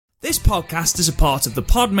This podcast is a part of the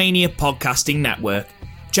PodMania podcasting network.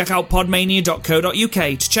 Check out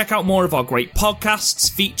podmania.co.uk to check out more of our great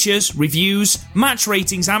podcasts, features, reviews, match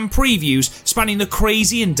ratings and previews spanning the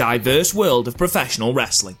crazy and diverse world of professional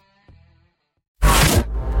wrestling.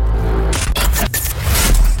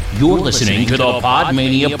 You're listening to the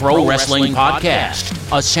PodMania Pro Wrestling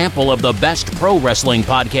Podcast, a sample of the best pro wrestling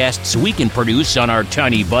podcasts we can produce on our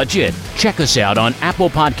tiny budget. Check us out on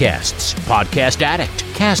Apple Podcasts, Podcast Addict,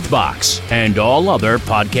 CastBox, and all other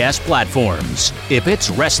podcast platforms. If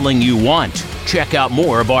it's wrestling you want, check out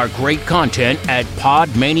more of our great content at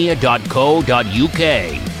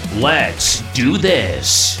podmania.co.uk. Let's do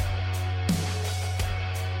this.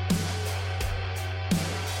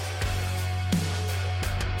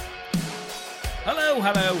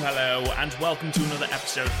 Hello, and welcome to another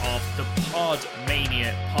episode of the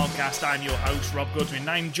PodMania podcast. I'm your host, Rob Goodwin, and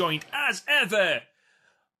I'm joined, as ever,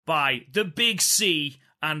 by the Big C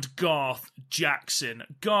and Garth Jackson.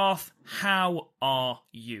 Garth, how are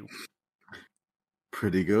you?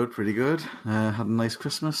 Pretty good. Had a nice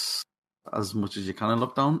Christmas, as much as you can in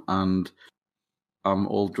lockdown, and I'm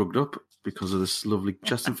all drugged up because of this lovely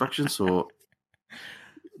chest infection, so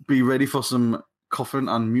be ready for some coughing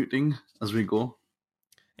and muting as we go.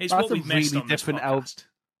 It's that's what we've missed on this podcast.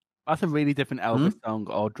 That's a really different Elvis song,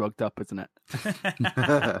 all drugged up, isn't it?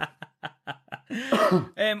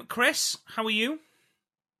 Chris, how are you?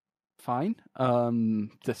 Fine.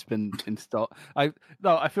 Just been installed. I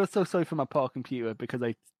feel so sorry for my poor computer because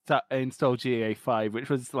I installed GA5, which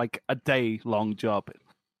was like a day-long job.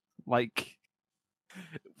 Like,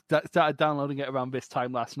 started downloading it around this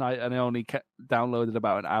time last night, and I only downloaded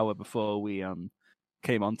about an hour before we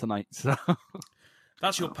came on tonight. So.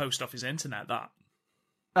 That's your post office internet, that.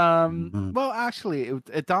 Well, actually,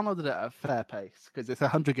 it downloaded at a fair pace because it's a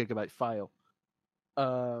 100 gigabyte file.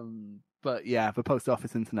 But yeah, the post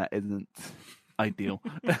office internet isn't ideal.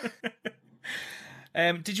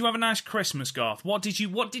 Did you have a nice Christmas, Garth? What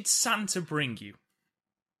did Santa bring you?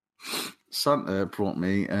 Santa brought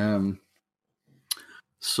me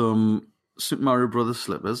some Super Mario Brothers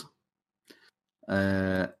slippers.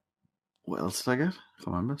 What else did I get? I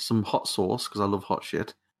can't remember. Some hot sauce, because I love hot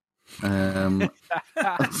shit. A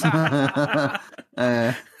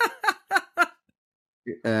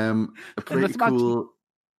pretty cool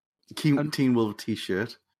Teen Wolf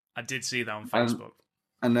t-shirt. I did see that on Facebook.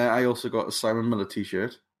 And I also got a Simon Miller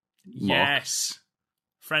t-shirt. Yes.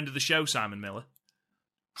 Friend of the show, Simon Miller.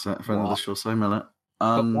 Friend of the show, Simon Miller.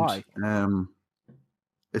 And, but why?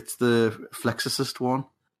 It's the Flexicist one.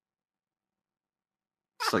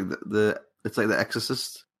 It's like it's like the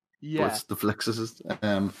Exorcist, yeah. But it's the Flexicist.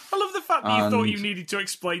 I love the fact that you thought you needed to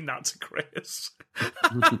explain that to Chris.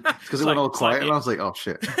 Because it went all quiet, and I was like, "Oh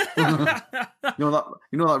shit!" you know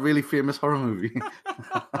that really famous horror movie.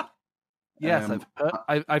 Yes,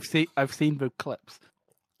 I've seen the clips.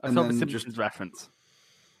 I saw the Simpsons reference.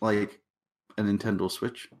 Like a Nintendo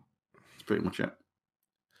Switch. That's pretty much it.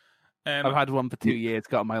 I've had one for 2 years.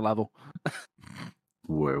 Got on my level.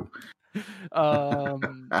 Whoa.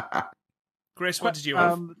 Chris, what did you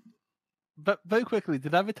have? But very quickly,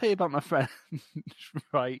 did I ever tell you about my friend?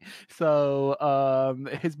 Right. So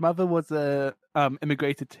his mother was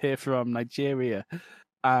immigrated here from Nigeria,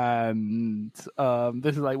 and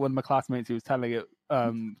this is like one of my classmates who was telling it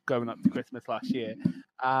going up to Christmas last year,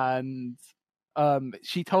 and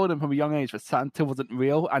she told him from a young age that Santa wasn't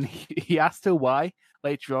real, and he asked her why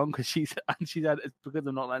later on, because she said it's because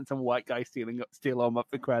I'm not letting some white guy steal all of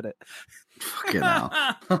the credit. Fucking hell.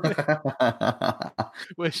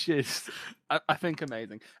 Which is, I think,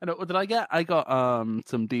 amazing. And what did I get? I got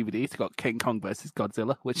some DVDs. I got King Kong versus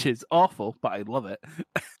Godzilla, which is awful, but I love it.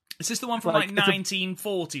 Is this the one from like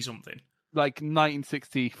 1940 something? Like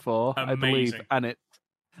 1964, amazing. I believe. And it's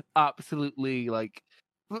absolutely like,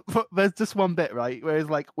 there's just one bit, right, where it's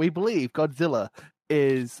like, we believe Godzilla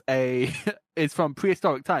is from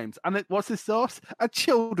prehistoric times, and what's his source? A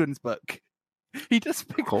children's book. He just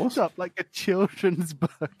picked up like a children's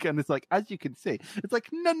book, and it's like, as you can see, it's like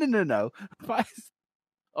no. But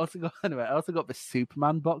I also got the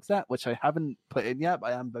Superman box set, which I haven't put in yet,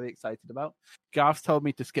 but I am very excited about. Garth's told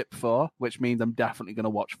me to skip 4, which means I'm definitely going to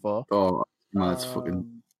watch 4. Oh no, it's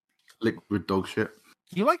fucking liquid dog shit.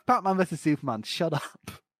 You like Batman vs Superman? Shut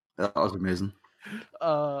up. That was amazing.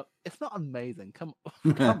 It's not amazing. Come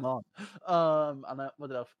on. And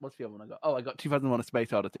what's the other one I got? Oh, I got 2001: A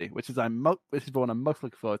Space Odyssey, which is the one I'm most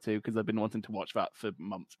looking forward to because I've been wanting to watch that for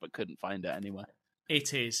months but couldn't find it anywhere.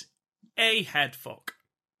 It is a head fuck.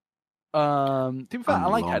 To be fair, I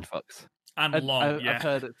like head fucks. And long,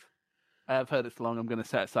 yeah. I've heard it's long. I'm going to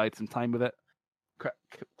set aside some time with it.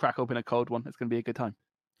 Crack open a cold one. It's going to be a good time.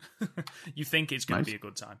 You think it's going to be a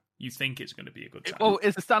good time. You think it's going to be a good time. Well,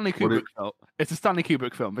 it's a Stanley Kubrick film. It's a Stanley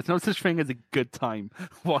Kubrick film. There's no such thing as a good time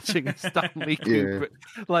watching a Stanley Kubrick.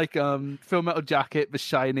 Like Full Metal Jacket, The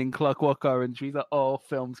Shining, Clockwork Orange. These are all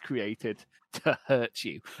films created to hurt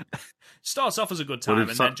you. Starts off as a good time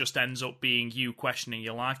and then just ends up being you questioning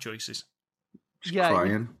your life choices.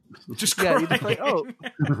 Crying. Just crying. Just like,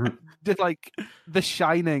 just like The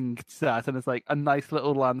Shining starts, and it's like a nice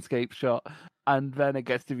little landscape shot, and then it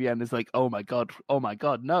gets to the end, it's like, oh my god,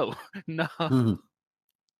 no. To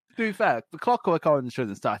be fair, The Clockwork Orange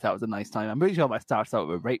doesn't start out as a nice time. I'm pretty sure that starts out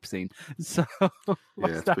with a rape scene, so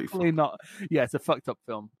it's definitely not. Yeah, it's a fucked up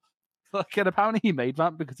film. Like, and apparently he made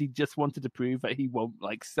that because he just wanted to prove that he won't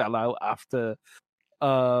like sell out after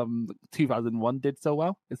 2001 did so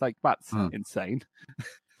well. It's like, that's insane.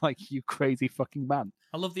 Like, you crazy fucking man.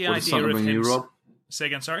 I love the idea of him. You, Rob? Say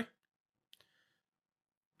again, sorry?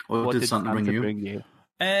 What did Santa bring you?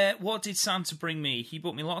 What did Santa bring me? He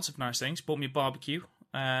bought me lots of nice things. Bought me a barbecue.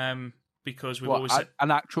 Because we've always said...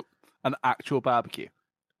 an actual barbecue.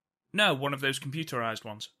 No, one of those computerized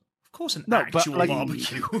ones. Of course, actual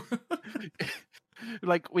barbecue.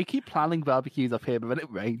 Like, we keep planning barbecues up here, but then it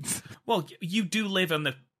rains. Well, you do live in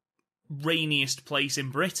the rainiest place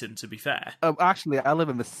in Britain, to be fair. Oh, actually, I live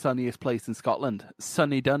in the sunniest place in Scotland.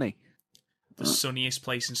 Sunny Dunny. The sunniest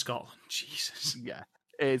place in Scotland. Jesus. Yeah.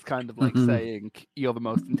 It's kind of like saying you're the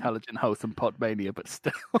most intelligent host in PodMania, but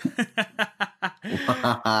still.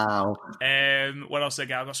 Wow. What else I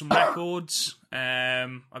got? I got some records.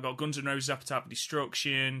 I got Guns N' Roses' Appetite for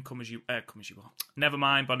Destruction, Come As You Are,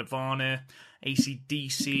 Nevermind by Nirvana,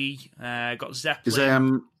 AC/DC, got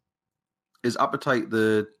Zeppelin. Is Appetite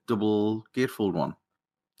the double gatefold one?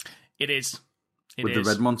 It is. With the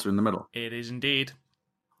red monster in the middle? It is indeed.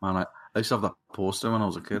 Man, I used to have that poster when I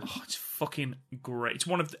was a kid. Oh, it's fucking great. It's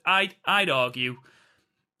one of the, I'd argue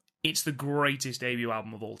it's the greatest debut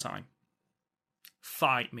album of all time.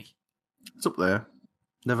 Fight me. It's up there.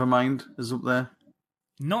 Nevermind is up there.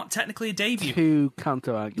 Not technically a debut. Two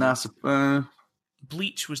counter arguments.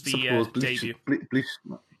 Bleach was the debut. Bleach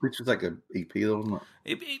was like an EP though, wasn't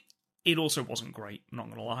it? It also wasn't great, I'm not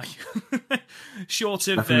going to lie. Short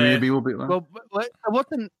of... maybe will be like. Well,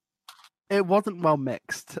 it wasn't well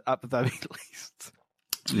mixed, at the very least.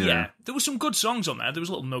 Yeah, there were some good songs on there. There was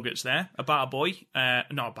little nuggets there. About a Boy.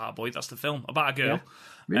 Not About a Boy, that's the film. About a Girl.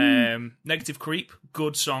 Yeah. Negative Creep,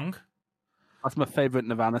 good song. That's my favourite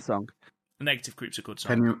Nirvana song. Negative Creep's a good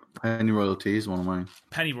song. Penny Royalty is one of mine.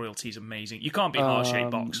 Penny Royalty is amazing. You can't beat Heart-Shaped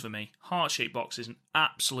Box for me. Heart-Shaped Box is an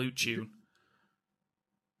absolute tune.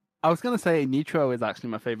 I was going to say Nitro is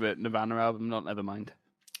actually my favourite Nirvana album, not Nevermind.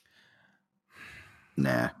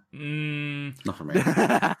 Nah. Not for me.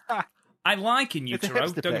 I like In Utero,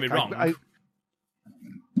 don't get me wrong.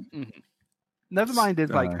 Nevermind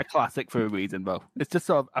is like a classic for a reason, though. It's just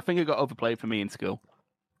sort of, I think it got overplayed for me in school.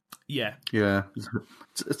 Yeah. Yeah.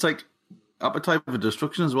 It's like Appetite for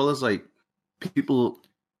Destruction as well as like people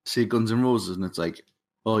say Guns N' Roses and it's like,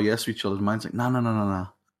 oh yes, Sweet Child of Mine's like, no.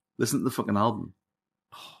 Listen to the fucking album.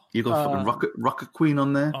 You got fucking Rocket Queen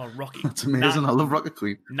on there. Oh, Rocket. That's amazing. I love Rocket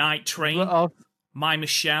Queen. Night Train. My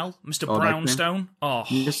Michelle. Mr. Brownstone. Oh,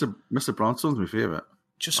 Mr. Brownstone's my favourite.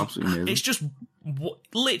 Just absolutely amazing. It's just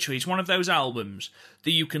literally, it's one of those albums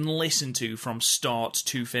that you can listen to from start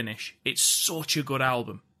to finish. It's such a good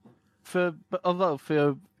album. To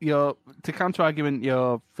counter argument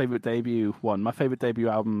your favourite debut one, my favourite debut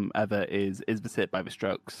album ever is The Sit by The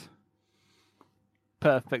Strokes.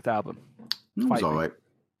 Perfect album. It was alright.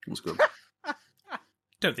 It was good.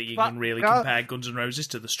 Don't think you can really compare Guns N' Roses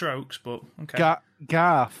to The Strokes, but okay.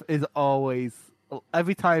 Garth is always,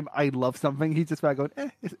 every time I love something, he's just there going,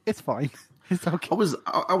 it's fine. It's okay.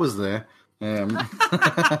 I was there.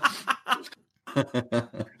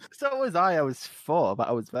 So was I. I was 4, but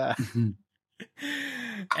I was there.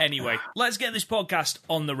 Anyway, let's get this podcast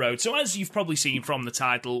on the road. So as you've probably seen from the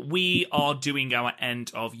title, we are doing our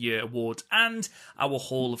end of year awards and our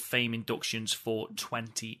Hall of Fame inductions for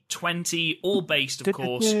 2020, all based, of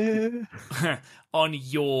course, on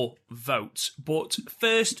your votes. But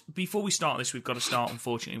first, before we start this, we've got to start,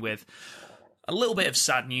 unfortunately, with a little bit of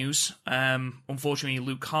sad news. Unfortunately,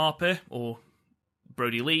 Luke Harper, or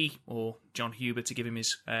Brody Lee, or John Huber, to give him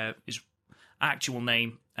his actual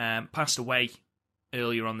name, passed away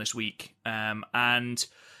earlier on this week, and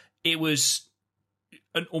it was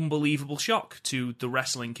an unbelievable shock to the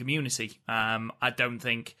wrestling community. I don't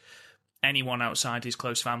think anyone outside his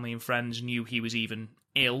close family and friends knew he was even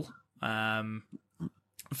ill.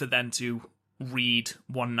 For them to read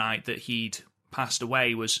one night that he'd passed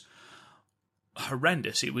away was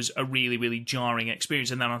horrendous. It was a really, really jarring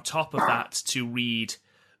experience. And then on top of that, to read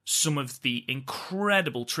some of the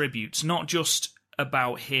incredible tributes, not just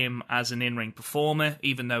about him as an in-ring performer,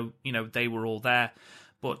 even though, they were all there,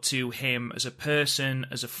 but to him as a person,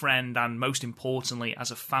 as a friend, and most importantly,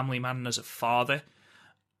 as a family man and as a father.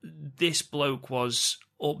 This bloke was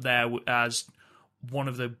up there as one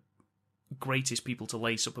of the greatest people to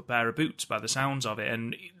lace up a pair of boots by the sounds of it.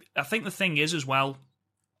 And I think the thing is as well,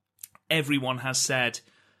 everyone has said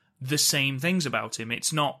the same things about him.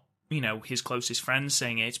 It's not, his closest friends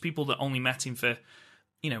saying it. It's people that only met him for,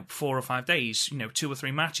 4 or 5 days, 2 or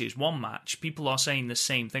 3 matches, 1 match. People are saying the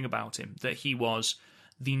same thing about him, that he was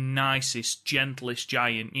the nicest, gentlest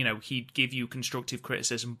giant. He'd give you constructive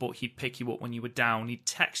criticism, but he'd pick you up when you were down. He'd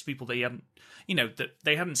text people that he hadn't, that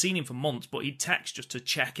they hadn't seen him for months, but he'd text just to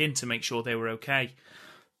check in to make sure they were okay.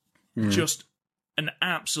 Just an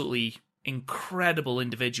absolutely incredible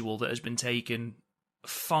individual that has been taken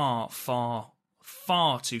far, far,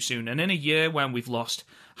 far too soon. And in a year when we've lost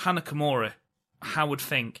Hana Kimura, Howard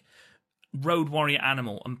Fink, Road Warrior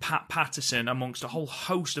Animal, and Pat Patterson, amongst a whole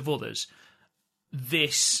host of others,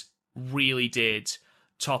 this really did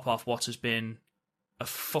top off what has been a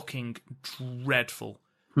fucking dreadful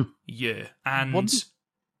year. And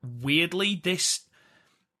weirdly, this,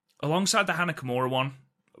 alongside the Hana Kimura one,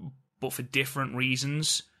 but for different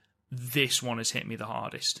reasons, this one has hit me the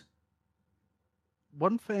hardest.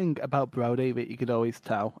 One thing about Brody that you could always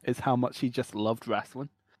tell is how much he just loved wrestling.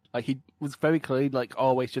 Like, he was very clearly,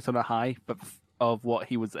 always just on a high of what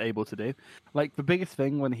he was able to do. Like, the biggest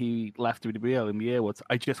thing when he left WWE in the year was,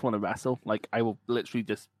 I just want to wrestle. Like, I will literally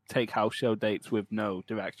just take house show dates with no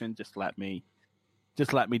direction. Just let me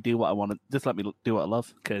do what I want to. Just let me do what I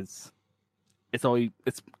love, because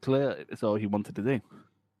it's clear it's all he wanted to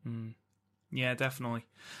do. Yeah, definitely.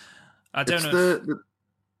 I don't know.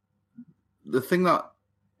 The thing that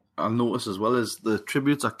I noticed as well is the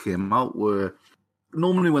tributes that came out were,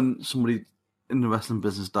 normally when somebody in the wrestling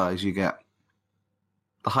business dies, you get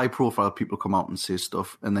the high-profile people come out and say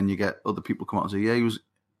stuff, and then you get other people come out and say, "Yeah,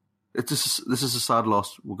 this is a sad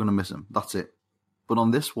loss. We're going to miss him. That's it." But on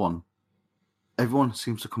this one, everyone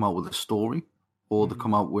seems to come out with a story, or they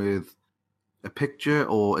come out with a picture,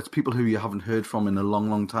 or it's people who you haven't heard from in a long,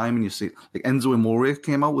 long time, and you see, like Enzo Amore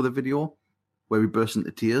came out with a video where he burst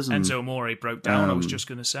into tears. And, Enzo Amore broke down. I was just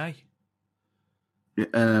going to say.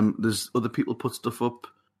 There's other people put stuff up.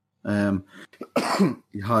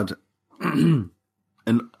 You had,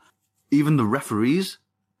 and even the referees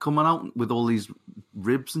coming out with all these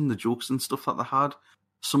ribs and the jokes and stuff that they had.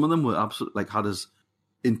 Some of them were absolutely had us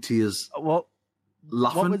in tears,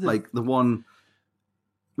 laughing. Like the one.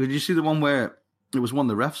 Did you see the one where it was one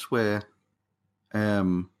of the refs where,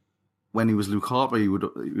 when he was Luke Harper, he would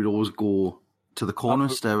always go to the corner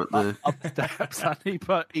and stare at the up the steps, and he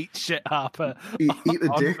put "Eat shit, Harper." Eat a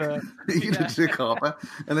dick, eat a dick, Harper,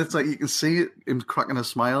 and it's like you can see him cracking a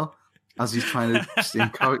smile as he's trying to stay in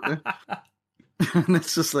character. And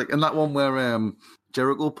it's just like, and that one where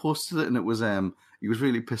Jericho posted it, and it was he was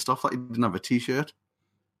really pissed off that he didn't have a T-shirt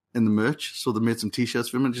in the merch, so they made some T-shirts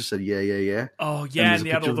for him and just said "yeah, yeah, yeah." Oh yeah, and they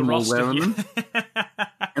had all the roster.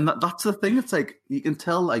 And that's the thing. It's like you can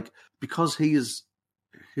tell, like, because he is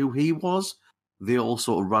who he was, they all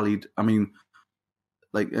sort of rallied. I mean,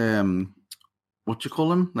 like, what you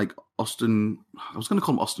call him? Like Austin. I was going to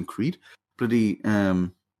call him Austin Creed. Bloody,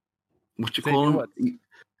 what you call him?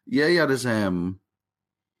 He had his armband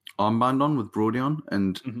on with Brody on,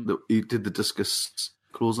 and he did the discus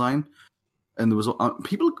clothesline. And there was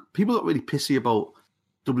people got really pissy about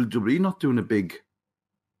WWE not doing a big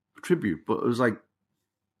tribute, but it was like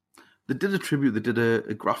they did a tribute, they did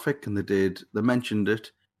a graphic, and they mentioned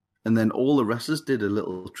it. And then all the wrestlers did a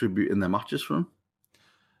little tribute in their matches for him.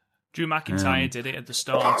 Drew McIntyre did it at the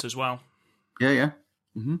start as well. Yeah.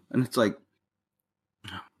 And it's like,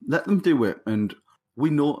 let them do it. And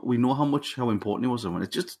we know how important he was. And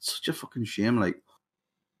it's just such a fucking shame. Like,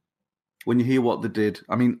 when you hear what they did,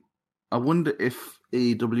 I mean, I wonder if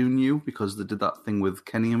AEW knew, because they did that thing with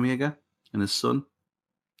Kenny Omega and his son,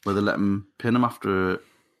 where they let him pin him after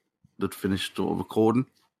they'd finished sort of recording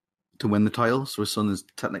to win the title, so his son is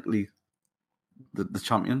technically the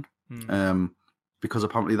champion. Because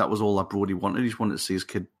apparently that was all that Brody wanted. He just wanted to see his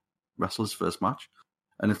kid wrestle his first match.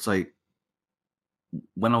 And it's like,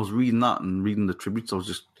 when I was reading that and reading the tributes, I was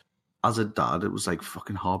just, as a dad, it was like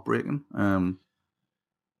fucking heartbreaking.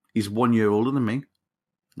 He's 1 year older than me.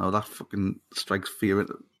 Now that fucking strikes fear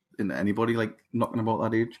into anybody, like, knocking about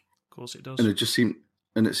that age. Of course it does. And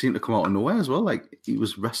it seemed to come out of nowhere as well. Like, he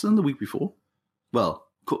was wrestling the week before. Well,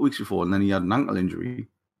 a couple of weeks before, and then he had an ankle injury,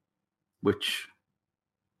 which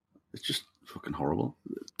it's just fucking horrible.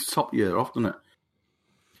 Top year off, doesn't it?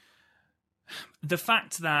 The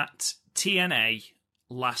fact that TNA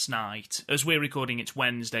last night, as we're recording, it's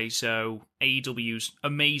Wednesday, so AEW's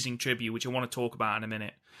amazing tribute, which I want to talk about in a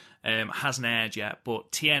minute, hasn't aired yet,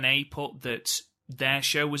 but TNA put that their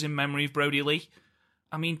show was in memory of Brody Lee.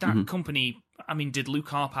 I mean, that company, I mean, did Luke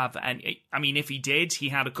Harp have any... I mean, if he did, he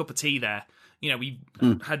had a cup of tea there. You know, he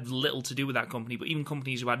had little to do with that company, but even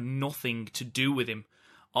companies who had nothing to do with him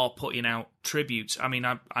are putting out tributes. I mean,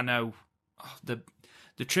 I know the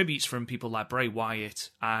tributes from people like Bray Wyatt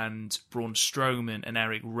and Braun Strowman and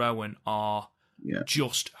Eric Rowan are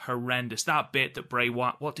just horrendous. That bit that Bray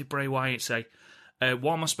Wyatt... What did Bray Wyatt say?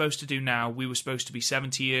 What am I supposed to do now? We were supposed to be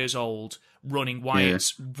 70 years old, running Wyatt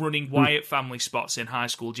family spots in high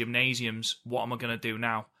school gymnasiums. What am I going to do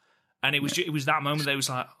now? And it was that moment that it was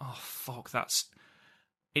like, oh fuck,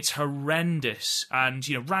 it's horrendous. And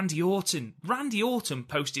you know, Randy Orton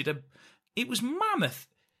posted it was mammoth,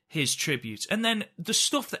 his tribute. And then the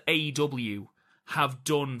stuff that AEW have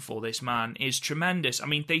done for this man is tremendous. I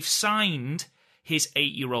mean, they've signed his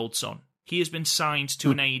 8-year-old son. He has been signed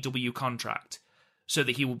to an AEW contract, so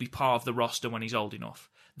that he will be part of the roster when he's old enough.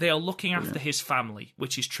 They are looking after his family,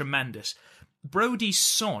 which is tremendous. Brody's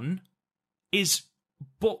son is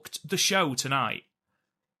booked the show tonight.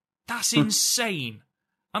 That's insane.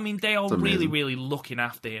 I mean, they are really, really looking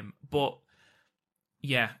after him. But,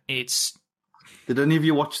 yeah, it's... Did any of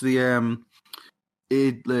you watch being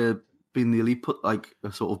the Elite put, like,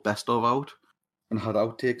 a sort of best of out and had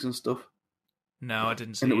outtakes and stuff? No, I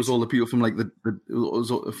didn't see it. And it was all the people from, like, it was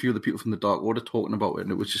a few of the people from the Dark Order talking about it,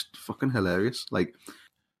 and it was just fucking hilarious. Like,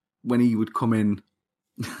 when he would come in,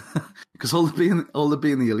 because all the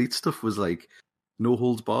being the Elite stuff was, like, no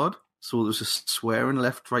holds barred, so there was just swearing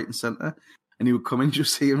left, right, and centre, and he would come in,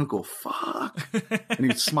 just see him and go, fuck, and he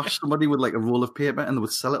would smash somebody with, like, a roll of paper, and they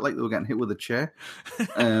would sell it like they were getting hit with a chair.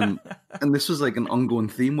 And this was, like, an ongoing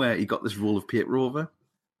theme where he got this roll of paper over,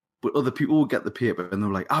 but other people would get the paper and they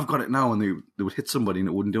were like, I've got it now. And they would hit somebody and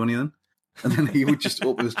it wouldn't do anything. And then he would just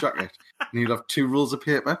open his jacket and he'd have 2 rolls of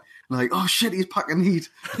paper. And like, oh shit, he's packing heat.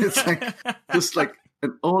 It's like, just like,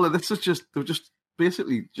 and all of this was just, they were just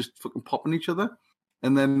basically just fucking popping each other.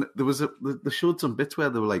 And then there was they showed some bits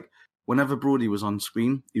where they were like, whenever Brody was on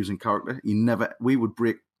screen, he was in character. We would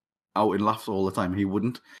break out in laughs all the time. He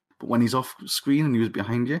wouldn't. But when he's off screen and he was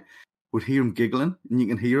behind you, would hear him giggling, and you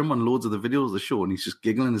can hear him on loads of the videos of the show, and he's just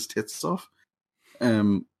giggling his tits off.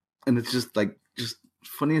 And it's just like, just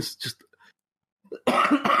funny. It's just,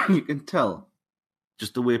 you can tell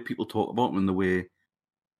just the way people talk about him and the way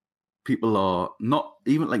people are not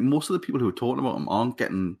even, like, most of the people who are talking about him aren't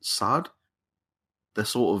getting sad. They're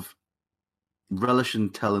sort of relishing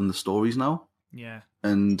telling the stories now. Yeah.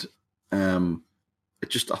 And it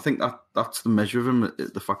just, I think that's the measure of him,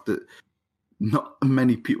 the fact that not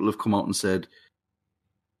many people have come out and said,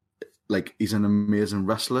 like, he's an amazing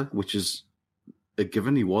wrestler, which is a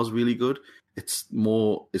given. He was really good. It's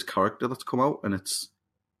more his character that's come out, and it's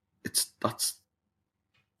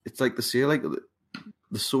like they say, like,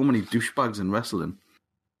 there's so many douchebags in wrestling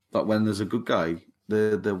that when there's a good guy,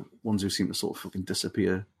 they're the ones who seem to sort of fucking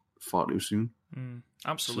disappear far too soon.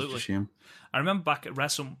 Absolutely. It's such a shame. I remember back at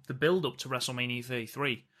the build up to WrestleMania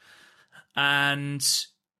 33, and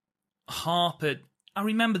Harper, I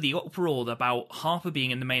remember the uproar about Harper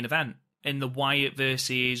being in the main event in the Wyatt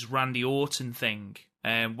versus Randy Orton thing.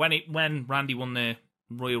 When Randy won the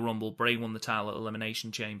Royal Rumble, Bray won the title at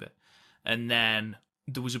Elimination Chamber. And then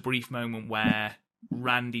there was a brief moment where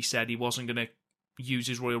Randy said he wasn't going to use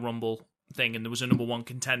his Royal Rumble thing, and there was a number 1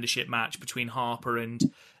 contendership match between Harper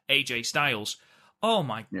and AJ Styles. Oh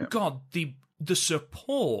my God, the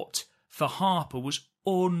support for Harper was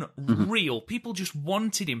unreal. People just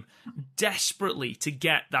wanted him desperately to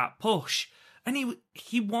get that push, and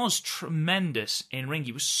he was tremendous in ring.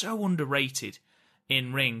 He was so underrated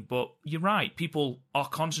in ring. But you're right, people are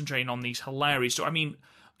concentrating on these hilarious. So I mean,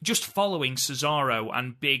 just following Cesaro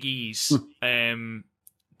and Big E's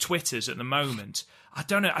Twitters at the moment, I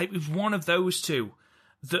don't know. It was one of those two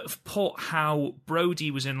that have put how Brody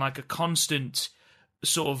was in like a constant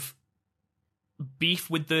sort of beef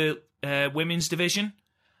with the women's division,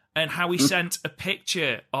 and how he sent a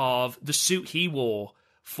picture of the suit he wore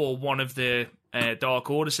for one of the Dark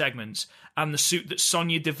Order segments and the suit that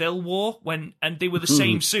Sonya Deville wore and they were the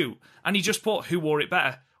same suit, and he just put who wore it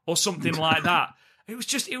better or something like that.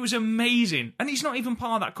 It was amazing. And he's not even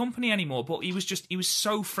part of that company anymore, but he was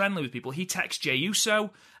so friendly with people. He texted Jey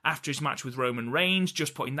Uso after his match with Roman Reigns,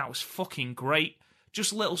 just putting that was fucking great.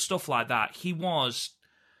 Just little stuff like that. He was,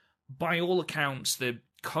 by all accounts, the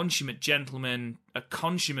consummate gentleman, a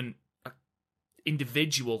consummate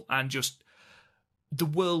individual, and just the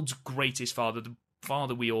world's greatest father.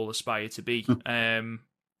 father we all aspire to be.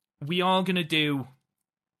 We are going to do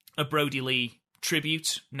a Brody Lee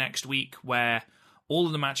tribute next week where all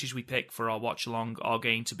of the matches we pick for our watch-along are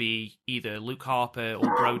going to be either Luke Harper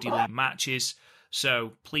or Brody Lee matches.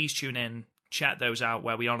 So please tune in, check those out,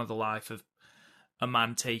 where we honour the life of a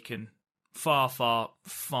man taken far, far,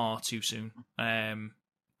 far too soon.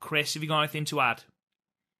 Chris, have you got anything to add?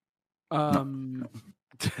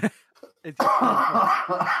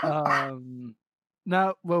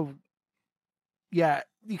 No, well, yeah,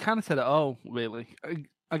 you kind of said it all, really.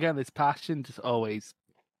 Again, his passion just always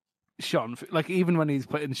shone. Like, even when he's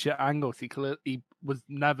put in shit angles, he was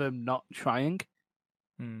never not trying.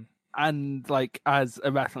 Mm. And, like, as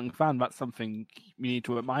a wrestling fan, that's something you need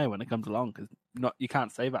to admire when it comes along, because you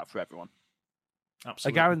can't say that for everyone.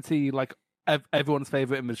 Absolutely. I guarantee, like, everyone's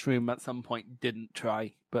favourite in this room at some point didn't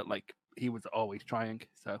try, but, like, he was always trying,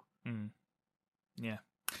 so... Yeah.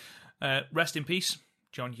 Rest in peace,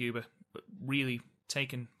 John Huber. But really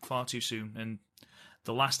taken far too soon. And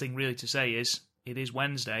the last thing really to say is, it is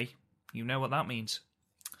Wednesday. You know what that means.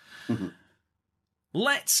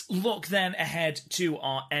 Let's look then ahead to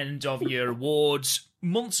our end of year awards.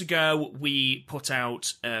 Months ago, we put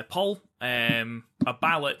out a poll, a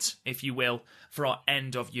ballot, if you will, for our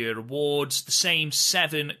end of year awards. The same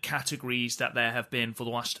 7 categories that there have been for the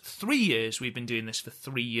last 3 years. We've been doing this for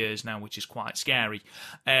 3 years now, which is quite scary.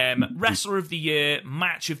 Wrestler of the Year,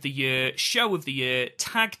 Match of the Year, Show of the Year,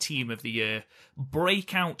 Tag Team of the Year,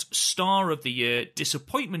 Breakout Star of the Year,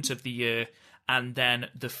 Disappointment of the Year, and then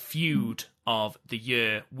the Feud of the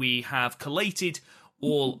Year. We have collated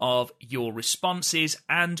all of your responses,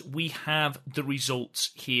 and we have the results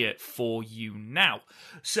here for you now.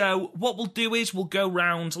 So what we'll do is we'll go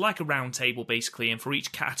round like a round table, basically, and for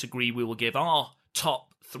each category we will give our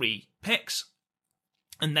top 3 picks,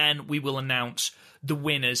 and then we will announce the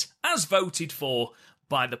winners as voted for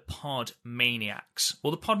by the PodManiacs,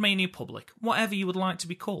 or the PodMania public, whatever you would like to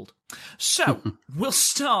be called. So, we'll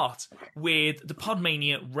start with the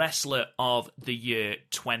PodMania Wrestler of the Year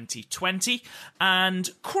 2020. And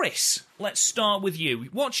Chris, let's start with you.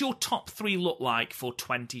 What's your top 3 look like for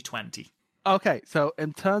 2020? Okay, so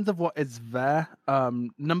in terms of what is there,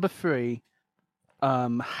 number 3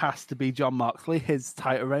 has to be John Moxley. His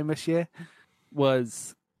title reign this year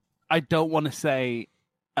was, I don't want to say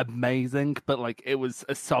amazing, but like it was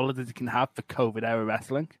as solid as you can have for COVID era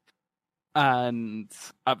wrestling. And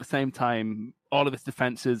at the same time, all of his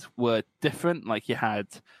defenses were different. Like you had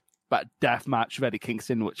that death match with Eddie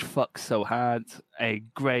Kingston, which fucks so hard. A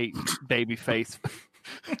great baby face.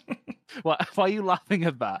 Why are you laughing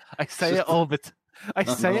at that? I say it all the time. I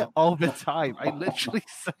say it all the time. I literally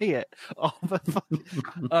say it all the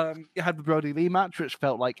fucking... You had the Brody Lee match, which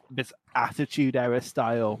felt like this Attitude Era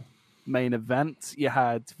style main event. You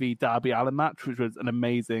had the Darby Allin match, which was an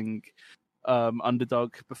amazing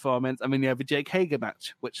underdog performance. I mean, you have the Jake Hager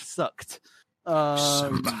match, which sucked.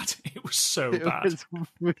 So bad. It was so bad. It was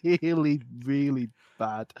really, really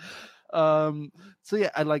bad. So yeah,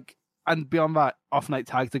 and beyond that, off-night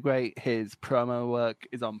tags are great. His promo work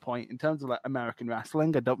is on point. In terms of like American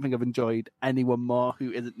wrestling, I don't think I've enjoyed anyone more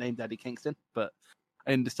who isn't named Eddie Kingston, but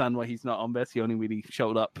I understand why he's not on this. He only really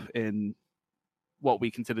showed up in what we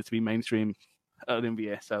consider to be mainstream early in the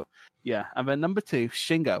year. So yeah. And then number 2,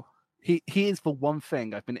 Shingo. He is the one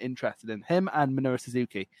thing I've been interested in. Him and Minoru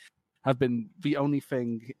Suzuki have been the only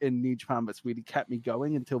thing in New Japan that's really kept me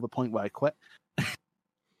going until the point where I quit.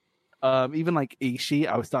 Even like Ishii,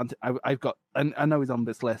 I was starting to, I've got, and I know he's on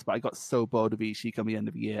this list, but I got so bored of Ishii come the end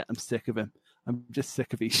of the year. I'm sick of him. I'm just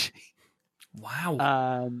sick of Ishii. Wow.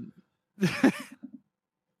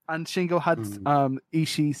 And Shingo had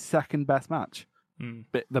Ishii's second best match.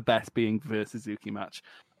 But the best being the Suzuki match.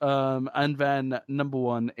 And then number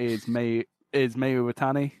 1 is Mayu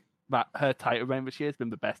Iwatani. That her title reign this year has been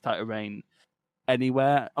the best title reign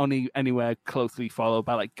anywhere, only anywhere closely followed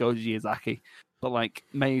by like Goji Izaki. But like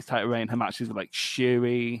Mayu's title reign, her matches with like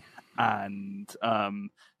Shuri and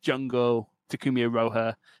Jungle, Takumi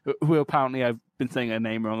Iroha, who apparently I've been saying her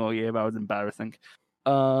name wrong all year. That was embarrassing.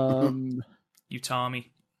 Utami,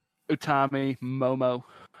 Momo.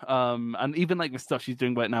 And even like the stuff she's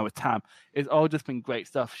doing right now with Tam, it's all just been great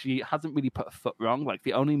stuff. She hasn't really put a foot wrong. Like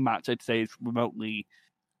the only match I'd say is remotely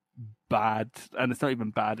bad, and it's not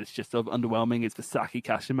even bad, it's just sort of underwhelming, is the Saki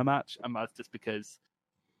Kashima match, and that's just because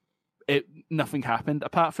nothing happened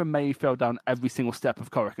apart from May fell down every single step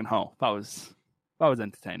of Korakuen Hall. That was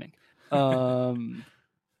entertaining. But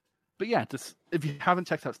yeah, just if you haven't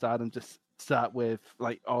checked out Stardom, just start with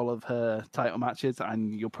like all of her title matches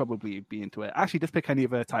and you'll probably be into it. Actually, just pick any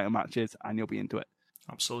of her title matches and you'll be into it.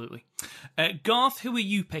 Absolutely. Garth, who are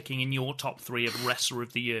you picking in your top 3 of Wrestler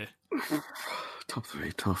of the Year? Top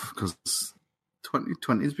 3, tough, because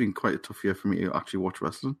 2020 has been quite a tough year for me to actually watch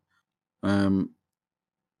wrestling.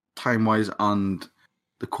 Time-wise, and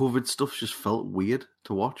the COVID stuff just felt weird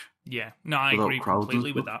to watch. Yeah, no, I agree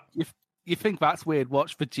completely with that. You think that's weird?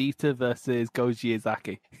 Watch Vegeta versus Goji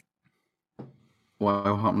Izaki. What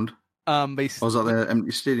happened? Was that the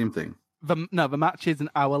empty stadium thing? The match is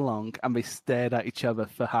an hour long, and they stared at each other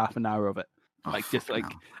for half an hour of it. And then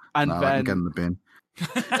I can get in the bin.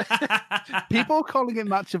 People are calling it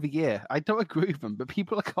match of the year. I don't agree with them, but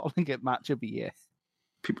people are calling it match of the year.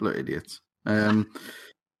 People are idiots.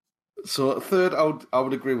 So third, I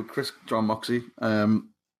would agree with John Moxley,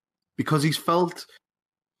 because he's felt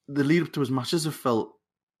the lead up to his matches have felt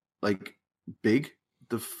like big.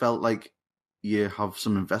 They've felt like you have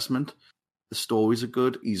some investment. The stories are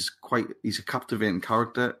good. He's a captivating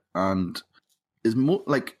character, and is more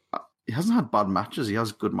like he hasn't had bad matches. He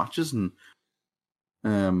has good matches, and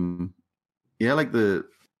like the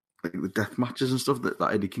death matches and stuff that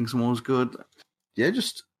Eddie Kingston one was good. Yeah,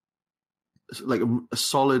 just like a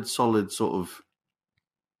solid sort of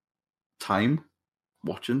time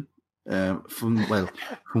watching. From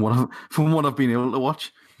what I've been able to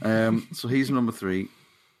watch. So he's number 3.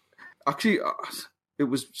 Actually, it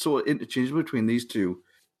was sort of interchangeable between these two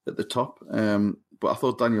at the top. But I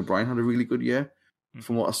thought Daniel Bryan had a really good year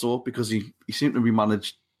from what I saw, because he seemed to be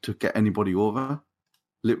managed to get anybody over.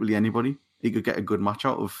 Literally anybody. He could get a good match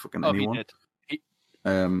out of fucking anyone.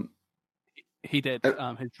 He did.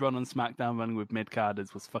 His run on SmackDown running with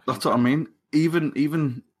mid-carders was fucking That's incredible. What I mean.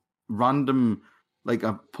 Even random, like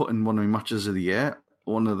I put in one of my matches of the year,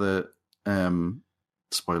 one of the,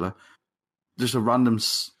 spoiler, just a random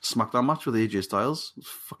SmackDown match with AJ Styles. It was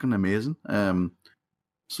fucking amazing.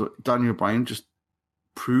 So Daniel Bryan just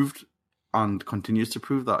proved and continues to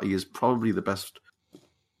prove that he is probably the best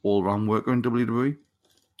all-round worker in WWE,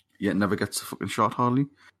 yet never gets a fucking shot hardly.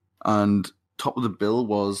 And top of the bill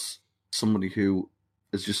was somebody who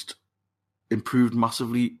has just improved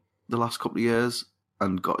massively the last couple of years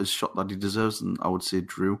and got his shot that he deserves, and I would say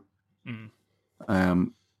Drew.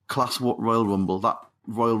 Class Royal Rumble. That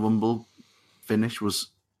Royal Rumble finish was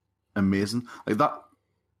amazing. Like, that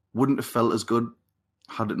wouldn't have felt as good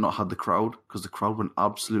had it not had the crowd, because the crowd went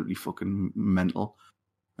absolutely fucking mental.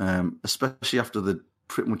 Especially after the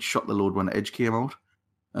pretty much shot the load when Edge came out.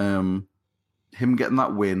 Him getting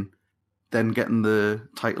that win, then getting the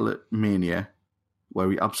title at Mania, where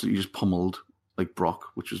he absolutely just pummeled like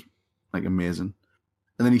Brock, which was like amazing.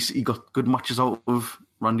 And then he got good matches out of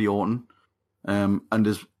Randy Orton, and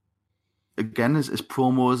his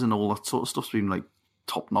promos and all that sort of stuff's been like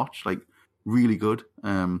top notch, like really good.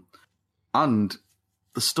 And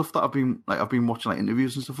the stuff that I've been watching like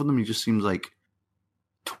interviews and stuff with him, he just seems like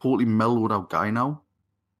totally mellowed out guy now.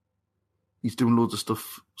 He's doing loads of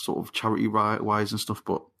stuff, sort of charity wise and stuff,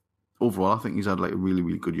 but overall, I think he's had like a really,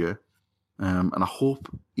 really good year. And I hope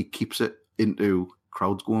he keeps it into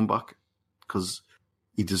crowds going back, because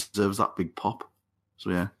he deserves that big pop. So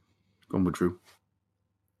yeah, going with Drew.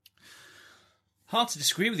 Hard to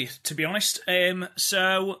disagree with you, to be honest.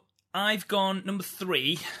 So I've gone number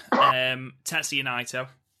 3, Tetsuya Naito.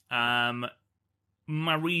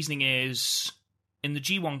 My reasoning is, in the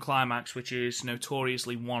G1 Climax, which is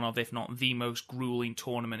notoriously one of, if not the most grueling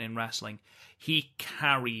tournament in wrestling, he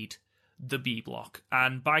carried the B block.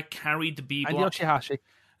 And by carried the B block... And Yoshihashi.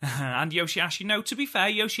 And Yoshihashi. No, to be fair,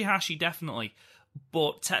 Yoshihashi definitely.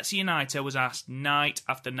 But Tetsuya Naito was asked night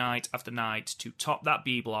after night after night to top that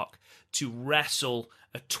B block, to wrestle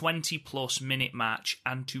a 20-plus minute match,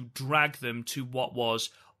 and to drag them to what was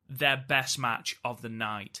their best match of the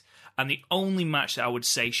night. And the only match that I would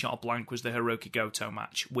say shot a blank was the Hiroki Goto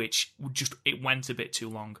match, which just, it went a bit too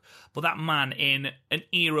long. But that man, in an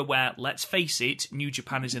era where, let's face it, New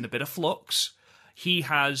Japan is in a bit of flux, he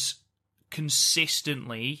has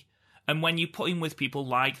consistently, and when you put him with people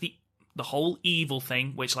like the whole evil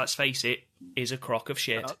thing, which, let's face it, is a crock of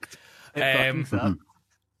shit.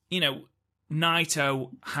 You know, Naito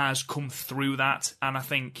has come through that, and I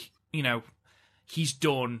think, you know, he's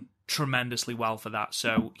done tremendously well for that.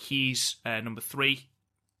 So he's number 3.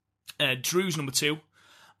 Drew's number 2.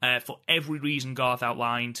 For every reason Garth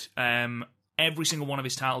outlined, every single one of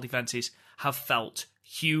his title defenses have felt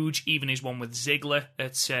huge. Even his one with Ziggler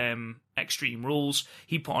at Extreme Rules.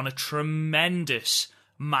 He put on a tremendous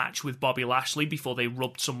match with Bobby Lashley before they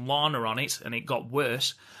rubbed some Lana on it, and it got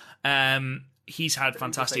worse. He's had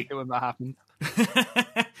fantastic... When that happened.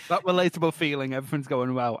 That relatable feeling, everything's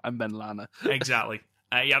going well, and then Lana. Exactly.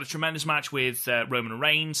 He had a tremendous match with Roman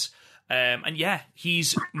Reigns. And yeah,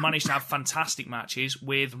 he's managed to have fantastic matches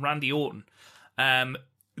with Randy Orton.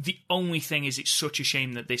 The only thing is, it's such a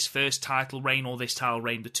shame that this first title reign, or this title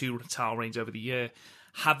reign, the two title reigns over the year,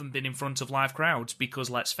 haven't been in front of live crowds, because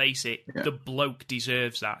let's face it, the bloke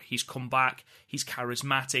deserves that. He's come back, he's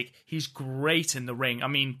charismatic, he's great in the ring. I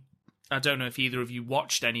mean, I don't know if either of you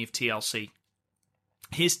watched any of TLC.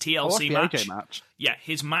 His TLC match. Yeah,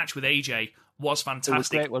 his match with AJ was fantastic. It was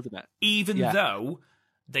great, wasn't it? Even though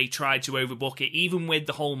they tried to overbook it, even with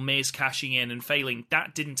the whole Miz cashing in and failing,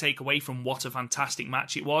 that didn't take away from what a fantastic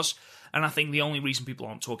match it was. And I think the only reason people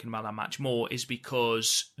aren't talking about that match more is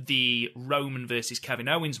because the Roman versus Kevin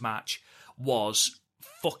Owens match was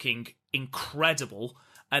fucking incredible.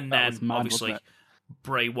 And then, obviously,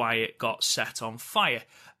 Bray Wyatt got set on fire.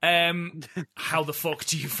 How the fuck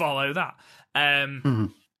do you follow that?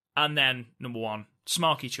 And then, number one,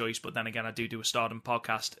 smarky choice, but then again, I do a Stardom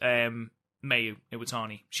podcast. Mayu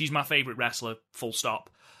Iwatani. She's my favourite wrestler, full stop.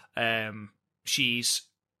 She's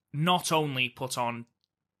not only put on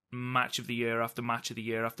match of the year after match of the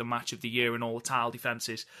year after match of the year in all the title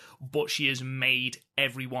defences, but she has made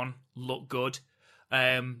everyone look good.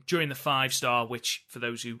 During the 5-star, which, for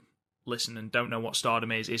those who listen and don't know what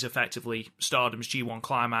Stardom is effectively Stardom's G1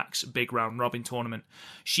 Climax big round robin tournament.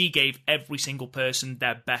 She gave every single person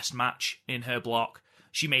their best match in her block.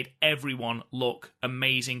 She made everyone look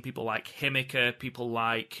amazing. People like Himika, people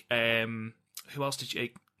like who else did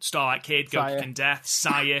she? Starlight Kid, Goku Death,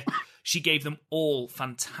 Saya. She gave them all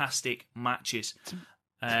fantastic matches.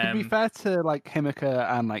 To be fair to like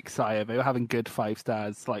Himika and like Saya, they were having good 5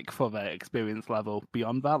 stars like for their experience level.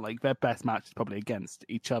 Beyond that, like their best match is probably against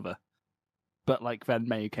each other. But like then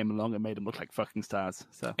Mayu came along and made them look like fucking stars.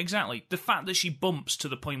 So exactly, the fact that she bumps to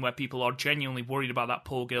the point where people are genuinely worried about that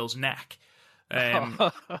poor girl's neck.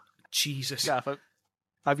 Jesus. Yeah,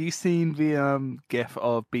 have you seen the gif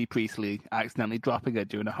of B. Priestley accidentally dropping her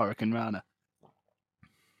during a Hurricane Rana?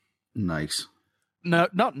 Nice. No,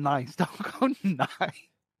 not nice. Don't go nice.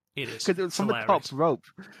 It is. Because it was from the top rope.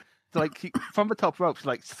 So, like, from the top rope, she,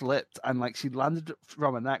 like, slipped and, like, she landed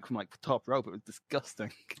from her neck from, like, the top rope. It was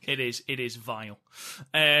disgusting. It is vile.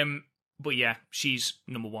 But yeah, she's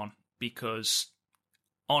number one because,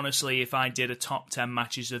 honestly, if I did a top 10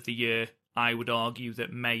 matches of the year, I would argue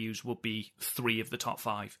that Mayu's would be 3 of the top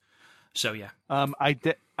 5. So, yeah. I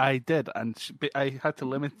did, and I had to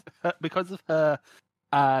limit her, because of her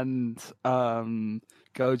and Goji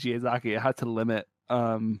Izaki, I had to limit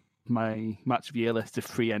my match of year list to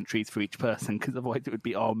 3 entries for each person, because otherwise it would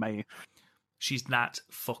be all Mayu. She's that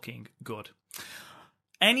fucking good.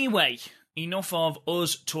 Anyway, enough of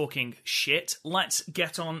us talking shit. Let's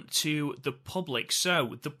get on to the public.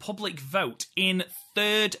 So, the public vote in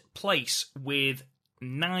 3rd place with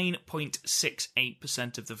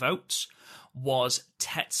 9.68% of the votes was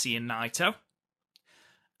Tetsuya Naito.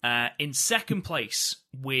 In 2nd place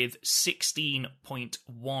with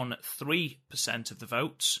 16.13% of the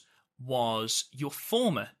votes was your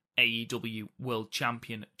former AEW World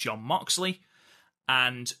Champion Jon Moxley.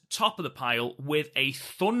 And top of the pile with a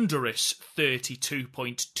thunderous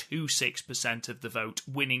 32.26% of the vote,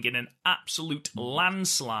 winning in an absolute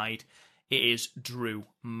landslide, it is Drew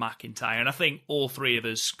McIntyre. And I think all 3 of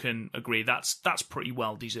us can agree that's pretty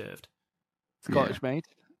well deserved. Scottish mate.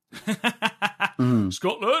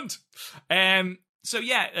 Scotland. So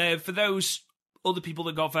yeah, for those other people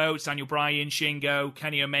that got votes, Daniel Bryan, Shingo,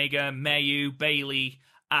 Kenny Omega, Mayu, Bayley,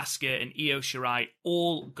 Asuka, and Io Shirai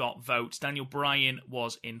all got votes. Daniel Bryan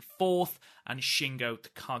was in 4th, and Shingo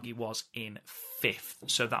Takagi was in 5th.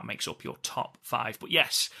 So that makes up your top 5. But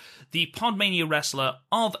yes, the PodMania wrestler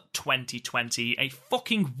of 2020, a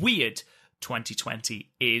fucking weird 2020,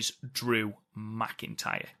 is Drew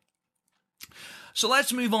McIntyre. So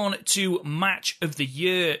let's move on to Match of the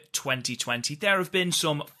Year 2020. There have been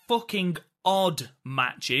some fucking odd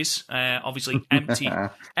matches. Obviously,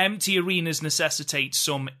 empty arenas necessitate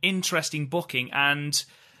some interesting booking, and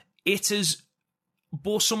it has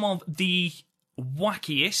brought some of the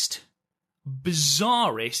wackiest,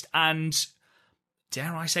 bizarrest, and,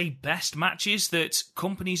 dare I say, best matches that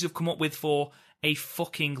companies have come up with for a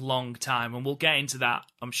fucking long time. And we'll get into that,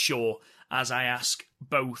 I'm sure, as I ask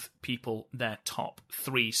both people their top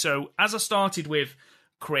 3. So, as I started with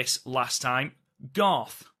Chris last time,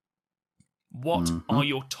 Garth, what are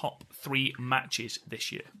your top 3 matches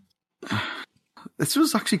this year? This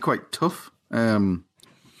was actually quite tough.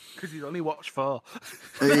 Because you only watched 4.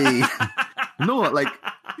 No, like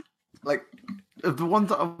the ones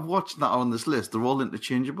that I've watched that are on this list, they're all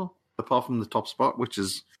interchangeable, apart from the top spot, which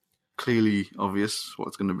is clearly obvious what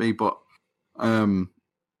it's going to be. But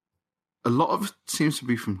a lot of it seems to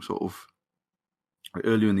be from sort of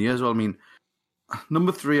earlier in the year as well. I mean,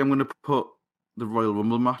 number 3, I'm going to put the Royal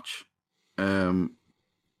Rumble match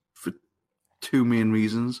for 2 main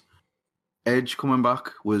reasons. Edge coming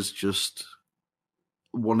back was just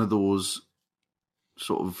one of those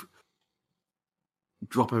sort of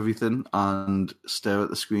drop everything and stare at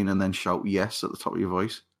the screen and then shout yes at the top of your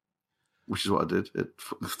voice, which is what I did at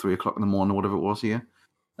 3 o'clock in the morning or whatever it was here.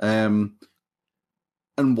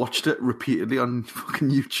 And watched it repeatedly on fucking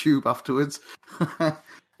YouTube afterwards.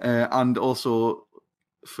 And also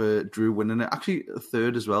for Drew winning it. Actually, a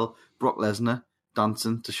third as well. Brock Lesnar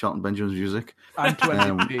dancing to Shelton Benjamin's music. And to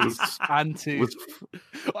MVP.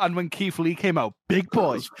 And when Keith Lee came out, big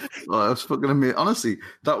boy. That was fucking amazing. Honestly,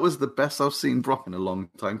 that was the best I've seen Brock in a long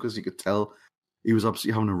time because you could tell he was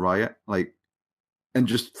absolutely having a riot. And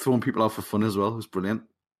just throwing people out for fun as well. It was brilliant.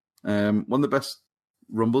 One of the best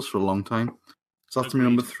Rumbles for a long time. So that's my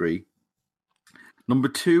number 3. Number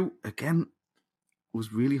 2, again,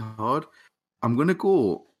 was really hard. I'm going to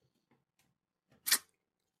go...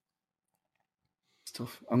 It's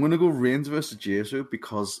tough. I'm going to go Reigns versus Jesus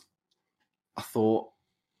because I thought,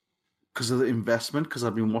 because of the investment, because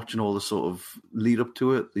I've been watching all the sort of lead up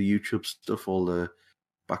to it, the YouTube stuff, all the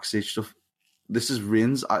backstage stuff. This is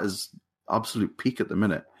Reigns at his absolute peak at the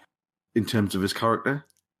minute in terms of his character.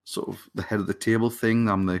 Sort of the head of the table thing.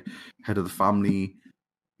 I'm the head of the family,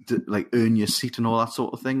 earn your seat and all that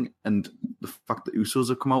sort of thing. And the fact that Usos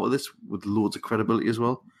have come out of this with loads of credibility as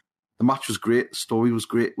well. The match was great. The story was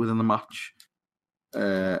great within the match.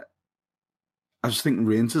 I just think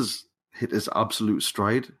Reigns has hit his absolute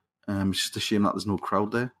stride. It's just a shame that there's no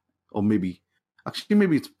crowd there. Or maybe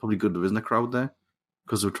it's probably good there isn't a crowd there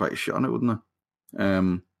because they'll try to shit on it, wouldn't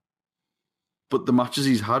they? But the matches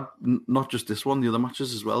he's had, not just this one, the other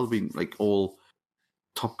matches as well, have been all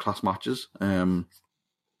top class matches. And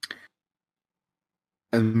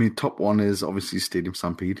my top one is obviously Stadium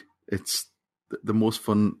Stampede. It's the most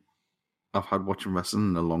fun I've had watching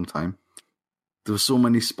wrestling in a long time. There were so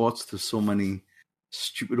many spots, there's so many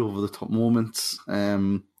stupid over the top moments. We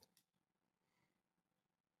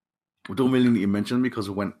don't really need to mention them because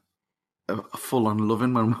we went full on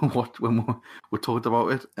loving when we talked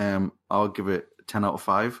about it. I'll give it 10 out of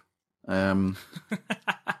 5. It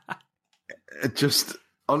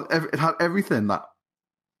had everything that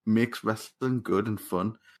makes wrestling good and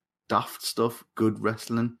fun. Daft stuff, good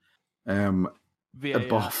wrestling. A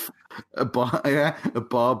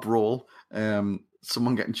bar brawl.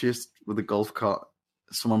 Someone getting chased with a golf cart.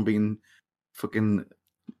 Someone being fucking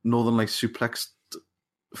Northern Lights suplexed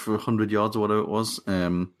for 100 yards or whatever it was.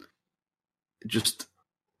 Just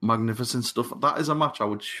magnificent stuff. That is a match I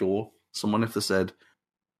would show someone if they said,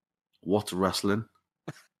 "What's wrestling?"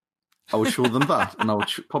 I would show them that, and I would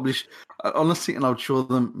honestly, and I would show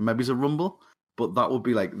them maybe it's a Rumble, but that would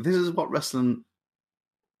be this is what wrestling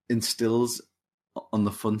instills on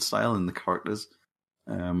the fun style and the characters.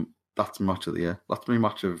 That's my match of the year. That's my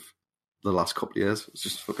match of the last couple of years. It's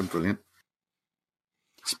just fucking brilliant.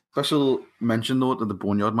 Special mention though to the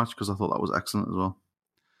Boneyard match because I thought that was excellent as well.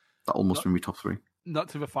 That almost made me top 3. Not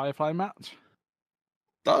to the Firefly match?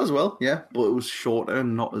 That as well, yeah. But it was shorter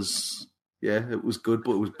and not as... Yeah, it was good,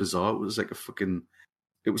 but it was bizarre. It was like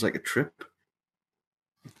a trip.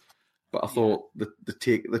 But I thought the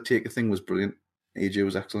Taker thing was brilliant. AJ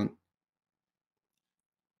was excellent.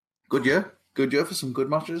 Good year. Good year for some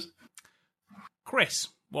good matches. Chris,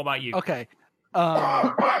 what about you? Okay.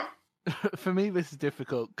 For me, this is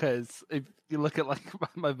difficult because if you look at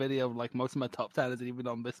my video, most of my top 10 isn't even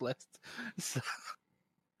on this list. So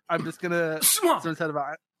I'm just gonna. Someone said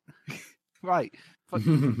about it. Right.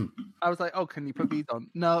 I was like, oh, can you put these on?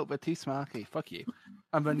 No, but too smarky. Fuck you.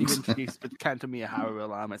 And then you've introduced the Kenta Miyahara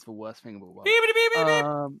alarm. It's the worst thing in the world.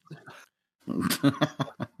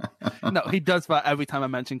 No, he does that every time I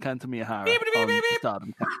mention Kenta Miyahara on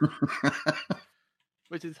Stardom.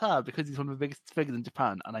 Which is hard because he's one of the biggest figures in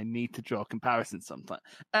Japan, and I need to draw comparisons sometimes.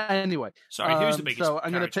 Anyway, sorry, who's the biggest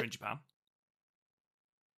character in Japan?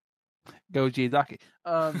 Goji Izaki.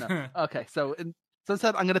 No. Okay, so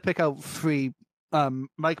instead, I'm going to pick out 3. My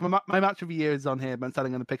match of the year is on here, but instead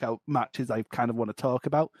I'm going to pick out matches I kind of want to talk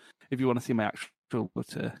about. If you want to see my actual, go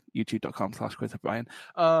to youtube.com/Chris O'Brien.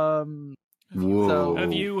 Whoa. So,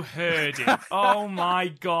 have you heard it? Oh my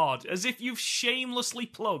god. As if you've shamelessly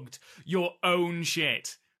plugged your own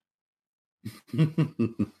shit.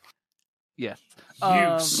 Yes.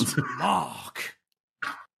 You smark.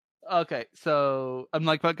 Okay, so I'm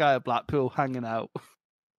like that guy at Blackpool hanging out.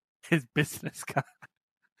 His business guy.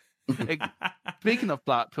 Speaking of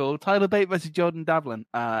Blackpool, Tyler Bate versus Jordan Devlin,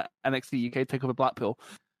 NXT UK takeover Blackpool.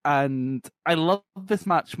 And I love this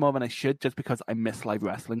match more than I should just because I miss live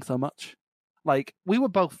wrestling so much. Like, we were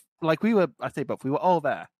both, like, I say both, we were all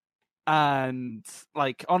there. And,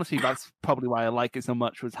 like, honestly, that's probably why I like it so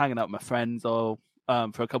much, was hanging out with my friends or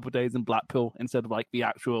for a couple of days in Blackpool instead of, like, the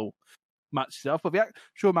actual match itself. But the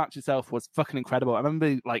actual match itself was fucking incredible. I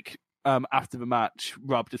remember, like, after the match,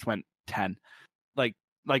 Rob just went 10.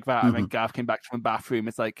 Like that. And then Gav came back from the bathroom.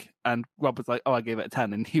 It's like, and Rob was like, "Oh, I gave it a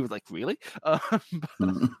 10," and he was like, "Really?" But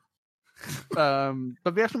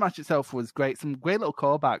the actual match itself was great. Some great little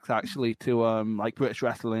callbacks actually to like British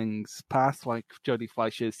wrestling's past, like Jodie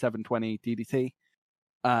Fleischer's 720 DDT,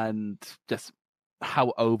 and just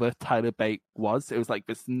how over Tyler Bate was. It was like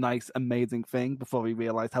this nice, amazing thing before we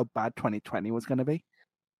realized how bad 2020 was going to be.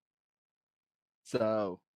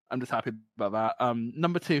 So I'm just happy about that.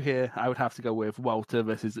 Number 2 here, I would have to go with Walter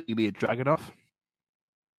versus Ilya Dragunov,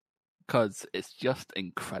 because it's just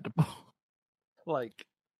incredible. Like,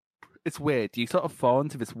 it's weird. You sort of fall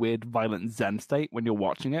into this weird, violent Zen state when you're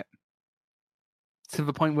watching it, to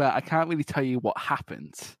the point where I can't really tell you what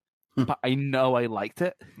happened, but I know I liked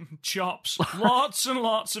it. Chops. Lots and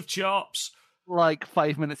lots of chops. Like,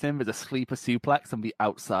 5 minutes in, there's a sleeper suplex on the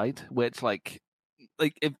outside, which, like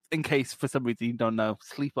if, in case for some reason you don't know,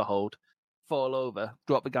 sleeper hold, fall over,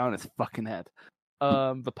 drop the guy on his fucking head.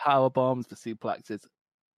 The power bombs, the suplexes,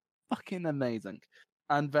 fucking amazing.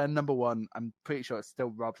 And then number 1, I'm pretty sure it's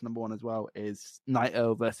still Rob's number 1 as well, is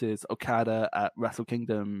Naito versus Okada at Wrestle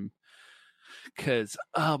Kingdom. Because,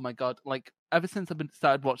 oh my god, like, ever since I've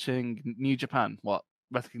started watching New Japan,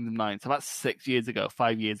 Wrestle Kingdom 9, so that's 5 years ago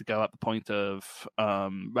at the point of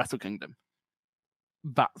Wrestle Kingdom.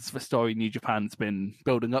 That's the story New Japan's been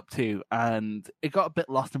building up to, and it got a bit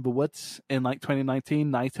lost in the woods in, like,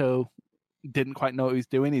 2019. Naito didn't quite know what he was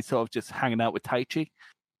doing. He's sort of just hanging out with Taichi.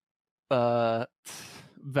 But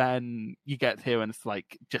then you get here and it's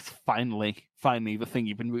like, just finally the thing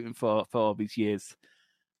you've been rooting for all these years.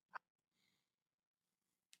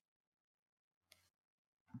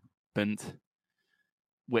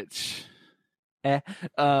 Which,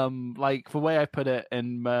 like, the way I put it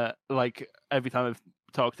in, like, every time I've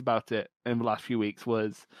talked about it in the last few weeks,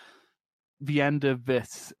 was the end of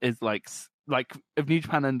this is like if New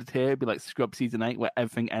Japan ended here, it'd be like Scrub Season 8, where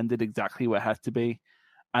everything ended exactly where it had to be.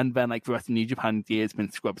 And then, like, the rest of New Japan's year has been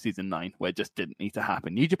Scrub Season 9, where it just didn't need to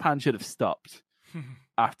happen. New Japan should have stopped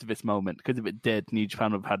after this moment, because if it did, New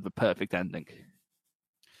Japan would have had the perfect ending.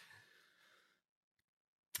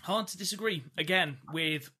 Hard to disagree, again,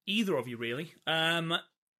 with either of you, really. There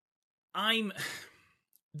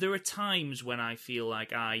are times when I feel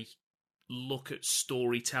like I look at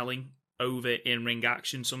storytelling over in-ring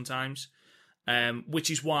action sometimes, which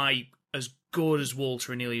is why, as good as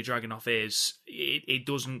Walter and Ilya Dragunov is, it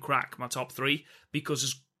doesn't crack my top 3, because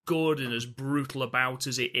as good and as brutal about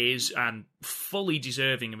as it is, and fully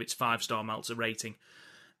deserving of its 5-star Meltzer rating,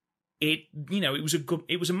 it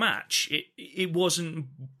was a match. It wasn't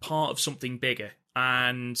part of something bigger,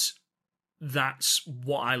 and that's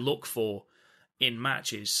what I look for in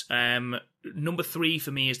matches. Number 3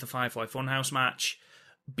 for me is the Firefly Funhouse match,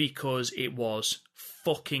 because it was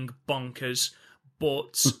fucking bonkers,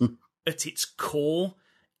 but at its core,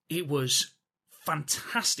 it was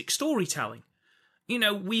fantastic storytelling. You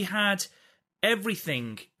know, we had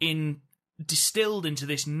everything distilled into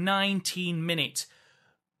this 19-minute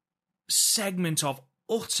segment of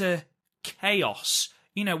utter chaos.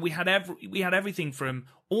 You know, we had everything from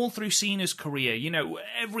all through Cena's career, you know,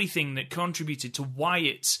 everything that contributed to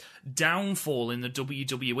Wyatt's downfall in the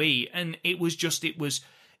WWE, and it was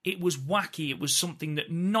wacky. It was something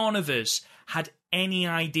that none of us had any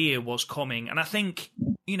idea was coming. And I think,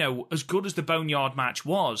 you know, as good as the Boneyard match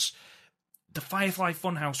was, the Firefly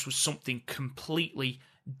Funhouse was something completely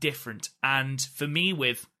different. And for me,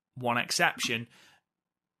 with one exception,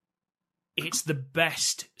 it's the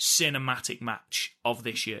best cinematic match of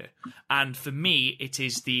this year. And for me, it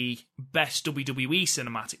is the best WWE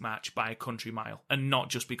cinematic match by a country mile, and not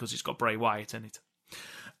just because it's got Bray Wyatt in it.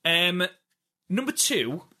 Number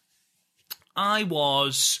 2, I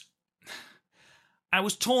was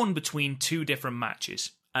torn between 2 different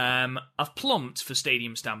matches. I've plumped for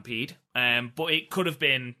Stadium Stampede, but it could have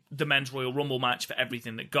been the Men's Royal Rumble match for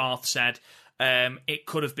everything that Garth said. It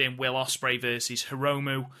could have been Will Ospreay versus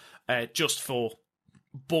Hiromu, just for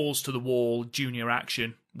balls to the wall junior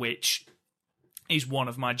action, which is one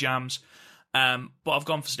of my jams. But I've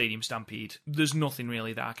gone for Stadium Stampede. There's nothing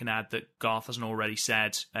really that I can add that Garth hasn't already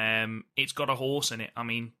said. It's got a horse in it. I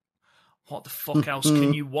mean, what the fuck else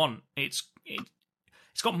can you want? It's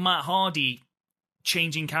got Matt Hardy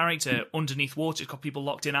changing character underneath water. It's got people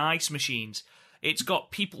locked in ice machines. It's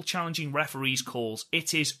got people challenging referees' calls.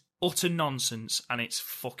 It is utter nonsense, and it's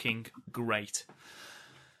fucking great.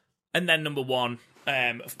 And then number one,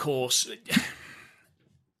 of course,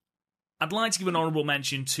 I'd like to give an honourable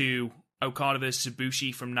mention to Okada versus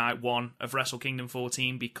Ibushi from night one of Wrestle Kingdom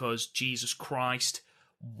 14 because, Jesus Christ,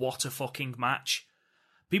 what a fucking match.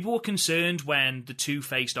 People were concerned when the two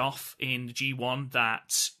faced off in the G1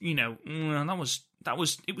 that, you know, it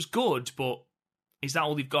was good, but is that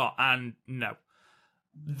all they've got? And no.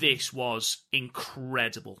 This was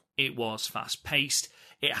incredible. It was fast-paced.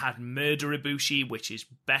 It had Murder Ibushi, which is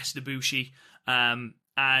best Ibushi. And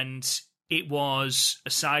it was,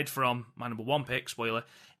 aside from my number one pick, spoiler,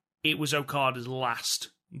 it was Okada's last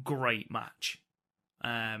great match.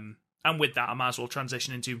 And with that, I might as well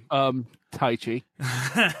transition into... Taichi.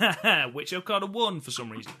 which Okada won for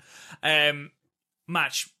some reason.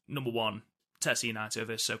 Match number one, Tetsuya Naito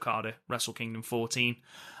versus Okada, Wrestle Kingdom 14.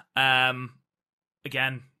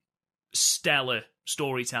 Again, stellar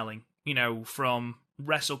storytelling, you know, from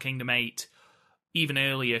Wrestle Kingdom 8, even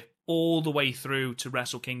earlier, all the way through to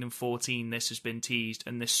Wrestle Kingdom 14, this has been teased,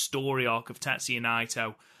 and this story arc of Tetsuya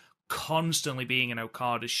Naito constantly being in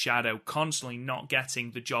Okada's shadow, constantly not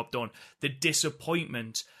getting the job done, the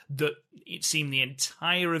disappointment that it seemed the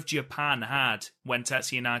entire of Japan had when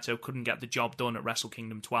Tetsuya Naito couldn't get the job done at Wrestle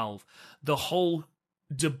Kingdom 12, the whole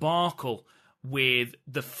debacle with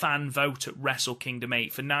the fan vote at Wrestle Kingdom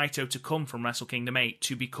 8 for Naito to come from Wrestle Kingdom 8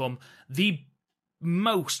 to become the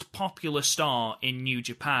most popular star in New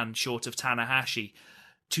Japan, short of Tanahashi,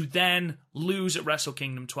 to then lose at Wrestle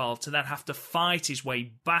Kingdom 12, to then have to fight his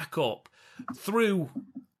way back up through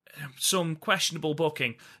some questionable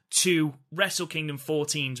booking to Wrestle Kingdom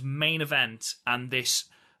 14's main event and this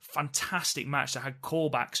fantastic match that had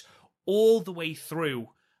callbacks all the way through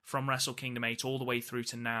from Wrestle Kingdom 8 all the way through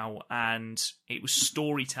to now, and it was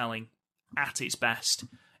storytelling at its best.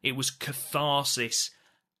 It was catharsis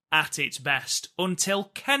at its best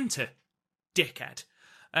until Kenta, dickhead.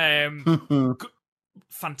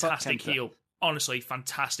 Fantastic heel. Honestly,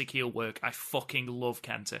 fantastic heel work. I fucking love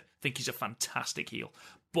Kenta. Think he's a fantastic heel.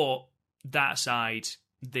 But that aside,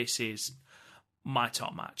 this is my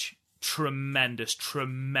top match. Tremendous,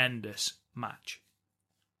 tremendous match.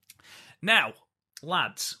 Now,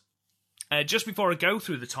 lads, just before I go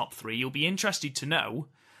through the top three, you'll be interested to know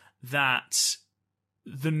that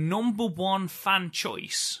the number one fan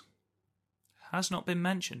choice has not been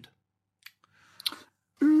mentioned.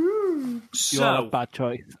 You're a bad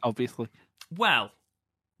choice, obviously. Well,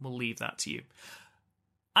 we'll leave that to you.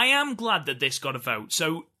 I am glad that this got a vote.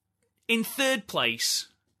 So, in third place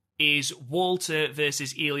is Walter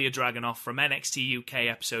versus Ilya Dragunov from NXT UK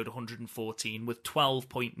episode 114 with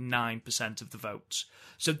 12.9% of the votes.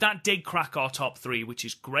 So that did crack our top three, which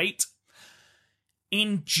is great.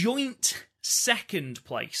 In joint second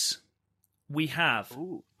place, we have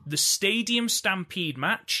the Stadium Stampede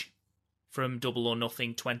match from Double or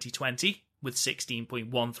Nothing 2020 with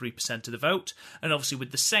 16.13% of the vote. And obviously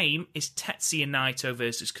with the same is Tetsuya Naito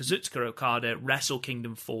versus Kazuchika Okada, Wrestle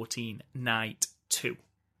Kingdom 14 Night 2.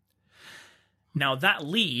 Now that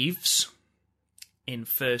leaves in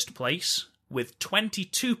first place with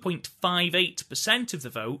 22.58% of the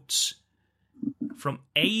votes from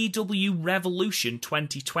AEW Revolution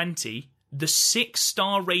 2020, the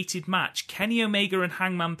 6-star rated match, Kenny Omega and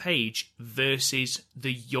Hangman Page versus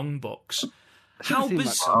the Young Bucks. How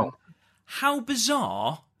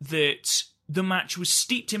bizarre that the match was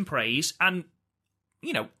steeped in praise, and,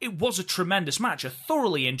 you know, it was a tremendous match, a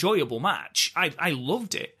thoroughly enjoyable match. I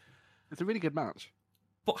loved it. It's a really good match.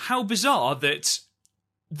 But how bizarre that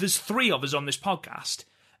there's three of us on this podcast,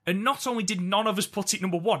 and not only did none of us put it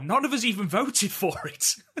number one, none of us even voted for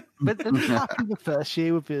it. But didn't it happen the first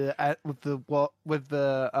year with the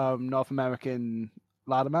North American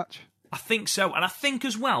ladder match? I think so, and I think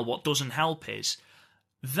as well what doesn't help is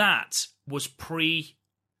that was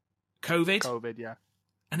pre-COVID. COVID, yeah.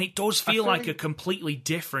 And it does feel like a completely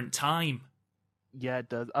different time. Yeah, it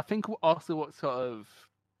does. I think also what sort of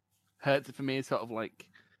hurts it for me is sort of like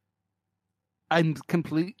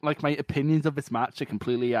my opinions of this match are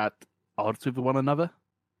completely at odds with one another.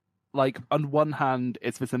 Like, on one hand,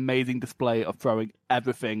 it's this amazing display of throwing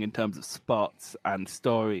everything in terms of spots and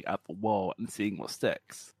story at the wall and seeing what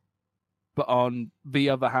sticks. But on the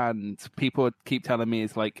other hand, people keep telling me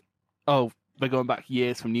it's like, oh, they're going back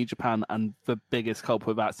years from New Japan, and the biggest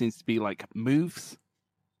culprit of that seems to be, like, moves.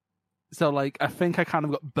 So, like, I think I kind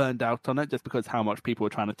of got burned out on it just because how much people were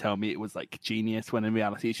trying to tell me it was, like, genius, when in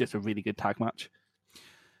reality it's just a really good tag match.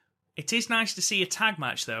 It is nice to see a tag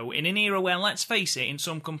match, though, in an era where, let's face it, in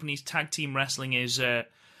some companies, tag team wrestling is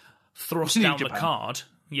thrust down the card.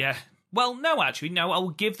 Yeah. Well, no, actually, no, I'll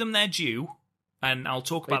give them their due, and I'll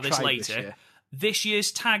talk about this later. this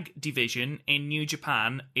year's tag division in New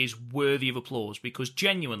Japan is worthy of applause because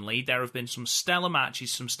genuinely there have been some stellar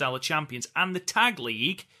matches, some stellar champions, and the tag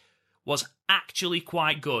league was actually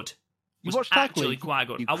quite good. You watched tag actually league? quite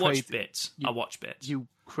good. I watched bits. You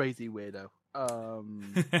crazy weirdo.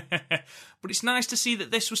 But it's nice to see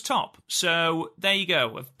that this was top. So there you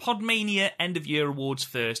go. Of PodMania End of Year Awards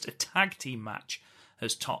first, a tag team match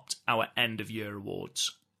has topped our End of Year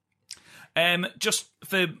Awards. Just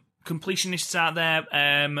for completionists out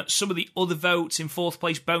there, some of the other votes: in fourth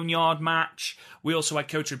place, Boneyard match. We also had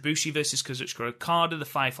Kota Ibushi versus Kazuchika Okada, the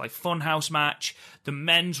Firefly Funhouse match, the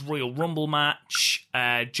men's Royal Rumble match,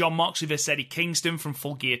 John Moxley versus Eddie Kingston from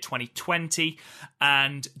Full Gear 2020,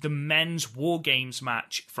 and the men's War Games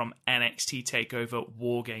match from NXT TakeOver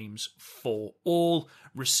War Games 4. All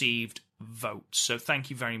received votes. So thank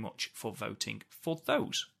you very much for voting for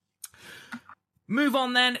those. Move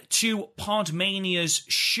on then to PodMania's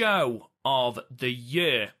show of the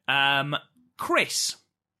year. Chris,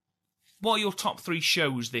 what are your top 3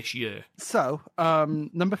 shows this year? So,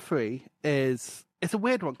 number 3 is... It's a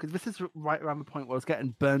weird one, because this is right around the point where I was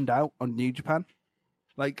getting burned out on New Japan.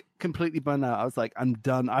 Like, completely burned out. I was like, I'm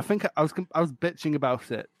done. I think I was bitching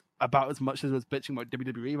about it about as much as I was bitching about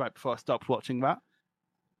WWE right before I stopped watching that.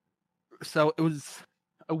 So, it was...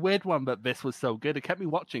 a weird one, but this was so good. It kept me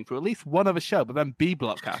watching for at least one other show, but then B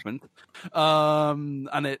Block happened.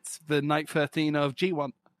 And it's the night 13 of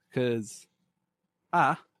G1, because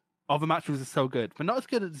all the matches are so good, but not as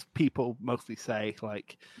good as people mostly say.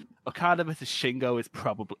 Like, Okada versus Shingo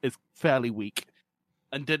is fairly weak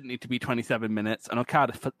and didn't need to be 27 minutes, and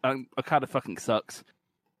Okada fucking sucks.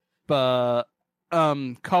 But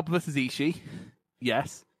Cobb versus Ishii,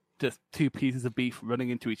 yes. Just 2 pieces of beef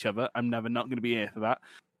running into each other. I'm never not going to be here for that.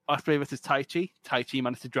 Ospreay versus Taichi. Taichi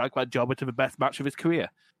managed to drag that jobber to the best match of his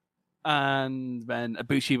career. And then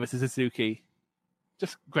Ibushi versus Suzuki.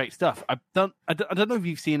 Just great stuff. I don't know if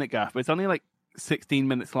you've seen it, Gaff, but it's only like 16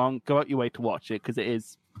 minutes long. Go out your way to watch it because it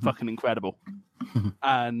is fucking incredible.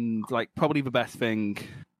 And like probably the best thing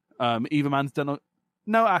either man's done.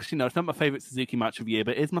 No, actually, no. It's not my favorite Suzuki match of the year,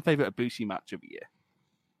 but it is my favorite Ibushi match of the year.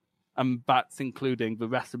 And that's including the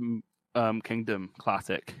Wrestle Kingdom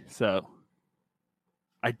Classic. So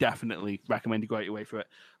I definitely recommend you go out your way for it.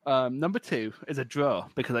 Number 2 is a draw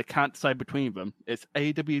because I can't decide between them. It's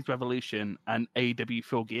AEW's Revolution and AEW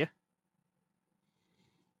Full Gear.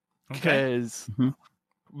 Because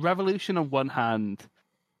Revolution on one hand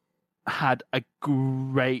had a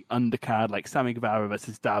great undercard, like Sammy Guevara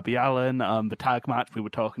versus Darby Allin, the tag match we were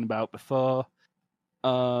talking about before.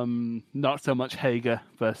 Not so much Hager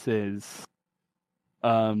versus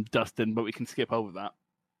Dustin, but we can skip over that.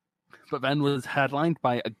 But then was headlined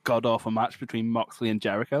by a god-awful match between Moxley and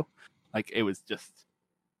Jericho. Like, it was just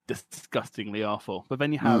disgustingly awful. But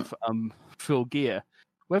then you have Full Gear,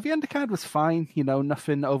 where the undercard was fine,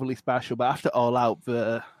 nothing overly special. But after All Out,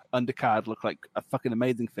 the undercard looked like a fucking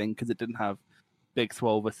amazing thing because it didn't have Big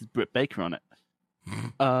Swole versus Britt Baker on it.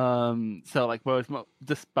 So like, whereas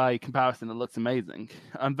just by comparison, it looks amazing.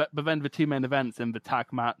 But then the 2 main events in the tag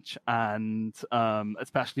match and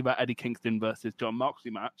especially that Eddie Kingston versus John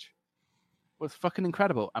Moxley match was fucking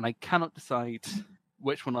incredible. And I cannot decide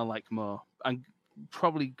which one I like more. And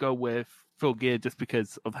probably go with Full Gear just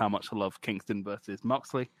because of how much I love Kingston versus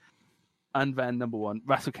Moxley. And then number 1,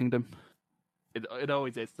 Wrestle Kingdom. It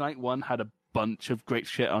always is. Night 1 had a bunch of great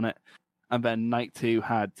shit on it, and then night 2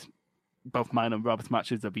 had both mine and Robert's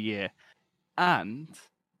matches of the year, and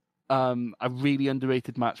a really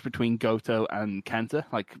underrated match between Goto and Kenta.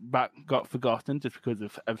 Like, that got forgotten just because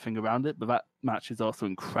of everything around it, but that match is also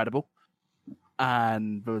incredible.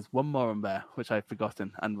 And there was one more on there, which I've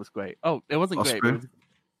forgotten, and was great. Oh, it wasn't great.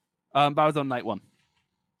 But that was on night 1.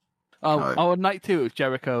 On night 2, it was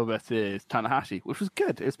Jericho versus Tanahashi, which was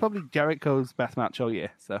good. It was probably Jericho's best match all year,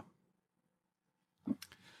 so...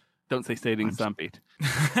 Don't say Stadium Stampede.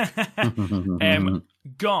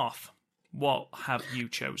 Garth, what have you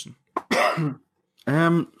chosen?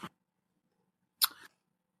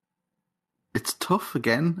 It's tough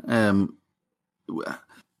again.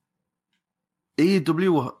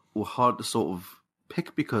 AEW were hard to sort of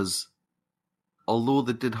pick because although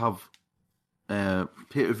they did have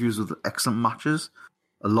pay-per-views with excellent matches,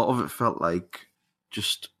 a lot of it felt like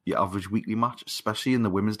just your average weekly match, especially in the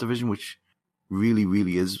women's division, which really,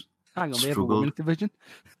 really is. Hang on, we have a women's division?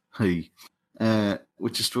 Hey.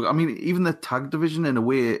 Which is struggle. I mean, even the tag division, in a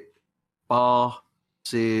way, bar,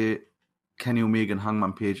 say, Kenny Omega and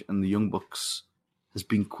Hangman Page and the Young Bucks, has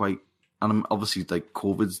been quite... And obviously, like,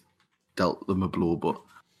 COVID's dealt them a blow, but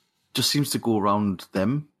just seems to go around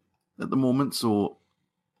them at the moment. So,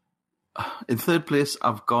 in third place,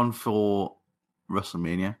 I've gone for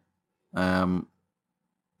WrestleMania. And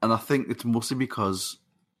I think it's mostly because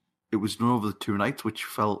it was done over the 2 nights, which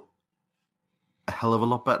felt a hell of a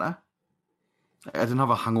lot better. I didn't have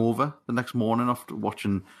a hangover the next morning after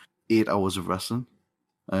watching 8 hours of wrestling.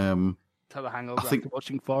 To have a hangover after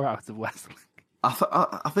watching 4 hours of wrestling.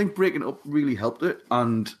 I think breaking it up really helped it,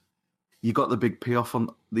 and you got the big payoff on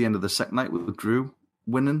the end of the second night with Drew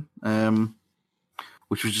winning,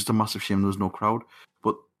 which was just a massive shame there was no crowd.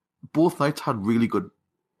 But both nights had really good...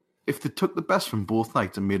 If they took the best from both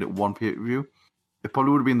nights and made it one pay-per-view, it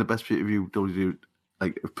probably would have been the best pay-per-view WWE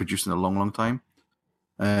produced in a long, long time.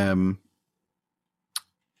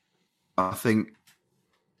 I think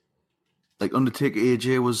Undertaker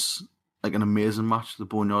AJ was an amazing match, the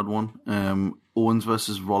Boneyard one. Owens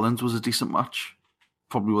versus Rollins was a decent match.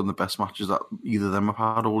 Probably one of the best matches that either of them have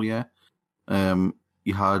had all year.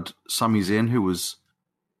 You had Sami Zayn, who was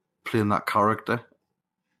playing that character.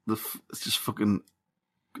 It's just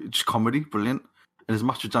comedy, brilliant. And his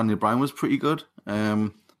match with Daniel Bryan was pretty good.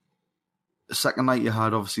 The second night you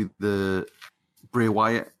had obviously the Bray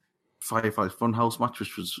Wyatt Firefly Funhouse match,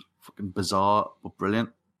 which was fucking bizarre but brilliant.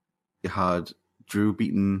 You had Drew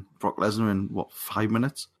beating Brock Lesnar in 5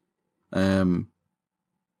 minutes.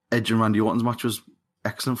 Edge and Randy Orton's match was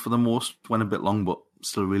excellent for the most. Went a bit long, but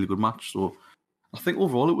still a really good match. So I think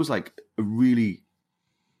overall it was a really,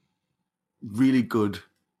 really good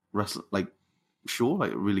wrestling show,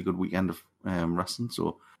 a really good weekend of wrestling.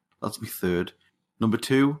 So that's my third. Number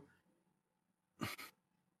 2,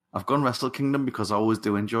 I've gone Wrestle Kingdom because I always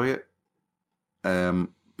do enjoy it.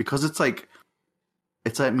 Because it's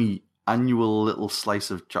me annual little slice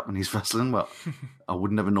of Japanese wrestling, but I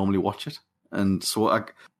would never normally watch it, and so I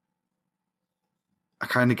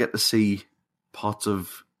kind of get to see parts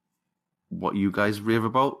of what you guys rave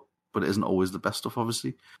about, but it isn't always the best stuff,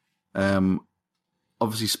 obviously.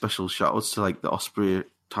 Obviously, special shout outs to the Ospreay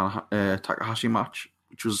Takahashi match,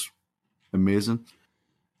 which was amazing,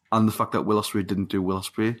 and the fact that Will Ospreay didn't do Will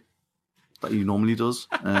Ospreay that he normally does.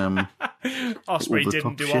 Ospreay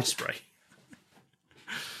didn't do shit. Ospreay.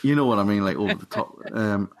 You know what I mean, over the top.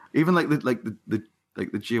 Even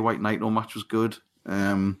the Jay White Naito match was good.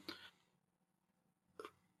 You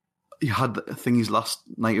had Thingy's last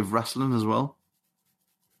night of wrestling as well.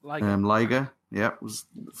 Liger, yeah, was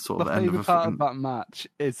sort of the end of a part of that match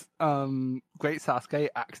is Great Sasuke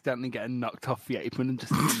accidentally getting knocked off the apron and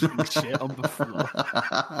just eating shit on the floor.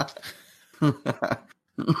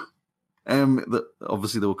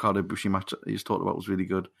 Obviously the Okada Bushi match that you just talked about was really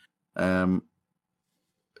good.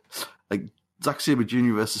 Zack Sabre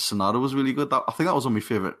Jr. versus Sonata was really good. I think that was one of my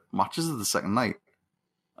favourite matches of the second night.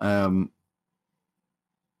 And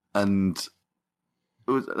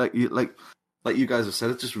it was like you guys have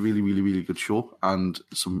said, it's just a really, really, really good show and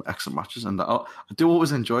some excellent matches. And I do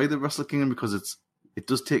always enjoy the Wrestle Kingdom because it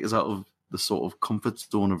does take us out of the sort of comfort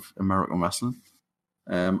zone of American wrestling.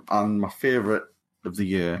 And my favourite of the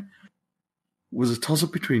year was a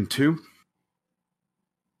toss-up between 2.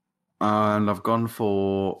 And I've gone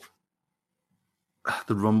for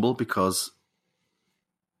the Rumble because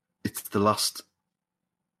it's the last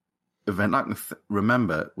event I can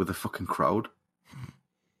remember with a fucking crowd.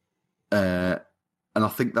 And I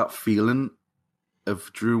think that feeling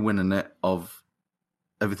of Drew winning it, of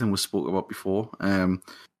everything we spoke about before,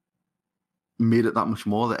 made it that much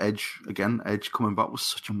more. The Edge coming back was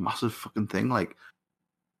such a massive fucking thing.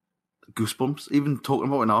 Goosebumps. Even talking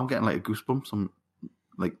about it now, I'm getting a goosebumps. I'm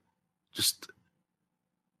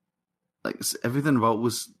everything about it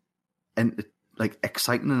was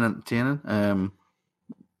exciting and entertaining.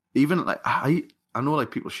 Even I know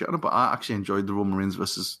people shit on it, but I actually enjoyed the Roman Reigns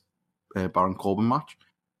versus Baron Corbin match,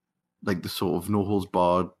 the sort of no holds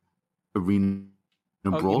barred arena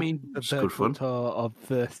brawl. You mean the third quarter of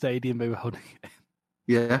the stadium they were holding it?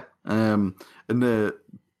 Yeah, and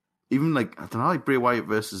even I don't know, Bray Wyatt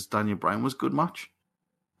versus Daniel Bryan was a good match.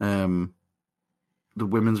 The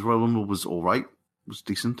women's Royal Rumble was all right, was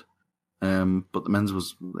decent, but the men's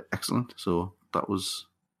was excellent. So that was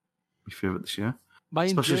my favourite this year.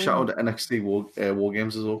 Special shout out to NXT War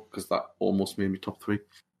Games as well, because that almost made me top 3.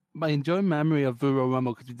 My enjoying memory of the Royal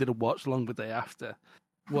Rumble, because we did a watch along the day after,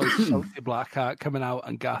 was Shotzi Blackheart coming out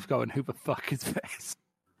and Garth going, "Who the fuck is this?"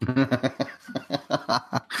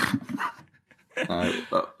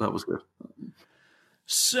 That was good.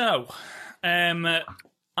 So,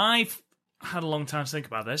 I've had a long time to think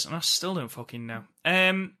about this, and I still don't fucking know.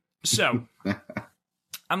 So,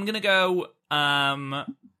 I'm going to go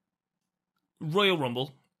Royal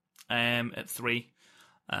Rumble at 3.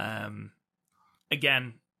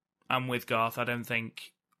 Again, I'm with Garth. I don't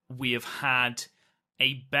think we have had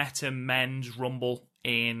a better men's Rumble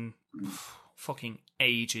in fucking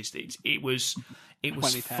ages. It was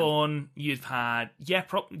 2010. fun. You've had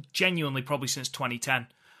genuinely probably since 2010.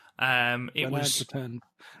 It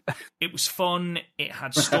was fun. It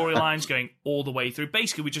had storylines going all the way through.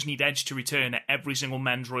 Basically, we just need Edge to return at every single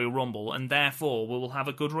men's Royal Rumble, and therefore we will have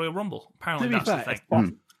a good Royal Rumble. Apparently, that's the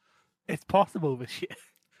thing. It's possible this year.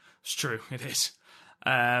 It's true. It is.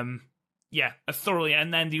 Thoroughly.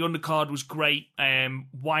 And then the undercard was great.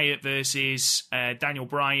 Wyatt versus Daniel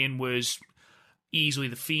Bryan was easily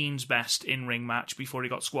the Fiend's best in-ring match before he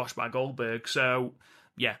got squashed by Goldberg. So,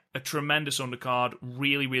 yeah, a tremendous undercard.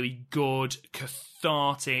 Really, really good,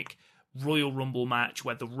 cathartic Royal Rumble match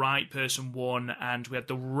where the right person won and we had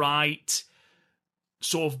the right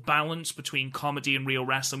sort of balance between comedy and real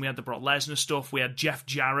wrestling. We had the Brock Lesnar stuff. We had Jeff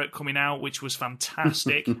Jarrett coming out, which was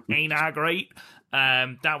fantastic. Ain't that great?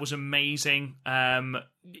 That was amazing.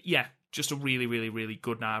 Just a really, really, really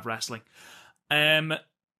good night of wrestling.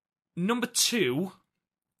 Number 2,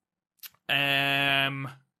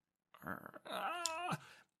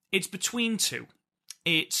 it's between two.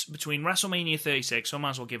 It's between WrestleMania 36, so I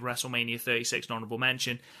might as well give WrestleMania 36 an honorable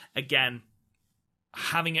mention. Again,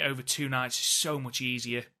 having it over 2 nights is so much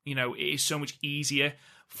easier. You know, it is so much easier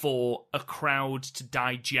for a crowd to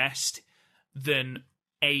digest than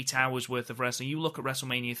 8 hours worth of wrestling. You look at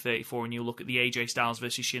WrestleMania 34 and you look at the AJ Styles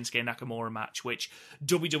versus Shinsuke Nakamura match, which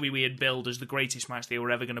WWE had billed as the greatest match they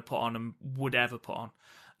were ever going to put on and would ever put on.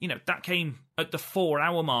 You know, that came at the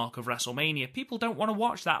 4-hour mark of WrestleMania. People don't want to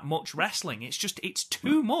watch that much wrestling. It's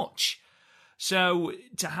too much. So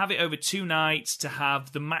to have it over 2 nights, to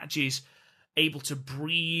have the matches able to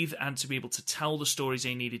breathe and to be able to tell the stories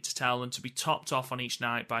they needed to tell and to be topped off on each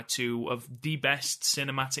night by 2 of the best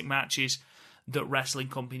cinematic matches that wrestling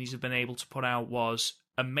companies have been able to put out was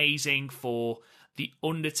amazing. For The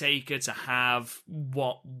Undertaker to have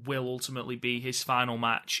what will ultimately be his final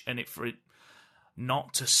match and for it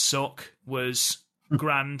not to suck was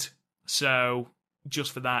grand. So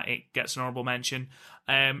just for that, it gets an honourable mention.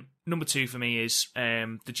 Number 2 for me is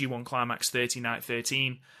the G1 Climax 13 Night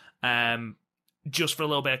 13. Just for a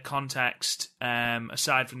little bit of context,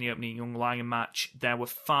 aside from the opening Young Lion match, there were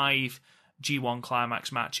 5 G1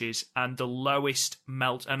 Climax matches, and the lowest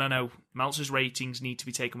and I know Meltzer's ratings need to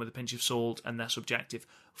be taken with a pinch of salt and they're subjective.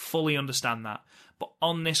 Fully understand that. But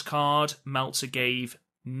on this card, Meltzer gave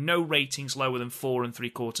no ratings lower than 4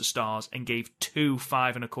 3/4 stars and gave 2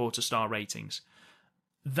 5 1/4 star ratings.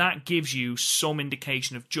 That gives you some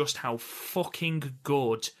indication of just how fucking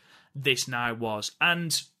good this night was.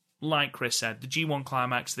 And like Chris said, the G1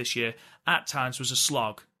 Climax this year at times was a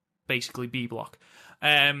slog, basically B block.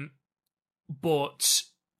 But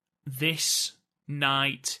this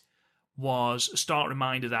night was a stark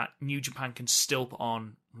reminder that New Japan can still put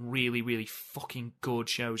on really, really fucking good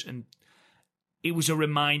shows. And it was a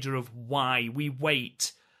reminder of why we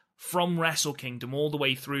wait from Wrestle Kingdom all the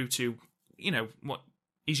way through to, you know, what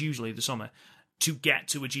is usually the summer, to get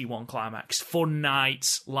to a G1 Climax for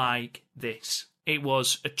nights like this. It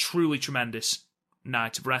was a truly tremendous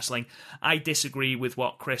night of wrestling. I disagree with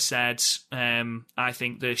what Chris said. I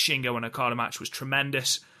think the Shingo and Okada match was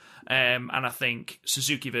tremendous. And I think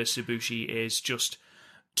Suzuki versus Ibushi is just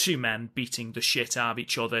 2 men beating the shit out of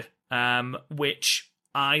each other, which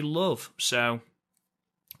I love. So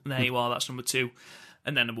there you are, that's number 2.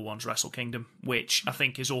 And then number 1's Wrestle Kingdom, which I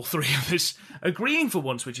think is all 3 of us agreeing for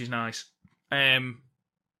once, which is nice. I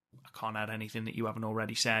can't add anything that you haven't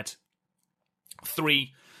already said.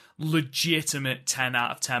 3 legitimate 10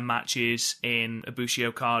 out of 10 matches in Ibushi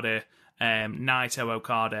Okada, Naito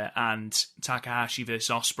Okada, and Takahashi versus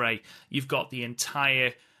Ospreay. You've got the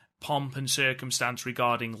entire pomp and circumstance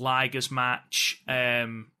regarding Liger's match.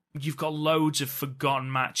 You've got loads of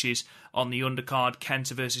forgotten matches on the undercard.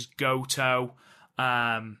 Kenta versus Goto.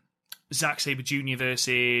 Zack Sabre Jr.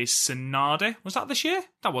 versus Sanada. Was that this year?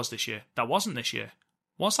 That was this year. That wasn't this year.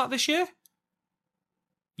 Was that this year?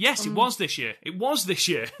 Yes, it was this year. It was this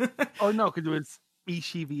year. Oh, no, because it was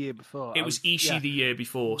Ishii the year before. It was Ishii the year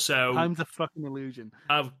before. So time's a fucking illusion.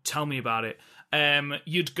 Oh, tell me about it.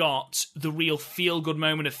 You'd got the real feel-good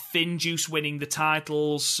moment of Finn Juice winning the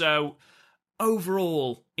titles. So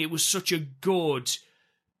overall, it was such a good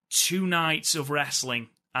 2 nights of wrestling.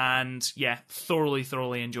 And yeah, thoroughly,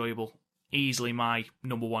 thoroughly enjoyable. Easily my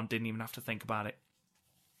number 1. Didn't even have to think about it.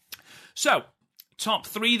 So, top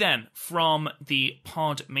 3 then from the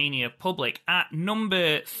PodMania public. At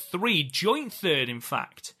number 3, joint 3rd in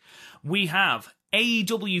fact, we have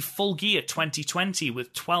AEW Full Gear 2020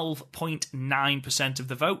 with 12.9% of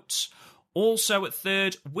the votes. Also at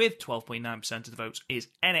 3rd with 12.9% of the votes is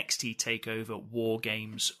NXT TakeOver War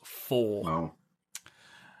Games 4.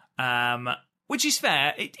 Wow. Which is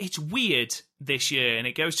fair. It's weird this year, and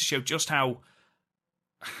it goes to show just how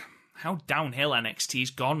downhill NXT's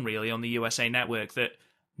gone, really, on the USA Network, that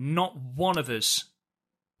not one of us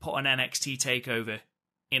put an NXT takeover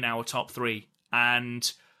in our top 3. And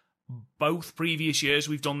both previous years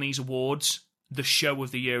we've done these awards, the show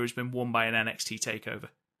of the year has been won by an NXT takeover.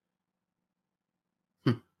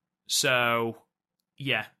 So,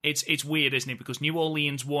 yeah, it's weird, isn't it? Because New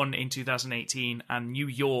Orleans won in 2018 and New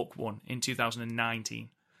York won in 2019.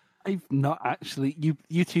 I've not actually,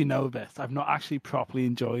 you two know this, I've not actually properly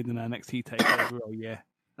enjoyed an NXT takeover all year.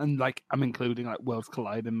 And, like, I'm including, like, Worlds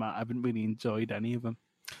Collide and that. I haven't really enjoyed any of them.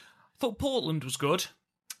 I thought Portland was good.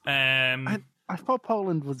 I thought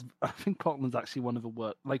Portland was, I think Portland's actually one of the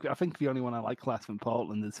worst. Like, I think the only one I like less than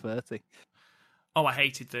Portland is 30. Oh, I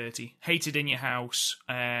hated 30. Hated In Your House.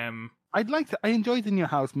 I enjoyed In Your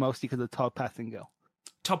House mostly because of Todd Pettingill.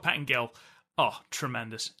 Todd Pettingill. Oh,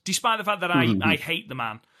 tremendous. Despite the fact that I hate the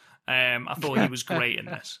man. I thought he was great in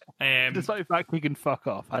this. Despite the fact he can fuck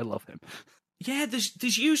off, I love him. Yeah,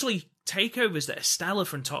 there's usually takeovers that are stellar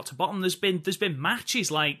from top to bottom. There's been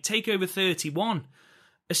matches like Takeover 31.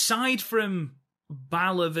 Aside from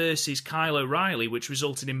Balor versus Kyle O'Reilly, which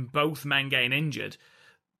resulted in both men getting injured,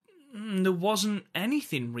 there wasn't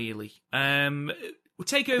anything really.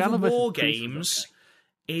 Takeover War Games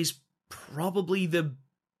is probably the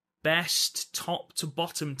best top to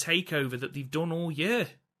bottom takeover that they've done all year.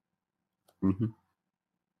 Mm-hmm.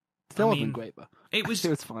 Still wasn't great, but it was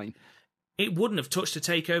fine. It wouldn't have touched a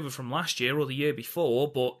takeover from last year or the year before,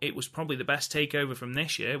 but it was probably the best takeover from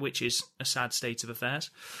this year, which is a sad state of affairs.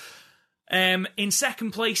 In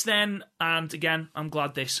second place then, and again, I'm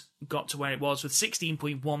glad this got to where it was, with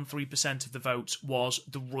 16.13% of the votes, was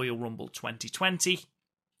the Royal Rumble 2020.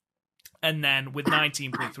 And then with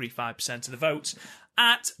 19.35% of the votes,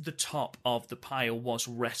 at the top of the pile was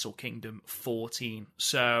Wrestle Kingdom 14.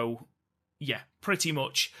 So, yeah, pretty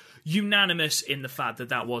much unanimous in the fact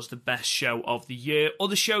that was the best show of the year.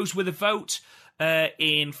 Other shows with a vote,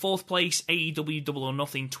 in fourth place, AEW Double or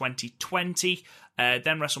Nothing 2020, then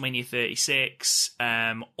WrestleMania 36,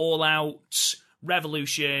 All Out,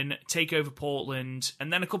 Revolution, TakeOver Portland,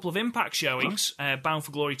 and then a couple of Impact showings, Bound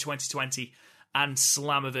for Glory 2020 and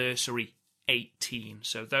Slammiversary 18.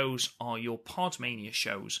 So those are your PodMania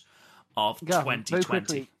shows of 2020. Very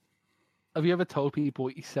quickly, have you ever told people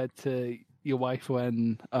what you said to your wife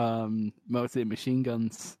when Motor City Machine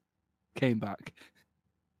Guns came back?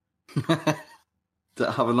 Have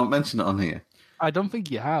I not mentioned it on here? I don't think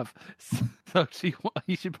you have. So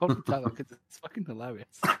you should probably tell her because it's fucking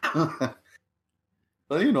hilarious.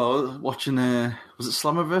 Well, you know, watching, was it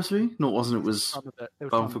Slammiversary? No, it wasn't. It was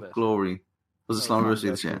Bound for Glory. Was it Slammiversary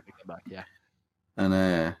this year? Yeah. And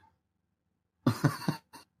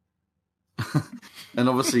and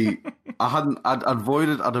obviously, I'd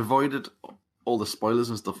avoided all the spoilers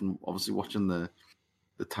and stuff, and obviously watching the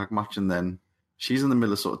tag match, and then she's in the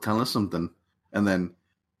middle of sort of telling us something, and then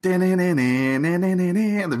and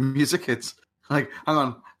the music hits. Like, hang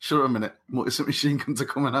on, shut up a minute. Motor City Machine Guns are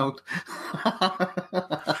coming out.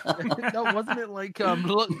 No, wasn't it like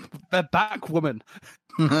look, the back woman?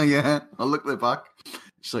 Yeah, I looked at the back.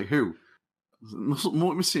 She's like, who?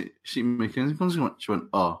 Motor City Machine Guns. She went,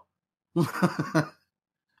 oh. And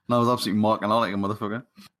I was absolutely marking out like a motherfucker.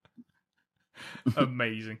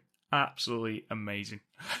 Amazing. Absolutely amazing.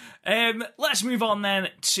 Let's move on then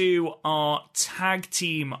to our tag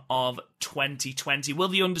team of 2020. Will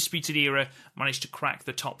the Undisputed Era manage to crack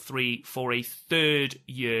the top 3 for a third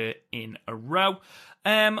year in a row?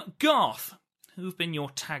 Garth, who have been your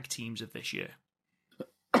tag teams of this year?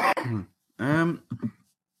 It's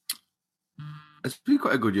been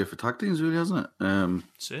quite a good year for tag teams, really, hasn't it?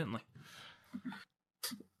 Certainly.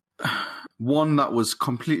 One that was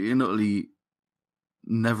completely and utterly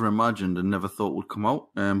never imagined and never thought would come out.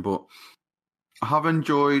 But I have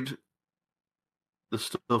enjoyed the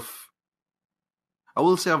stuff. I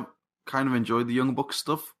will say I've kind of enjoyed the Young Bucks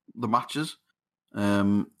stuff, the matches.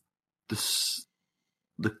 The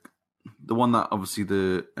one that obviously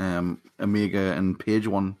the Omega and Page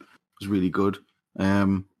one was really good.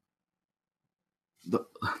 The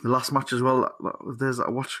last match as well. There's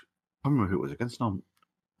that watch. I can't remember who it was against now.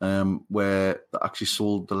 Where they actually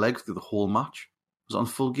sold the leg through the whole match. Was on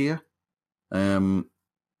Full Gear. That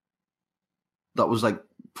was like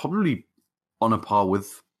probably on a par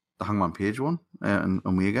with the Hangman Page one and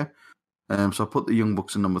Omega. So I put the Young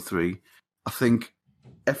Bucks in number 3. I think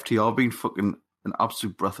FTR been fucking an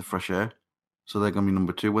absolute breath of fresh air. So they're going to be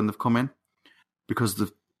number 2 when they've come in. Because they're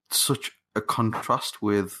such a contrast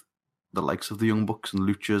with the likes of the Young Bucks and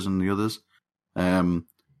Luchas and the others. To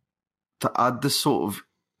add this sort of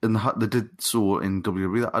and they did so in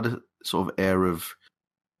WWE. That had a sort of air of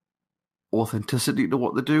authenticity to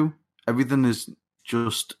what they do. Everything is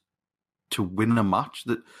just to win a match.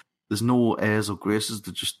 That there's no airs or graces.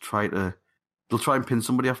 They'll try and pin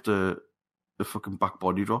somebody after a fucking back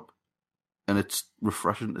body drop, and it's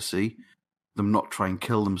refreshing to see them not try and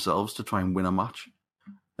kill themselves to try and win a match.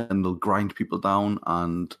 And they'll grind people down,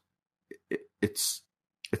 and it's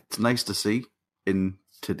nice to see in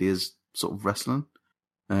today's sort of wrestling.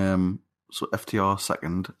 So FTR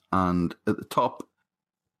second, and at the top,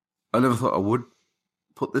 I never thought I would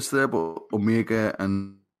put this there, but Omega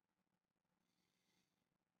and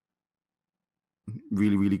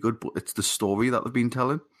really, really good. But it's the story that they've been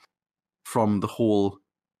telling from the whole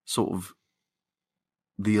sort of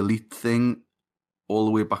the elite thing, all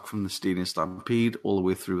the way back from the Stadium Stampede, all the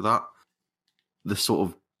way through that. The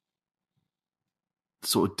sort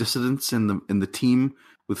of dissidence in the team,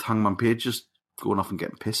 with Hangman Page just going off and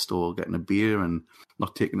getting pissed or getting a beer and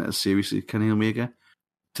not taking it as seriously, Kenny Omega,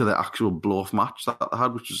 to the actual blow-off match that they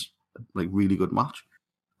had, which was like really good match.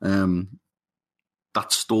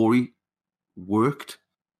 That story worked,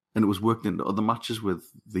 and it was worked into other matches with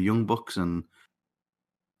the Young Bucks, and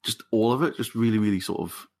just all of it just really, really sort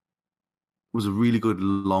of was a really good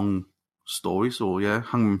long story. So yeah,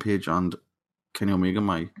 Hangman Page and Kenny Omega,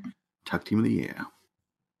 my tag team of the year.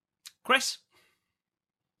 Chris?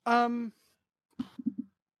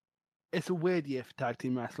 It's a weird year for tag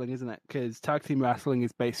team wrestling, isn't it? Because tag team wrestling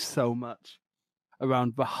is based so much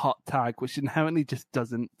around the hot tag, which inherently just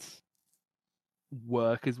doesn't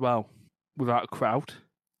work as well without a crowd.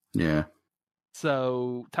 Yeah.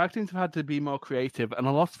 So tag teams have had to be more creative, and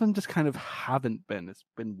a lot of them just kind of haven't been. It's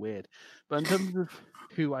been weird. But in terms of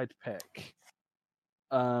who I'd pick,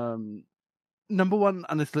 number one,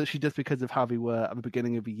 and it's literally just because of how we were at the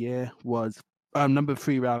beginning of the year, was number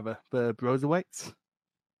 3, rather, the Broserweights.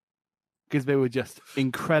 Because they were just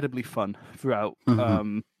incredibly fun throughout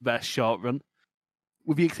their short run.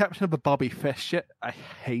 With the exception of the Bobby Fish shit, I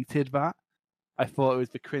hated that. I thought it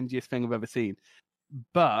was the cringiest thing I've ever seen.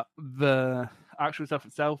 But the actual stuff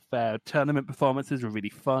itself, their tournament performances were really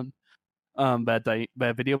fun. Their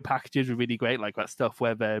video packages were really great, like that stuff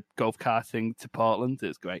where they're golf karting to Portland. It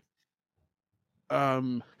was great.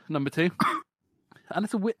 Number 2. And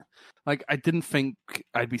it's I didn't think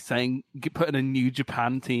I'd be putting a New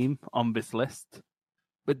Japan team on this list.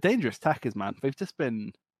 But Dangerous Tekkers, man, they've just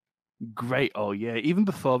been great all year. Even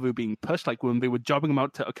before they were being pushed, like when they were jobbing them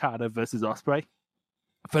out to Okada versus Ospreay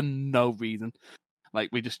for no reason. Like,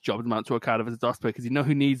 we just jobbed them out to Okada versus Ospreay because you know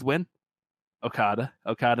who needs win? Okada.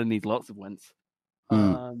 Okada needs lots of wins.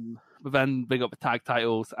 But then they got the tag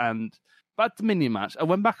titles and that Dominion match. I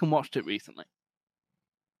went back and watched it recently.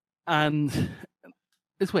 And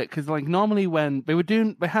it's weird because, like, normally when they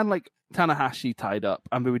had like Tanahashi tied up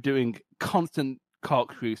and they were doing constant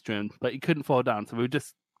corkscrews to him, but he couldn't fall down, so they were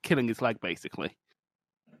just killing his leg basically.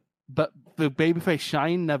 But the babyface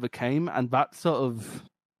shine never came, and that's sort of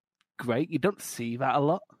great. You don't see that a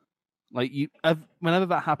lot. Like, whenever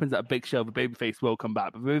that happens at a big show, the babyface will come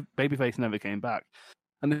back, but the babyface never came back.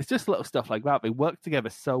 And it's just little stuff like that. They work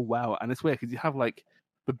together so well, and it's weird because you have like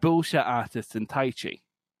the bullshit artist in Taichi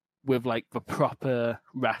with like the proper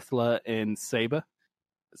wrestler in Sabre.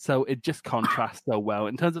 So it just contrasts so well.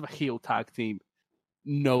 In terms of a heel tag team,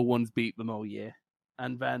 no one's beat them all year.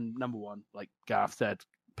 And then number 1, like Garth said,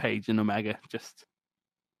 Page and Omega,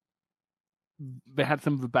 they had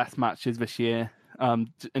some of the best matches this year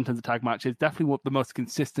in terms of tag matches. Definitely the most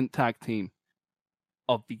consistent tag team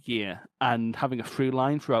of the year, and having a through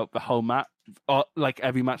line throughout the whole match, or like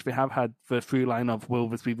every match they have had the through line of will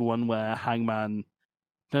this be the one where Hangman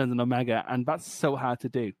turns on Omega, and that's so hard to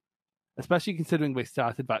do, especially considering they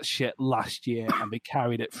started that shit last year and they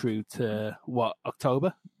carried it through to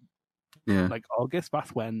October, like August.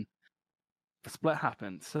 That's when the split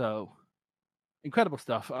happened. So incredible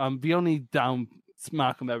stuff. The only down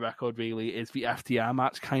mark on their record really is the FTR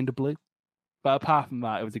match kind of blew, but apart from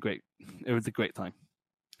that, it was a great time.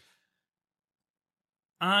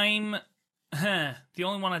 The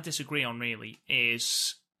only one I disagree on really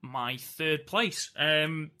is my third place.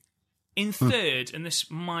 In third, and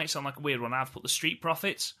this might sound like a weird one, I've put the Street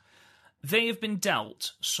Profits. They have been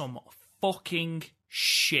dealt some fucking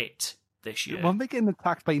shit this year. Weren't they getting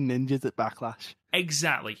attacked by ninjas at Backlash?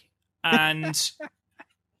 Exactly. And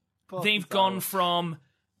they've gone from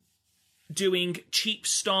doing cheap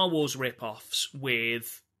Star Wars rip-offs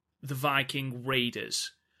with the Viking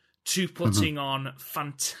Raiders to putting on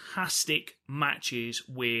fantastic matches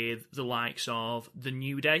with the likes of the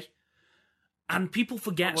New Day. And people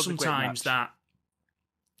forget sometimes that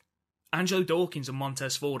Angelo Dawkins and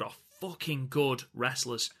Montez Ford are fucking good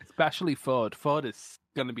wrestlers. Especially Ford. Ford is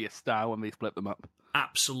going to be a star when they split them up.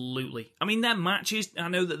 Absolutely. I mean, their matches, I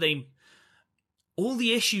know that all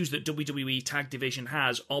the issues that WWE Tag Division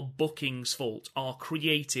has are booking's fault, are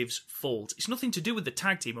creative's fault. It's nothing to do with the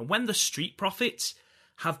tag team. And when the Street Profits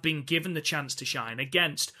have been given the chance to shine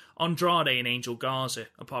against Andrade and Angel Garza,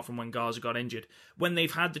 apart from when Garza got injured, when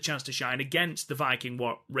they've had the chance to shine against the Viking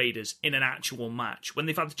Raiders in an actual match, when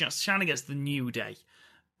they've had the chance to shine against the New Day,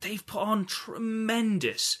 they've put on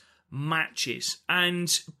tremendous matches,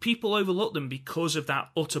 and people overlook them because of that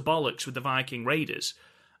utter bollocks with the Viking Raiders,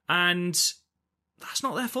 and that's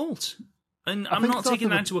not their fault. And I'm not taking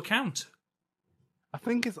that into account. I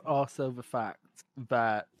think it's also the fact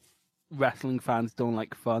that wrestling fans don't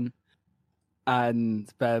like fun, and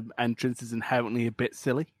their entrance is inherently a bit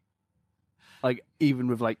silly. Like, even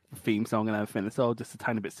with, like, the theme song and everything, it's all just a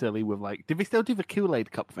tiny bit silly with, like... Did they still do the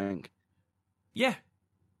Kool-Aid Cup thing? Yeah.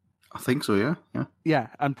 I think so, yeah. Yeah,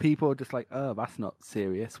 and people are just like, oh, that's not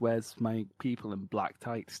serious. Where's my people in black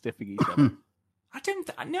tights stiffing each other? I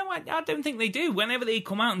don't think they do. Whenever they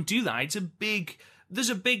come out and do that, there's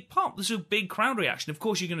a big pop, there's a big crowd reaction. Of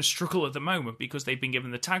course, you're going to struggle at the moment because they've been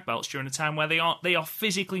given the tag belts during a time where they are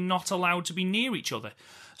physically not allowed to be near each other.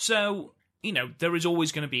 So, there is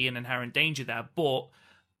always going to be an inherent danger there. But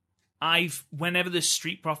whenever the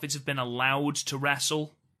Street Profits have been allowed to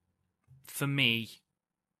wrestle, for me,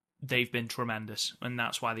 they've been tremendous, and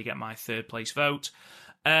that's why they get my third place vote.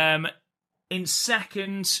 In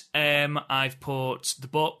second, I've put the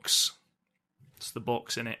Bucks. It's the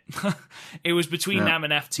Bucks, innit? It was between them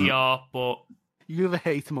and FTR, but... You either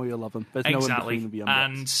hate them or you love them. There's no in between the Young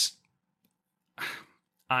Bucks. And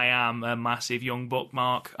I am a massive Young Buck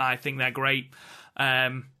mark. I think they're great.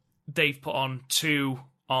 They've put on two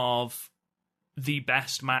of the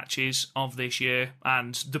best matches of this year,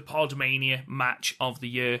 and the PodMania match of the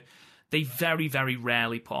year. They very, very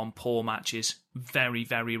rarely put on poor matches. Very,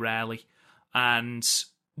 very rarely. And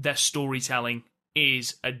their storytelling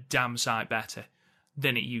is a damn sight better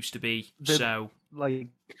than it used to be. Like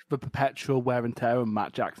the perpetual wear and tear on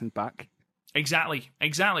Matt Jackson's back. Exactly.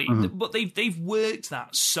 Mm-hmm. But they've worked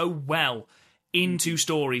that so well into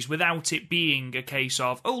stories without it being a case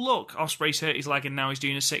of, oh look, Ospreay's hurt his leg and now he's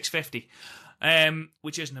doing a 650,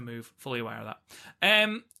 which isn't a move. Fully aware of that.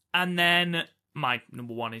 And then my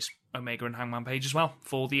number one is Omega and Hangman Page as well,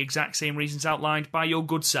 for the exact same reasons outlined by your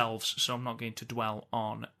good selves, so I'm not going to dwell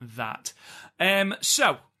on that.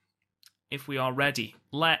 So, if we are ready,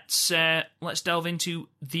 let's delve into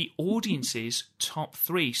the audience's top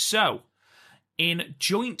three. So, in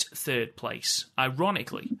joint third place,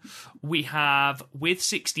 ironically, we have, with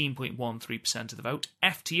 16.13% of the vote,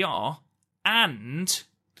 FTR and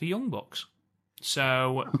the Young Bucks.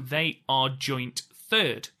 So, they are joint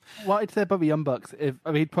third. What I'd say about the Young Bucks,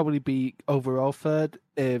 he'd probably be overall third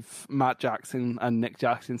if Matt Jackson and Nick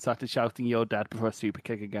Jackson started shouting "You're dead" before a super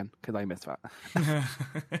kick again, because I missed that.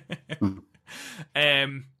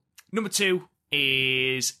 Number two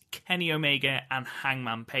is Kenny Omega and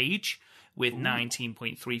Hangman Page with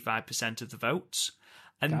 19.35% of the votes.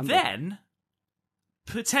 And then,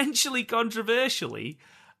 potentially controversially,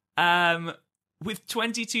 with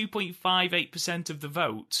 22.58% of the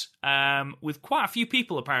vote, with quite a few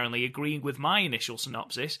people apparently agreeing with my initial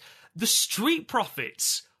synopsis, the Street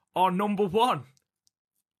Profits are number one.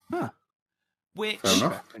 Huh. Which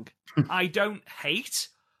I don't hate.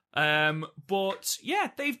 But yeah,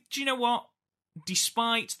 do you know what?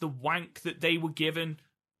 Despite the wank that they were given,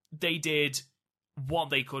 they did what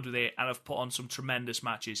they could with it and have put on some tremendous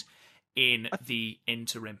matches in the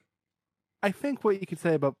interim. I think what you could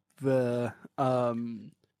say about the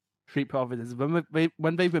Street Profits is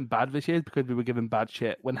when they've been bad this year is because we were given bad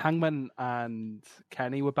shit. When Hangman and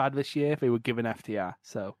Kenny were bad this year, they were given FTR.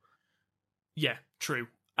 So yeah, true.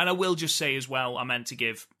 And I will just say as well, I meant to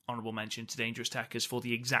give honourable mention to Dangerous Tekkers for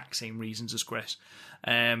the exact same reasons as Chris.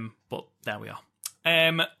 But there we are.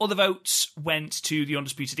 Other votes went to the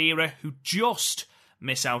Undisputed Era, who just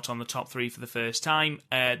miss out on the top three for the first time.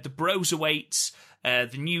 The Broserweights,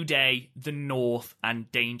 the New Day, the North,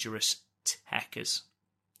 and Dangerous Tekkers.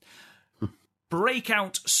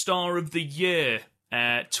 Breakout Star of the Year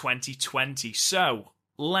 2020. So,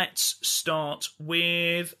 let's start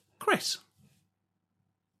with Chris.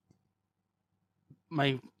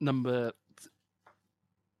 My number...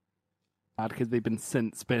 because they've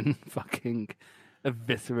since been fucking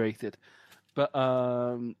eviscerated. But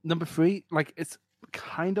number three, like, it's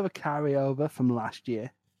kind of a carryover from last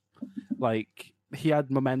year. Like, he had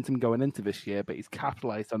momentum going into this year, but he's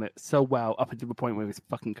capitalized on it so well up until the point where he's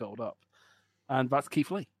fucking called up. And that's Keith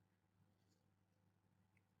Lee.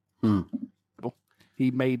 He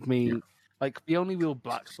made me like the only real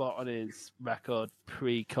black spot on his record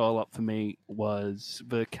pre-call up for me was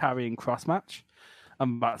the carrying Cross match,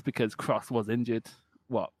 and that's because Cross was injured.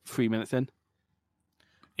 3 minutes in?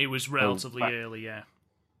 It was relatively early, yeah.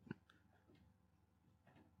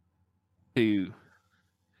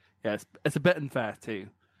 Yeah, it's a bit unfair too.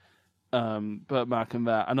 But marking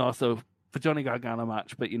that, and also for Johnny Gargano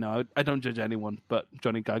match, but I don't judge anyone but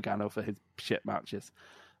Johnny Gargano for his shit matches.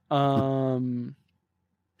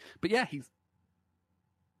 But yeah,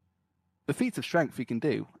 the feats of strength he can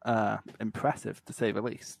do, impressive to say the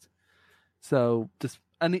least. So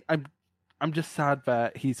I'm just sad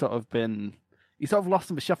that he's sort of lost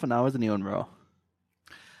in the shuffle now, isn't he, on Raw?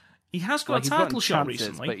 He has got a title shot chances,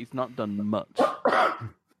 recently, but he's not done much.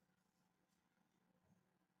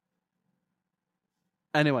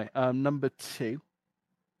 Anyway, number 2.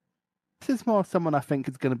 This is more someone I think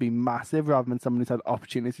is going to be massive rather than someone who's had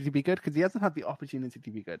opportunity to be good, because he hasn't had the opportunity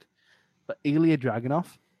to be good. But Ilya Dragunov,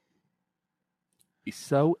 he's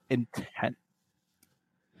so intense.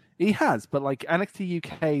 He has, but like NXT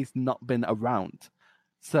UK's not been around.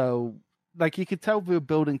 So like you could tell we were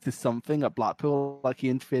building to something at Blackpool, like he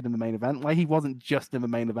interfered in the main event. Like he wasn't just in the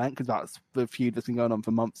main event, because that's the feud that's been going on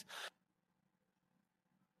for months.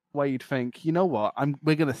 Where you'd think, you know what,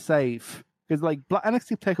 we're gonna save, because like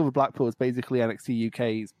NXT Takeover Blackpool is basically NXT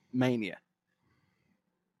UK's Mania.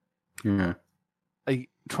 Yeah. Like,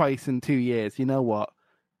 twice in 2 years. You know what?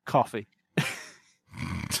 Coffee.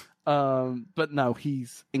 But no,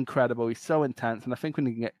 he's incredible. He's so intense, and I think we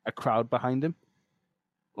can get a crowd behind him.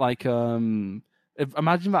 Like, imagine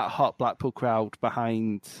that hot Blackpool crowd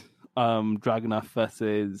behind Dragunov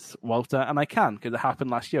versus Walter, and I can, because it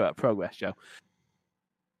happened last year at a Progress show.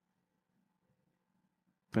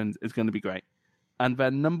 And it's going to be great. And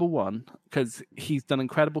then number 1, because he's done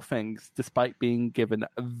incredible things despite being given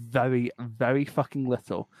very, very fucking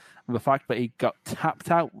little. And the fact that he got tapped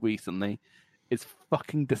out recently is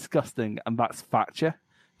fucking disgusting, and that's Thatcher.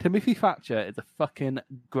 Timothy Thatcher is a fucking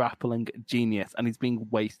grappling genius, and he's being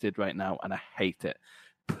wasted right now, and I hate it.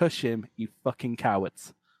 Push him, you fucking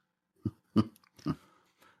cowards.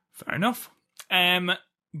 Fair enough.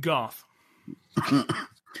 Garth.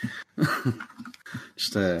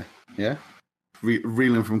 Just yeah,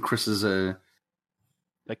 reeling from Chris's the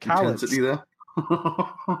cowards intensity there.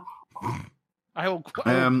 I will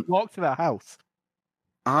walk to their house.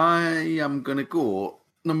 I am gonna go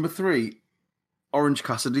number 3, Orange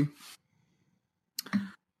Cassidy,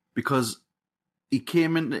 because he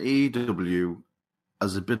came into AEW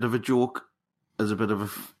as a bit of a joke, as a bit of a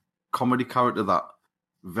comedy character that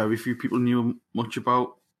very few people knew much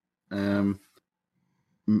about.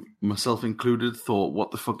 Myself included, thought,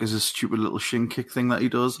 what the fuck is this stupid little shin kick thing that he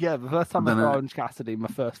does? Yeah, the first time I saw Orange Cassidy, my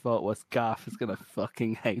first thought was, Garth is going to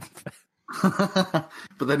fucking hate it.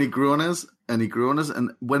 But then he grew on us,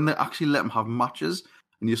 and when they actually let him have matches,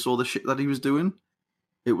 and you saw the shit that he was doing,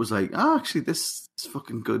 it was like, actually, this is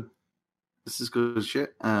fucking good. This is good as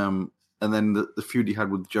shit. And then the feud he had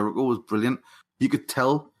with Jericho was brilliant. You could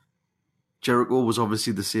tell Jericho was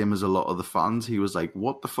obviously the same as a lot of the fans. He was like,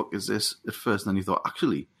 what the fuck is this at first? And then he thought,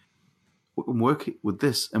 actually, we can work with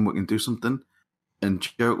this and we can do something. And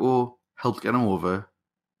Jericho helped get him over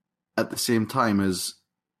at the same time as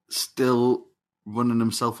still running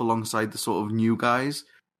himself alongside the sort of new guys.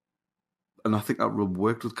 And I think that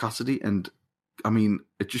worked with Cassidy. And I mean,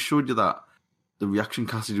 it just showed you that the reaction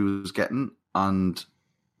Cassidy was getting, and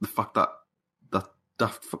the fact that that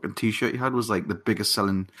daft fucking t-shirt he had was like the biggest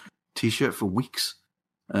selling t-shirt for weeks.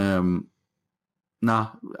 I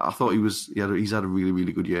thought he's had a really,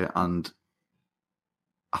 really good year, and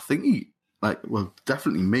I think he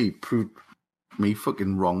definitely proved me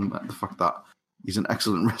fucking wrong at the fact that he's an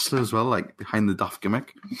excellent wrestler as well, like behind the daft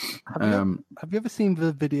gimmick. Have you ever seen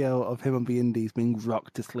the video of him on the Indies being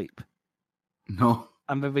rocked to sleep? No.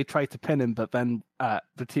 And then they try to pin him, but then at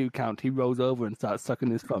the 2 count, he rolls over and starts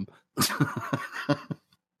sucking his thumb.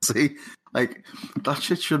 See, like, that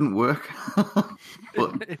shit shouldn't work,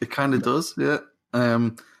 but it kind of does, yeah.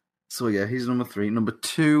 So yeah, he's number 3. Number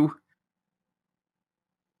 2,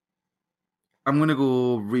 I'm gonna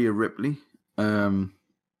go Rhea Ripley. I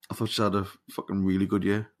thought she had a fucking really good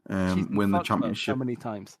year. Win the championship. How many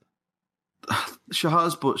times? She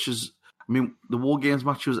has, but the War Games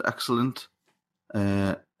match was excellent.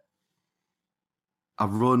 A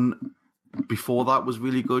run before that was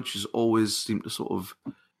really good. She's always seemed to sort of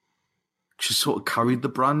carried the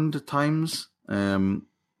brand at times,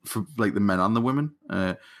 for like the men and the women.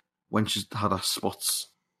 When she's had her spots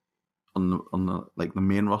on the like the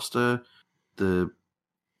main roster, the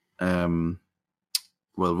Royal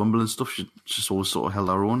Rumble and stuff, she's always sort of held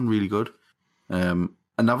her own really good. And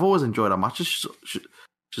I've always enjoyed her matches.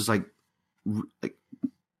 She's like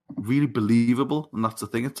really believable, and that's the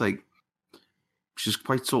thing. It's like she's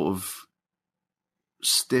quite sort of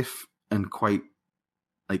stiff and quite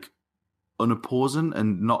like unopposing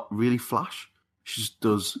and not really flash. She just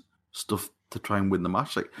does stuff to try and win the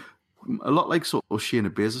match, like a lot like sort of Shayna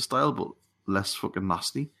Baszler style, but less fucking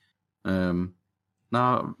nasty.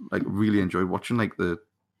 Now, like, really enjoyed watching like the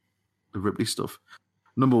Ripley stuff.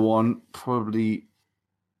 Number one, probably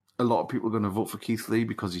a lot of people are going to vote for Keith Lee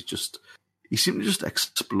because he seemed to just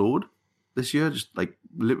explode this year, just like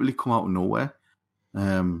literally come out of nowhere.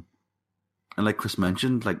 And like Chris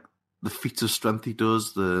mentioned, like the feats of strength he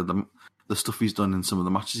does, the stuff he's done in some of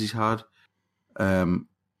the matches he's had,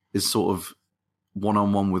 is sort of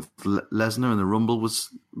one-on-one with Lesnar, and the Rumble was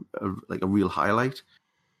like a real highlight.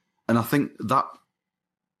 And I think that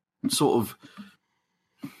sort of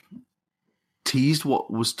teased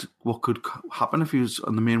what could happen if he was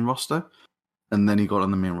on the main roster, and then he got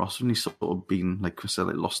on the main roster and he's sort of been, like Chris said,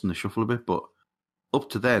 like lost in the shuffle a bit. But up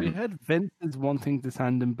to then, we heard Vince is wanting to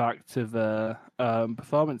send him back to the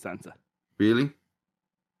Performance Center. Really?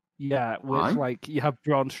 Yeah, which like you have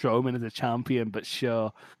Braun Strowman as a champion, but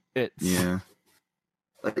sure, it's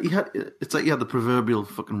it's like he had the proverbial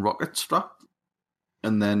fucking rocket strap,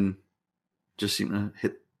 and then just seemed to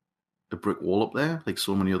hit a brick wall up there, like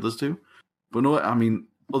so many others do. But no, I mean,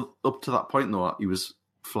 up to that point though, he was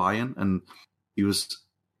flying and he was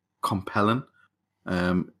compelling. He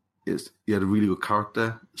had a really good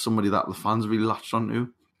character, somebody that the fans really latched onto,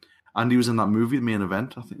 and he was in that movie, The Main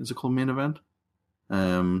Event. I think it's called Main Event,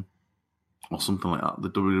 or something like that. The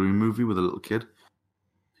WWE movie with a little kid.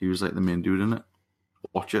 He was like the main dude in it.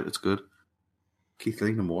 Watch it; it's good. Keith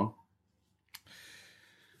Lee, number one.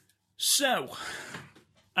 So,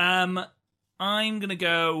 I'm gonna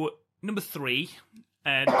go number 3.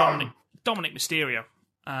 Dominic Mysterio.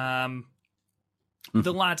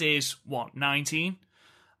 The lad is what, 19?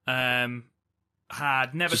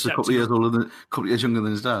 Had never just stepped. A couple of years younger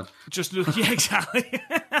than his dad. Just yeah, exactly.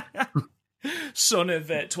 Son of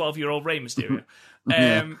 12-year-old Rey Mysterio.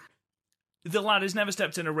 The lad has never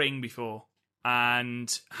stepped in a ring before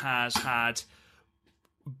and has had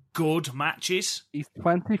good matches. He's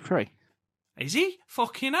 23. Is he?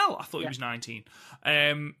 Fucking hell! I thought he was 19.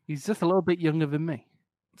 He's just a little bit younger than me.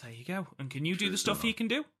 There you go. And can you do the stuff he can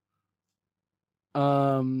do?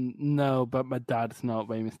 No, but my dad's not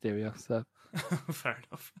Rey Mysterio, so fair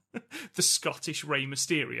enough. The Scottish Rey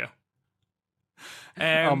Mysterio.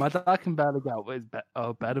 My dad can barely get out with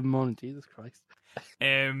his bed of morning. Jesus Christ.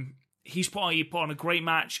 He's put on a great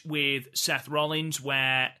match with Seth Rollins,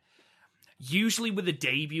 where usually with a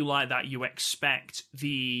debut like that, you expect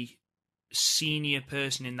the senior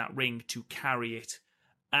person in that ring to carry it,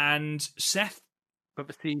 and Seth, but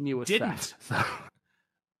the senior was didn't. Seth, so.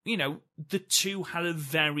 You know, the two had a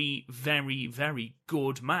very, very, very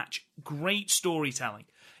good match. Great storytelling.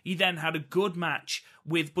 He then had a good match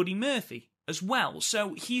with Buddy Murphy as well.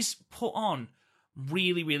 So he's put on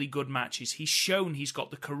really, really good matches. He's shown he's got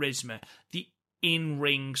the charisma, the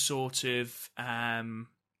in-ring sort of,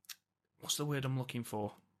 what's the word I'm looking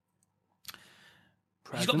for?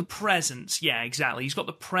 He's got the presence. Yeah, exactly. He's got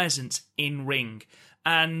the presence in-ring.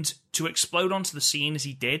 And to explode onto the scene as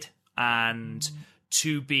he did, and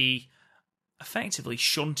to be effectively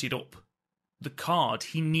shunted up the card,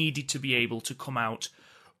 he needed to be able to come out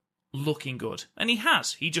looking good. And he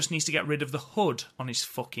has. He just needs to get rid of the hood on his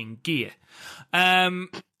fucking gear.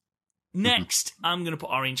 Next, I'm going to put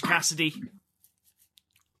Orange Cassidy.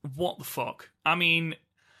 What the fuck? I mean,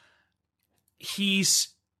 he's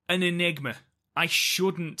an enigma. I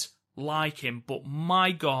shouldn't like him, but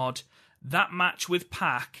my God, that match with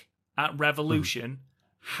Pac at Revolution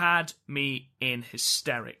had me in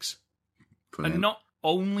hysterics. Brilliant. And not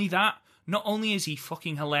only that, not only is he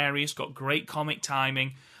fucking hilarious, got great comic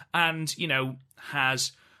timing, and, you know,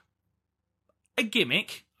 has a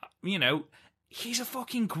gimmick, you know, he's a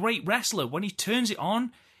fucking great wrestler. When he turns it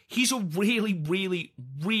on, he's a really, really,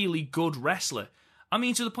 really good wrestler. I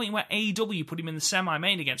mean, to the point where AEW put him in the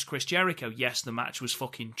semi-main against Chris Jericho. Yes, the match was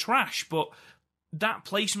fucking trash, but that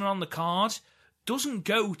placement on the card doesn't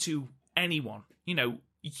go to anyone. You know,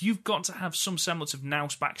 you've got to have some semblance of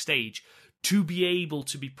nous backstage to be able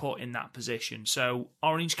to be put in that position. So,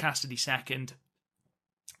 Orange Cassidy second,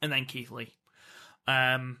 and then Keith Lee.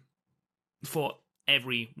 For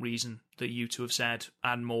every reason that you two have said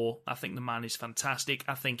and more, I think the man is fantastic.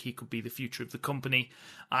 I think he could be the future of the company.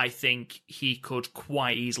 I think he could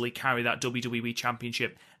quite easily carry that WWE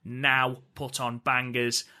Championship now, put on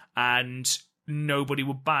bangers, and nobody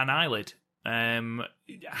would bat an eyelid.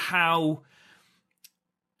 How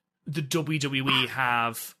the WWE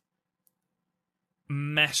have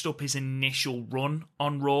messed up his initial run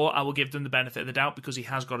on Raw. I will give them the benefit of the doubt because he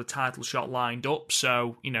has got a title shot lined up.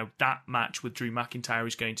 So, that match with Drew McIntyre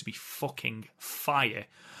is going to be fucking fire.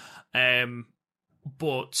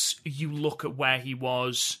 But you look at where he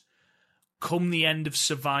was come the end of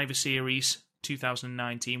Survivor Series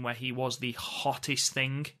 2019, where he was the hottest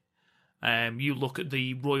thing. You look at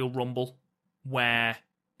the Royal Rumble, where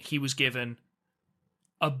he was given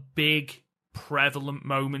a big, prevalent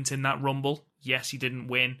moment in that Rumble. Yes, he didn't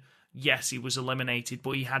win. Yes, he was eliminated,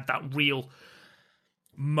 but he had that real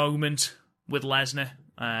moment with Lesnar.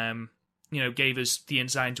 Gave us the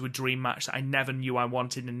insight into a dream match that I never knew I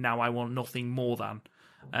wanted, and now I want nothing more than.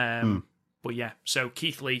 But yeah, so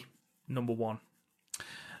Keith Lee, number 1.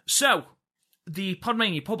 So, the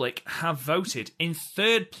PodMania public have voted in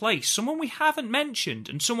third place, someone we haven't mentioned,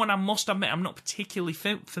 and someone I must admit I'm not particularly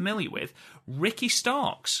familiar with, Ricky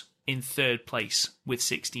Starks, in third place with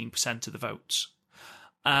 16% of the votes.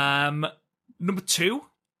 Number 2,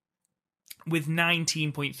 with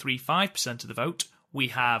 19.35% of the vote, we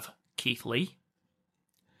have Keith Lee.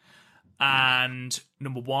 And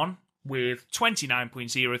number 1, with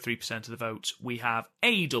 29.03% of the votes, we have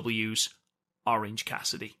AEW's Orange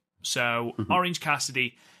Cassidy. So, Orange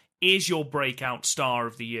Cassidy is your breakout star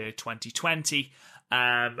of the year 2020.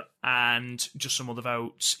 And just some other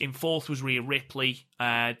votes. In fourth was Rhea Ripley,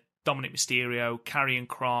 Dominic Mysterio, Karrion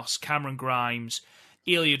Kross, Cameron Grimes,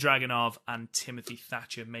 Ilya Dragunov, and Timothy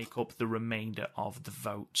Thatcher make up the remainder of the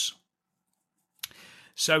votes.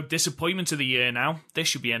 So, disappointment of the year now. This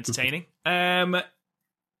should be entertaining.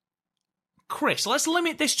 Chris, let's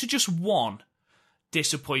limit this to just one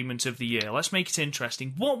disappointment of the year. Let's make it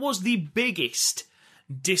interesting. What was the biggest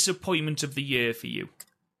disappointment of the year for you?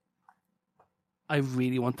 I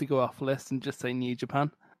really want to go off list and just say New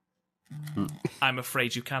Japan. I'm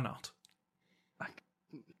afraid you cannot.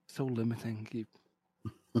 So limiting.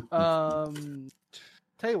 Tell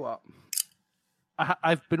you what.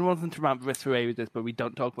 I've been wanting to rant this for ages, but we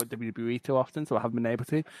don't talk about WWE too often, so I haven't been able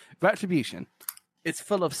to. Retribution. It's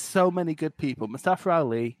full of so many good people. Mustafa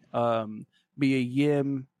Ali, Mia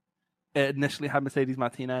Yim, initially had Mercedes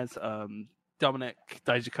Martinez, Dominic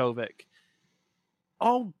Dijakovic.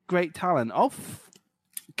 All great talent, all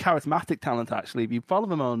charismatic talent, actually. If you follow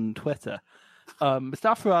them on Twitter,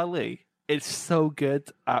 Mustafa Ali is so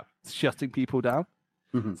good at shutting people down.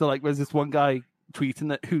 Mm-hmm. So, there's this one guy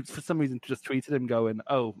tweeting it who, for some reason, just tweeted him going,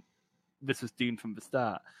 "Oh, this was doomed from the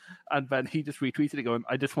start." And then he just retweeted it going,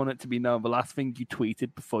 "I just want it to be known, the last thing you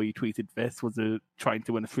tweeted before you tweeted this was trying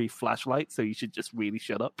to win a free flashlight, so you should just really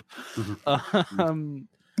shut up." And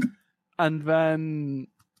then,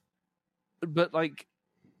 but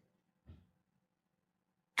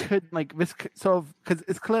could this sort of, because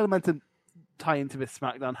it's clearly meant to tie into this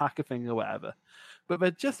SmackDown hacker thing or whatever, but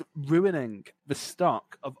they're just ruining the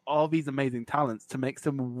stock of all these amazing talents to make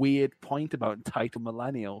some weird point about entitled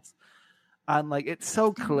millennials. And it's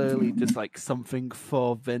so clearly just something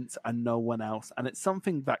for Vince and no one else. And it's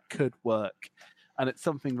something that could work. And it's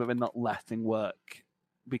something that they're not letting work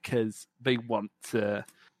because they want to.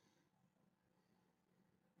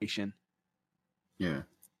 Yeah.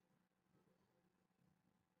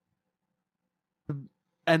 The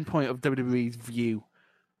end point of WWE's view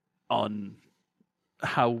on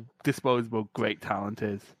how disposable great talent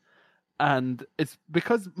is. And it's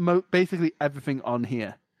because basically everything on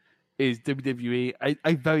here is WWE.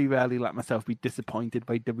 I very rarely let myself be disappointed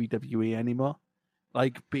by WWE anymore.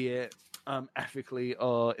 Be it ethically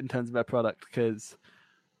or in terms of their product, because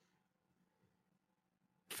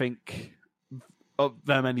I think of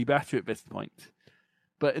them any better at this point.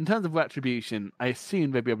 But in terms of Retribution, I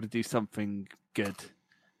assumed they'd be able to do something good,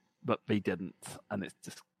 but they didn't. And it's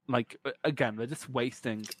just, again, they're just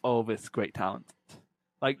wasting all this great talent.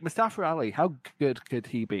 Mustafa Ali, how good could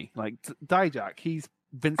he be? Dijak, he's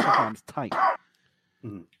Vince McMahon's type.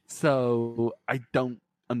 Mm. So I don't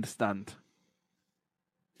understand.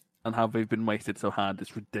 And how they've been wasted so hard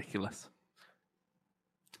is ridiculous.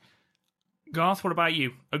 Garth, what about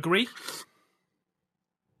you? Agree?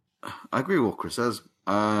 I agree with what Chris says.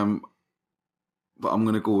 But I'm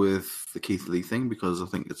going to go with the Keith Lee thing because I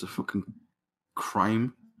think it's a fucking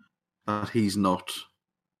crime that he's not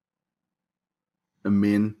a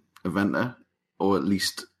main eventer, or at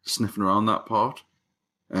least sniffing around that part.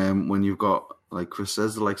 When you've got, like Chris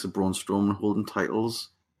says, the likes of Braun Strowman holding titles,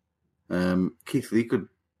 Keith Lee could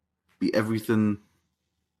be everything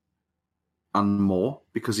and more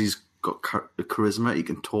because he's got charisma, he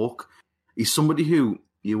can talk. He's somebody who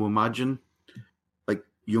you imagine,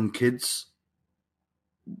 young kids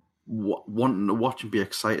wanting to watch and be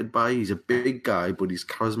excited by. He's a big guy, but he's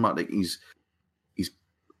charismatic. He's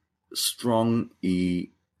strong.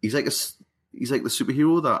 He's like the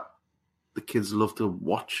superhero that the kids love to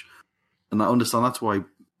watch, and I understand that's why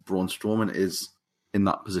Braun Strowman is in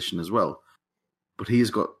that position as well. But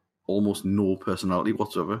he's got almost no personality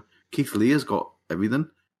whatsoever. Keith Lee has got everything,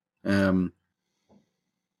 but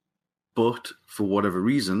for whatever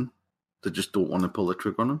reason, they just don't want to pull the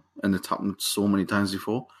trigger on him, and it's happened so many times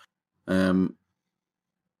before. We've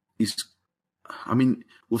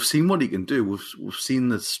seen what he can do. We've seen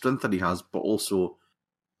the strength that he has, but also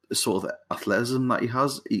the sort of athleticism that he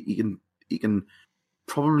has. He can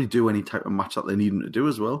probably do any type of match that they need him to do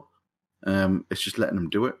as well. It's just letting him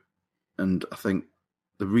do it, and I think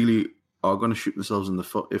they really are going to shoot themselves in the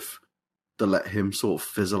foot if they let him sort of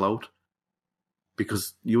fizzle out,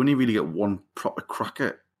 because you only really get one proper crack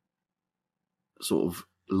at sort of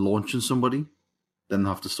launching somebody, then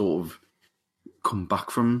have to sort of come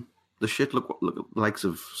back from the shit. Look at the likes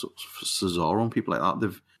of Cesaro and people like that.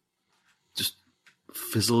 They've just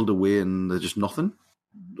fizzled away and they're just nothing.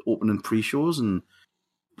 Opening pre-shows, and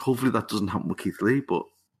hopefully that doesn't happen with Keith Lee, but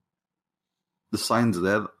the signs are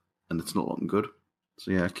there and it's not looking good.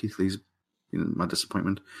 So yeah, Keith Lee's my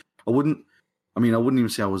disappointment. I wouldn't even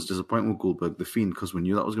say I was disappointed with Goldberg the Fiend, because we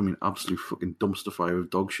knew that was going to be an absolute fucking dumpster fire of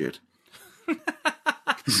dog shit.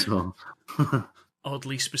 So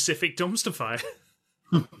oddly specific dumpster fire.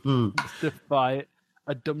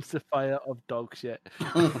 A dumpster fire of dog shit.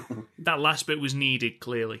 That last bit was needed,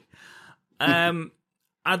 clearly.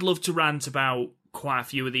 I'd love to rant about quite a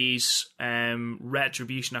few of these.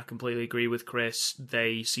 Retribution, I completely agree with Chris.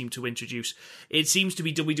 They seem to introduce... It seems to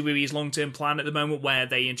be WWE's long-term plan at the moment, where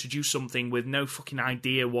they introduce something with no fucking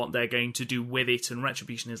idea what they're going to do with it, and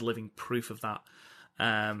Retribution is living proof of that.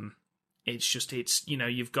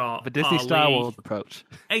 You've got the Disney Ali. Star Wars approach.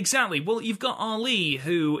 Exactly. Well, you've got Ali,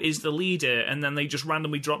 who is the leader, and then they just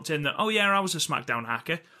randomly dropped in that, oh yeah, I was a SmackDown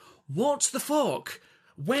hacker. What the fuck?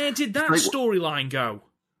 Where did that storyline go?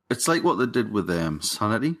 It's like what they did with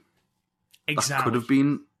Sanity. Exactly. That could have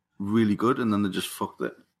been really good, and then they just fucked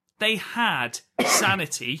it. They had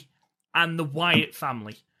Sanity and the Wyatt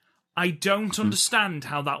family. I don't understand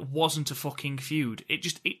how that wasn't a fucking feud. It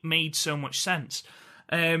made so much sense.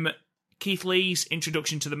 Keith Lee's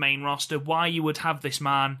introduction to the main roster, why you would have this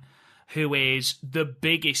man who is the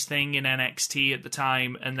biggest thing in NXT at the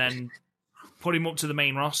time, and then put him up to the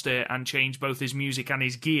main roster and change both his music and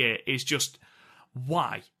his gear, is just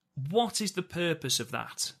why? What is the purpose of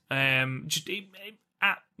that?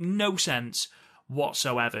 No sense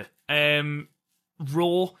whatsoever.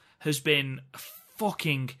 Raw has been a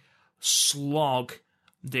fucking slog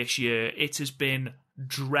this year. It has been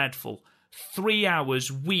dreadful. 3 hours,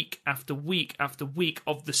 week after week after week,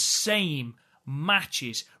 of the same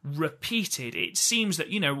matches repeated. It seems that,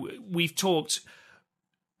 we've talked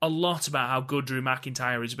a lot about how good Drew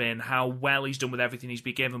McIntyre has been, how well he's done with everything he's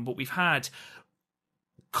been given, but we've had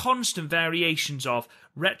constant variations of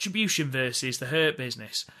Retribution versus the Hurt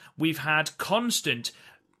Business. We've had constant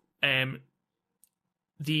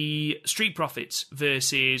the Street Profits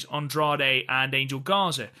versus Andrade and Angel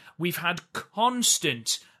Garza. We've had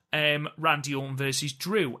constant Randy Orton versus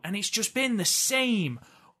Drew, and it's just been the same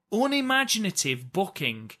unimaginative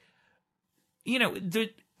booking.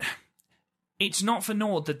 It's not for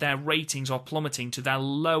naught that their ratings are plummeting to their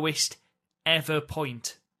lowest ever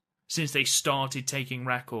point since they started taking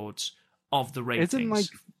records of the ratings.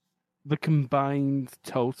 Isn't the combined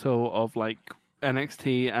total of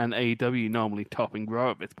NXT and AEW normally topping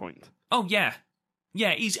Raw at this point? Oh yeah,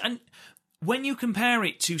 and when you compare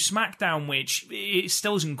it to SmackDown, which it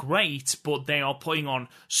still isn't great, but they are putting on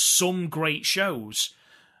some great shows.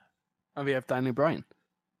 And we have Daniel Bryan.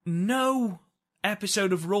 No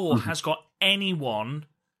episode of Raw has got anyone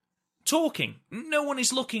talking. No one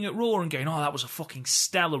is looking at Raw and going, oh, that was a fucking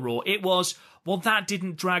stellar Raw. It was, well, that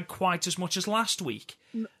didn't drag quite as much as last week.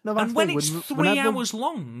 No, and when it's 3 hours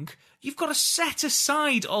long, you've got to set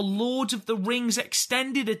aside a Lord of the Rings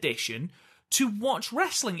extended edition to watch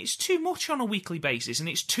wrestling. It's too much on a weekly basis, and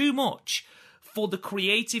it's too much for the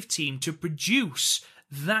creative team to produce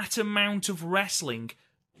that amount of wrestling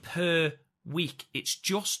per week. It's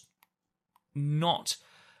just not...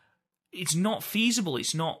 It's not feasible.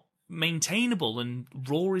 It's not maintainable, and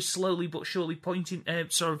Raw is slowly but surely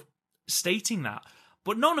stating that.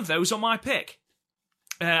 But none of those are my pick.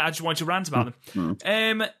 I just wanted to rant about them.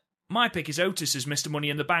 My pick is Otis as Mr. Money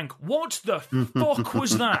in the Bank. What the fuck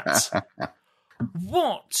was that?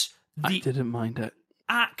 What I didn't mind it.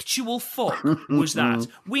 Actual fuck was that?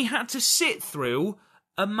 We had to sit through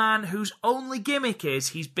a man whose only gimmick is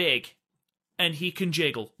he's big. and he can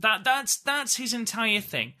jiggle. That's his entire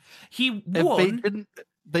thing. He If won. they didn't,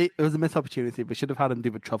 it was a missed opportunity. We should have had him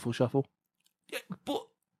do the truffle shuffle. But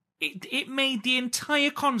it made the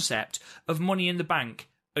entire concept of Money in the Bank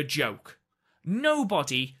a joke.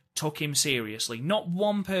 Nobody took him seriously, not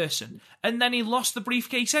one person. And then he lost the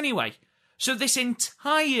briefcase anyway. So this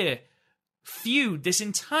entire feud, this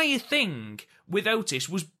entire thing with Otis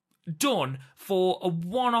was done for a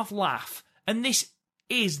one-off laugh. And this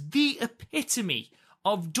is the epitome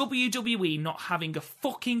of WWE not having a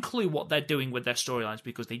fucking clue what they're doing with their storylines,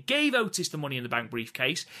 because they gave Otis the Money in the Bank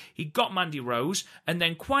briefcase, he got Mandy Rose, and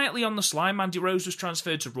then quietly on the sly, Mandy Rose was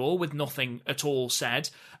transferred to Raw with nothing at all said.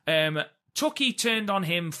 Tucky turned on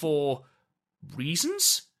him for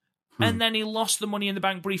reasons, and then he lost the Money in the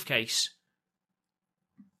Bank briefcase.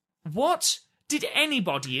 What? Did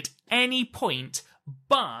anybody at any point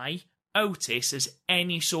buy Otis as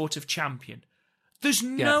any sort of champion? There's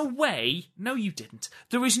no way... No, you didn't.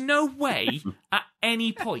 There is no way at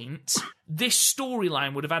any point this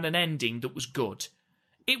storyline would have had an ending that was good.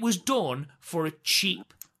 It was done for a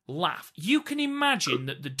cheap laugh. You can imagine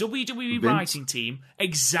that the WWE writing team...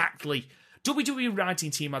 Exactly. WWE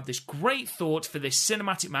writing team had this great thought for this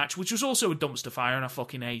cinematic match, which was also a dumpster fire and I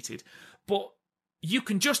fucking hated. But you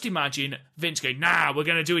can just imagine Vince going, nah, we're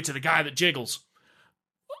going to do it to the guy that jiggles.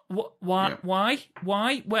 Why? Yeah.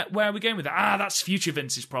 Why? Where are we going with that? That's future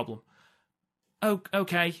Vince's problem. Oh,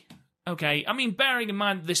 okay. I mean, bearing in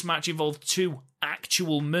mind that this match involved 2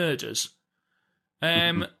 actual murders.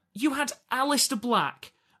 You had Aleister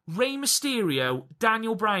Black, Rey Mysterio,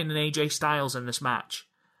 Daniel Bryan, and AJ Styles in this match,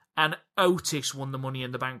 and Otis won the Money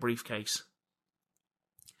in the Bank briefcase.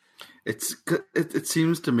 It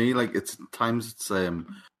seems to me like it's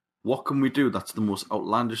what can we do that's the most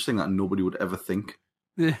outlandish thing that nobody would ever think.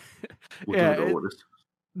 The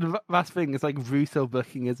last thing is like Russo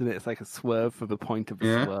booking, isn't it? It's like a swerve for the point of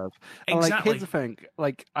a swerve. And exactly. Here's the thing: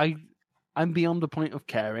 I'm beyond the point of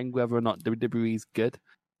caring whether or not WWE is good.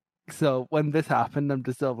 So when this happened, I'm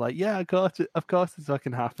just sort of like, yeah, of course, this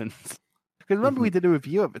fucking happens. Because remember we did a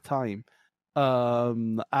review at the time,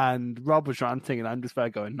 and Rob was ranting, and I'm just there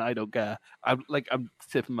going, I don't care. I'm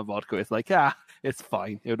sipping my vodka. It's like, it's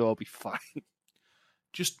fine. It'll all be fine.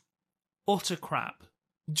 Just utter crap.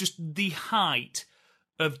 Just the height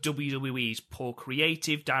of WWE's poor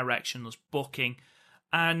creative, directionless booking.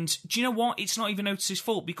 And do you know what? It's not even Otis's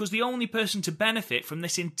fault, because the only person to benefit from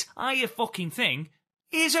this entire fucking thing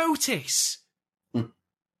is Otis.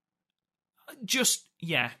 Just,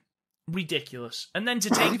 ridiculous. And then to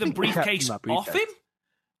take the briefcase off him?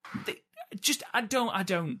 I don't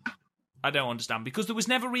understand, because there was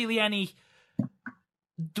never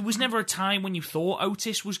a time when you thought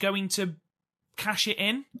Otis was going to cash it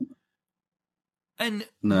in. And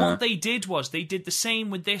what they did was they did the same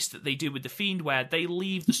with this that they do with The Fiend, where they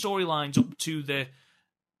leave the storylines up to the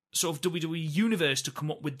sort of WWE universe to come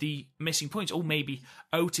up with the missing points. Oh, maybe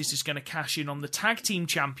Otis is going to cash in on the tag team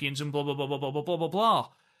champions and blah, blah, blah, blah, blah, blah, blah, blah.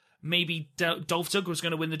 Maybe Dolph Ziggler is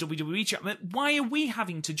going to win the WWE championship. Why are we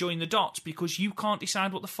having to join the dots because you can't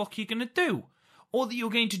decide what the fuck you're going to do? Or that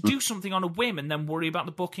you're going to do something on a whim and then worry about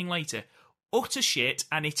the booking later. Utter shit,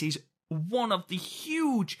 and it is one of the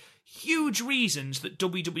huge, huge reasons that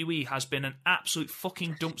WWE has been an absolute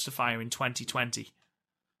fucking dumpster fire in 2020.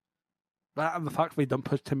 That and the fact we don't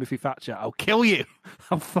push Timothy Thatcher, I'll kill you.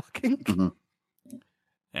 I'll fucking...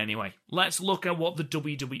 Anyway, let's look at what the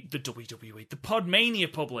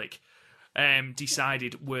PodMania public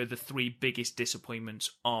decided were the 3 biggest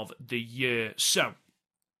disappointments of the year. So,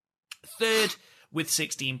 third, with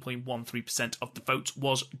 16.13% of the votes,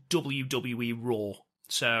 was WWE Raw.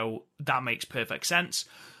 So, that makes perfect sense.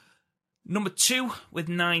 Number 2, with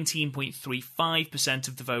 19.35%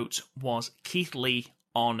 of the vote, was Keith Lee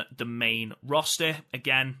on the main roster.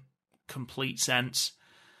 Again, complete sense.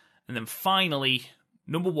 And then finally,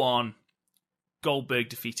 number 1, Goldberg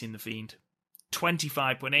defeating The Fiend.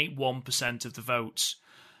 25.81% of the votes.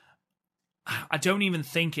 I don't even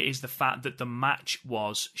think it is the fact that the match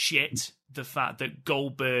was shit. The fact that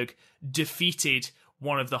Goldberg defeated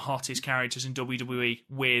one of the hottest characters in WWE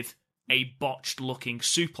with a botched-looking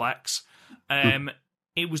suplex.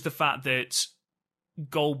 It was the fact that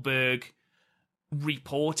Goldberg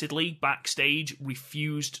reportedly backstage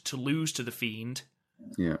refused to lose to The Fiend.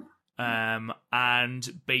 Yeah.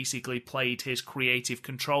 And basically played his creative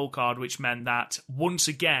control card, which meant that once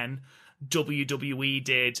again WWE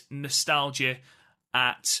did nostalgia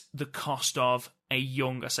at the cost of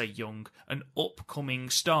an upcoming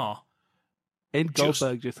star. In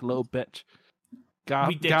Goldberg, just a little bitch.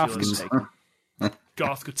 Ridiculous. Garth could take him.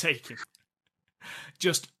 Garth could take him.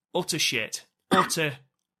 Just utter shit. Utter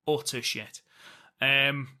shit.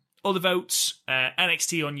 Other votes,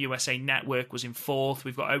 NXT on USA Network was in 4th.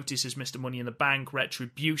 We've got Otis as Mr. Money in the Bank,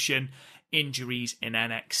 Retribution, Injuries in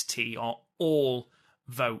NXT are all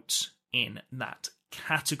votes in that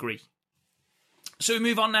category. So we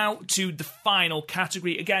move on now to the final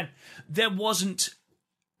category. Again, there wasn't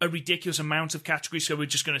a ridiculous amount of categories, so we're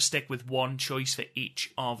just going to stick with one choice for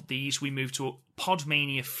each of these. We move to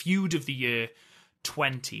PodMania Feud of the Year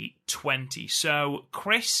 2020. So,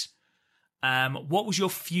 Chris, what was your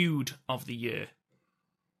feud of the year?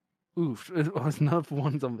 Oof, there's no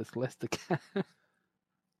ones on this list again.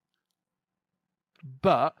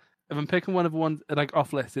 But if I'm picking one of the ones like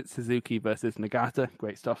off list, it's Suzuki versus Nagata.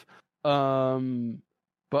 Great stuff.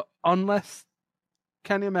 But unless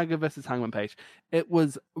Kenny Omega versus Hangman Page, it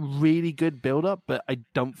was really good build up, but I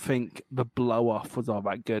don't think the blow off was all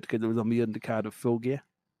that good because it was on the undercard of Full Gear.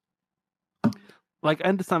 Like, I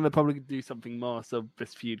understand they're probably going to do something more so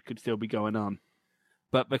this feud could still be going on.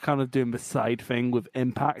 But they're kind of doing the side thing with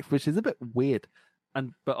Impact, which is a bit weird.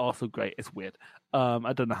 But also great. It's weird.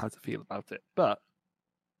 I don't know how to feel about it. But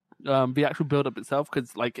the actual build-up itself,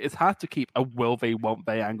 because like it's hard to keep a will they, won't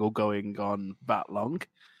they angle going on that long.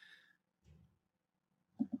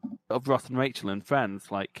 Of Ross and Rachel and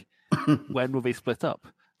Friends, like, when will they split up?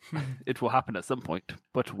 It will happen at some point,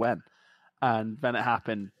 but when? And then it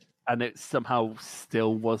happened, and it somehow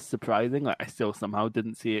still was surprising. Like, I still somehow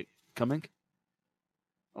didn't see it coming.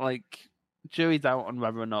 Like, jury's out on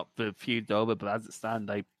whether or not the feud's over, but as it stands,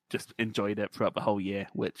 I just enjoyed it throughout the whole year,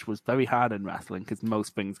 which was very hard in wrestling because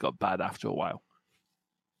most things got bad after a while.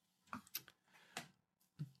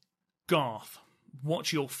 Garth,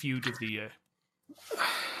 what's your feud of the year?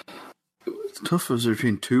 It's tough. It was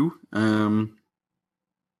between two. I'm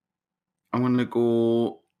going to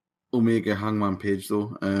go Omega Hangman Page,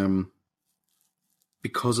 though.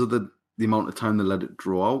 Because of the amount of time they let it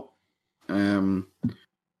draw out.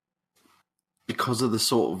 Because of the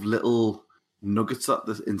sort of little nuggets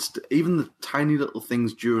that even the tiny little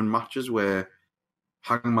things during matches where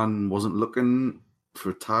Hangman wasn't looking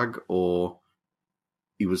for a tag or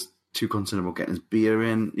he was too concerned about getting his beer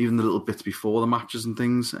in, even the little bits before the matches and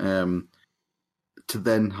things, to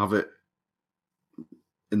then have it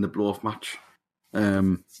in the blow-off match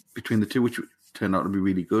between the two, which turned out to be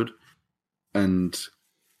really good. And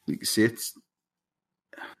like you say,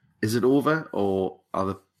 is it over or are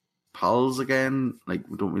the pals again? Like,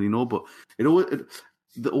 we don't really know, but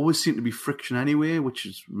there always seemed to be friction anyway, which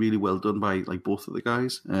is really well done by like both of the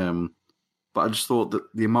guys. But I just thought that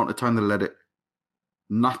the amount of time they let it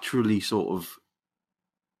naturally sort of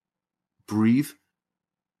breathe.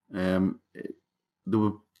 There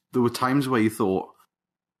were times where you thought,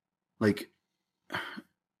 like,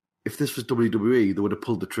 if this was WWE, they would have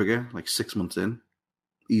pulled the trigger like 6 months in,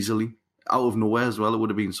 easily, out of nowhere as well. It would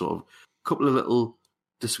have been sort of a couple of little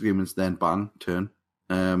disagreements, then bang, turn.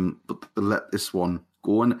 But they let this one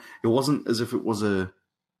go, and it wasn't as if it was there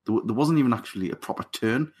wasn't even actually a proper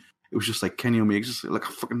turn. It was just like Kenny Omega, just like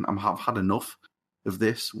I've had enough of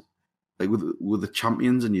this, like with the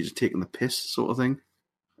champions, and you're just taking the piss sort of thing.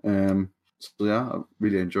 So yeah, I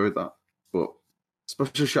really enjoyed that. But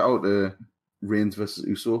special shout out to Reigns versus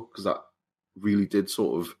Uso, because that really did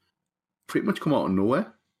sort of pretty much come out of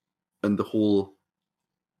nowhere, and the whole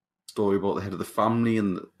story about the head of the family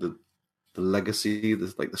and the legacy,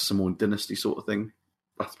 there's like the Samoan dynasty sort of thing.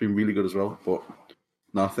 That's been really good as well. But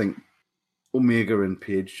no, I think Omega and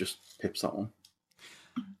Page just pips that one.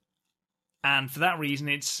 And for that reason,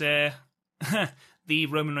 it's the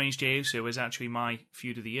Roman Reigns Jey Uso is actually my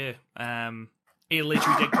feud of the year. It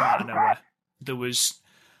literally did come out of nowhere. There was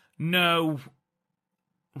no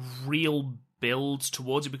real build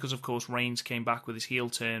towards it because, of course, Reigns came back with his heel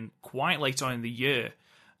turn quite late on in the year.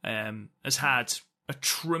 Has had a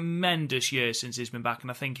tremendous year since he's been back, and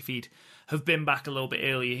I think if he'd have been back a little bit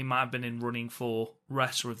earlier, he might have been in running for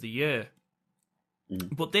Wrestler of the Year.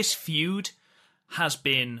 But this feud has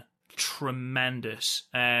been tremendous.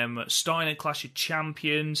 Starting at Clash of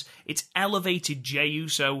Champions, it's elevated Jey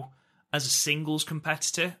Uso as a singles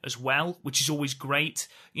competitor as well, which is always great.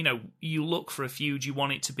 You know, you look for a feud, you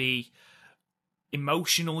want it to be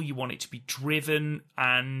emotional, you want it to be driven,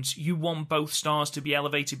 and you want both stars to be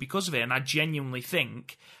elevated because of it. And I genuinely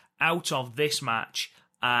think out of this match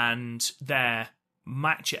and their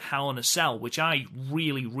match at Hell in a Cell, which I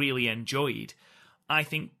really, really enjoyed, I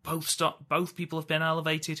think both people have been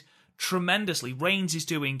elevated tremendously. Reigns is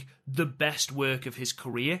doing the best work of his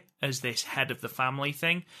career as this head of the family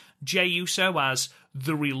thing. Jey Uso as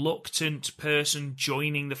the reluctant person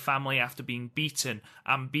joining the family after being beaten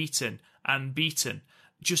and beaten and beaten.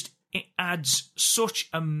 Just, it adds such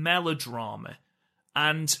a melodrama.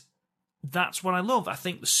 And that's what I love. I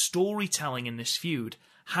think the storytelling in this feud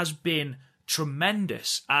has been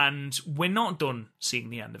tremendous, and we're not done seeing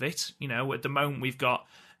the end of it. You know, at the moment we've got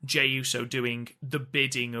Jey Uso doing the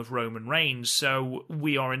bidding of Roman Reigns, so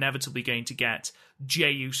we are inevitably going to get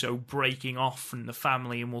Jey Uso breaking off from the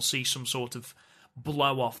family, and we'll see some sort of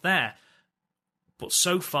blow off there. But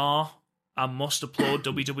so far, I must applaud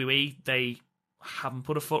WWE. They haven't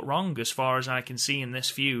put a foot wrong as far as I can see in this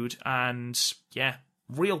feud, and yeah,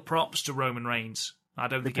 real props to Roman Reigns. I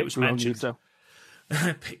don't think it was mentioned.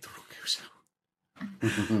 Pick the wrong Uso.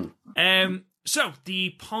 So,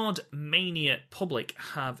 the PodMania public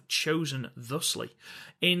have chosen thusly.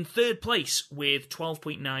 In third place, with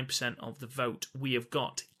 12.9% of the vote, we have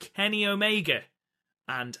got Kenny Omega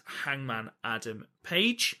and Hangman Adam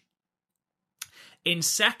Page. In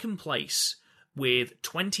second place, with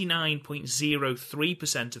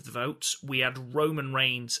 29.03% of the votes, we had Roman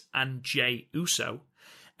Reigns and Jey Uso.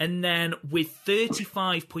 And then with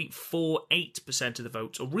 35.48% of the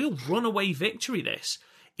votes, a real runaway victory this,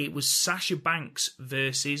 it was Sasha Banks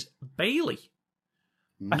versus Bayley.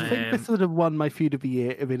 I think this would have won my feud of the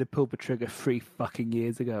year if it had pulled the trigger 3 fucking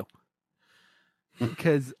years ago.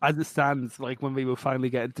 Because as it stands, like when we were finally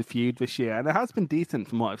getting to feud this year, and it has been decent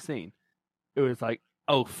from what I've seen, it was like,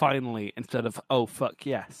 oh, finally, instead of, oh, fuck,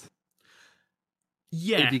 yes.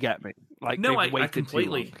 Yeah. If you get me. Like, no, I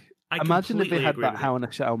completely. Imagine if they had that with Hell in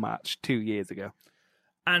a Cell match 2 years ago.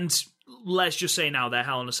 And let's just say now, their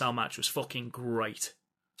Hell in a Cell match was fucking great.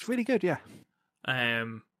 It's really good, yeah.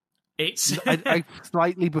 It's I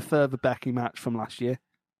slightly prefer the Becky match from last year.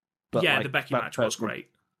 But yeah, the Becky match was great.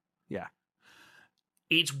 Yeah.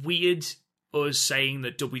 It's weird us saying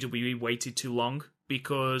that WWE waited too long,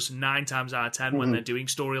 because 9 times out of 10 when they're doing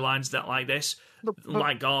storylines that like this,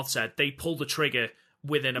 like Garth said, they pull the trigger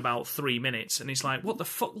within about 3 minutes, and it's like, what the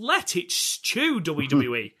fuck? Let it stew,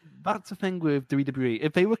 WWE. That's the thing with WWE.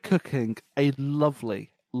 If they were cooking a lovely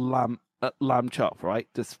lamb chop, right,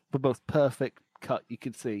 just the most perfect cut you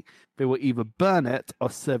could see, they will either burn it or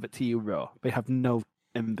serve it to you raw. They have no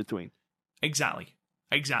in between. Exactly.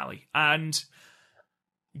 And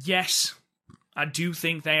yes, I do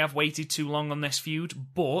think they have waited too long on this feud,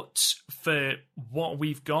 but for what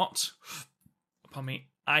we've got,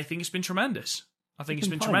 I think it's been tremendous.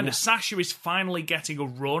 Tremendous. Yeah. Sasha is finally getting a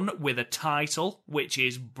run with a title, which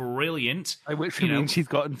is brilliant. Which means she's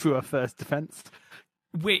gotten through her first defense.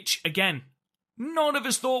 Which, again, none of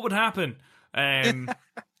us thought would happen. Yeah,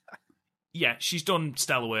 she's done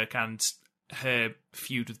stellar work, and her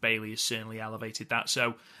feud with Bayley has certainly elevated that.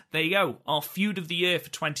 So there you go. Our feud of the year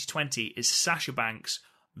for 2020 is Sasha Banks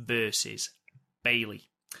versus Bayley.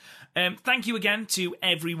 Thank you again to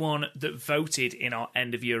everyone that voted in our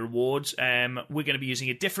end of year awards. We're going to be using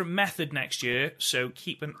a different method next year, so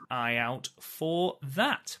keep an eye out for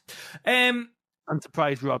that. I'm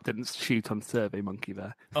surprised Rob didn't shoot on SurveyMonkey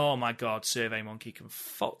there. Oh my god, SurveyMonkey can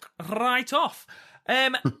fuck right off.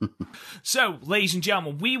 So, ladies and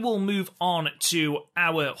gentlemen, we will move on to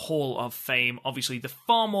our Hall of Fame. Obviously, the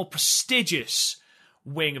far more prestigious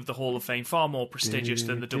wing of the Hall of Fame, far more prestigious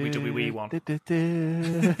than the WWE one.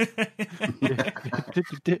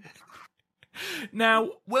 Now,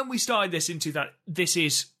 when we started this into that, this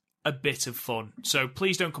is a bit of fun. So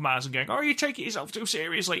please don't come at us and going, oh, you take it yourself too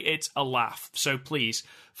seriously. It's a laugh. So please,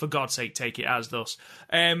 for God's sake, take it as thus.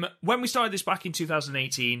 When we started this back in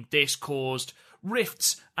 2018, this caused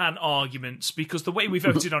rifts and arguments, because the way we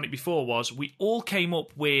voted on it before was we all came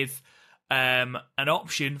up with an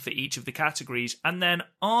option for each of the categories and then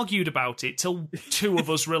argued about it till 2 of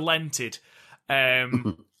us relented.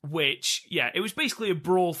 Which, yeah, it was basically a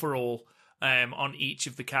brawl for all on each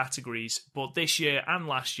of the categories. But this year and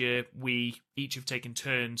last year, we each have taken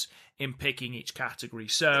turns in picking each category.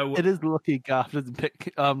 So it is lucky Garth doesn't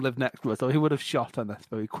live next to us, or he would have shot on us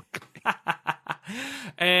very quickly.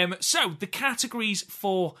 So the categories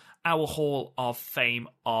for our Hall of Fame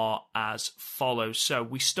are as follows. So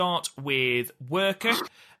we start with worker.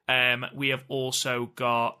 We have also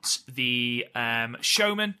got the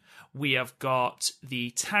showman. We have got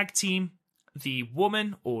the tag team, the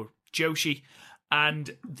woman or Joshi,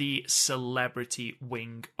 and the celebrity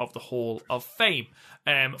wing of the Hall of Fame.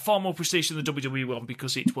 Far more prestigious than the WWE one,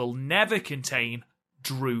 because it will never contain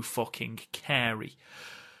Drew fucking Carey.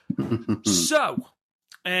 So,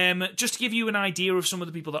 just to give you an idea of some of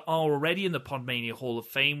the people that are already in the PodMania Hall of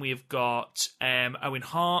Fame, we have got Owen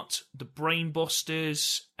Hart, the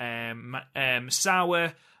Brainbusters,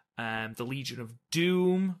 Sauer, the Legion of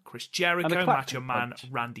Doom, Chris Jericho, Macho Man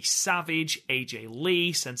Randy Savage, AJ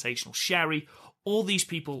Lee, Sensational Sherry. All these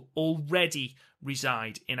people already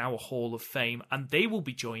reside in our Hall of Fame, and they will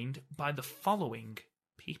be joined by the following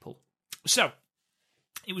people. So,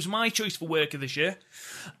 it was my choice for work of this year.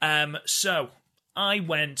 So, I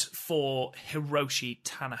went for Hiroshi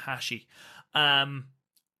Tanahashi.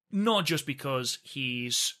 Not just because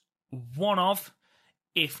he's one of,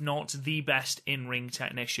 if not the best in-ring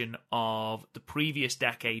technician of the previous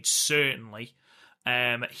decade, certainly.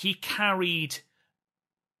 He carried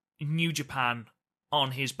New Japan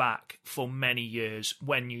on his back for many years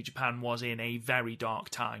when New Japan was in a very dark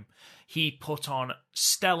time. He put on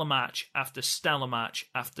stellar match after stellar match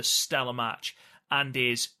after stellar match and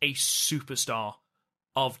is a superstar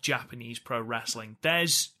of Japanese pro wrestling.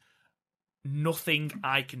 There's nothing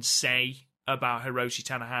I can say about Hiroshi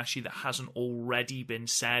Tanahashi that hasn't already been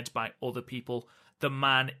said by other people. The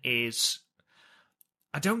man is...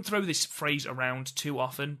 I don't throw this phrase around too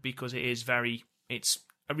often because it's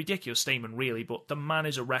a ridiculous statement, really, but the man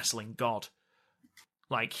is a wrestling god.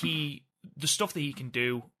 Like, the stuff that he can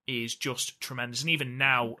do is just tremendous. And even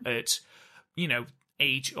now, at,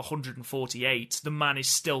 age 148, the man is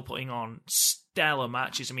still putting on stellar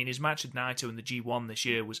matches. I mean, his match with Naito in the G1 this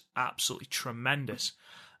year was absolutely tremendous.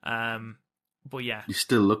 But yeah. He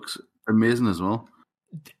still looks amazing as well.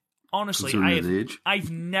 Honestly, I've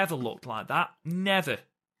never looked like that. Never.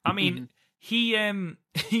 I mean... He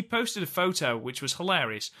posted a photo, which was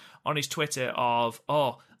hilarious, on his Twitter of,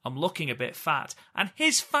 I'm looking a bit fat. And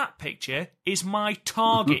his fat picture is my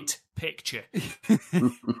target picture.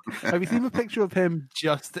 Have you seen a picture of him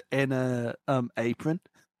just in a apron?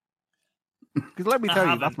 Because let me tell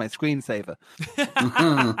you, that's my screensaver.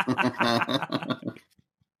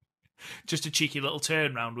 Just a cheeky little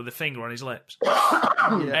turnaround with a finger on his lips.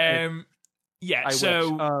 I wish.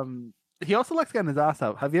 He also likes getting his ass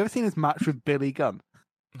out. Have you ever seen his match with Billy Gunn?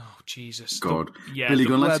 Oh, Jesus. God. Billy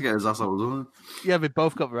Gunn likes to get his ass out, doesn't he? Yeah, they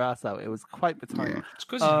both got their ass out. It was quite the time. Yeah. It's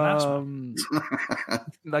because he's an ass.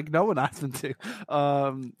 Like, no one asked him to.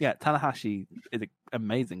 Tanahashi is an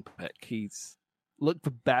amazing pick. He's looked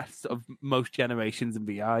the best of most generations in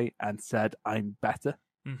VI and said, I'm better.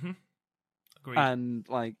 Mm-hmm. Agreed. And,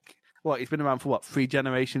 he's been around for, 3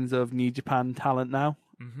 generations of New Japan talent now?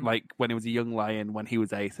 Mm-hmm. Like when he was a young lion, when he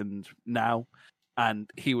was ace, and now, and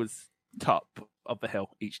he was top of the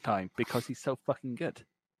hill each time because he's so fucking good.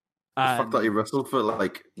 The fact that he wrestled for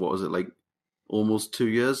almost 2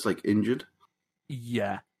 years, injured.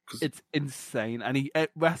 Yeah, it's insane, and he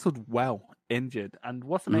wrestled well injured. And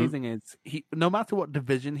what's amazing is he, no matter what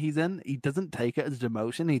division he's in, he doesn't take it as a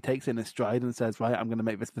demotion. He takes it in a stride and says, "Right, I'm going to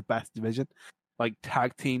make this the best division." Like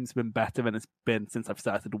tag team's been better than it's been since I've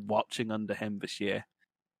started watching under him this year.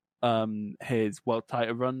 His world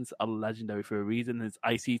title runs are legendary for a reason. His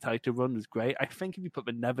IC title run was great. I think if you put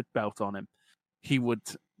the Never belt on him, he would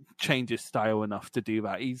change his style enough to do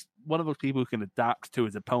that. He's one of those people who can adapt to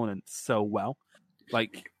his opponents so well.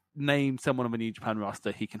 Like, name someone on the New Japan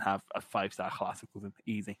roster, he can have a 5-star classic with him.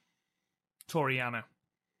 Easy. Toriano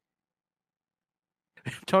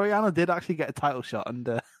did actually get a title shot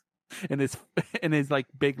in his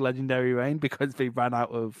big legendary reign because they ran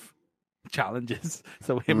out of challenges.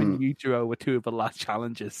 So him and Yujiro were 2 of the last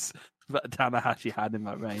challenges that Tanahashi had in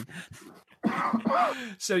that reign.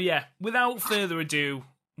 So yeah, without further ado,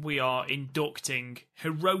 we are inducting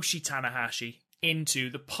Hiroshi Tanahashi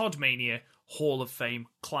into the PodMania Hall of Fame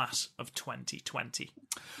class of 2020.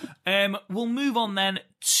 We'll move on then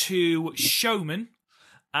to Showman.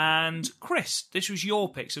 And Chris, this was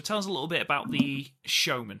your pick, so tell us a little bit about the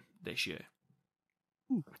Showman this year.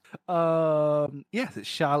 Yes, it's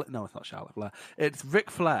Charlotte. No, it's not Charlotte Flair. It's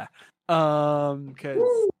Ric Flair.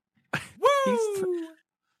 Because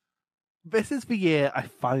this is the year I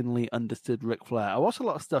finally understood Ric Flair. I watched a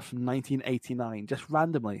lot of stuff from 1989, just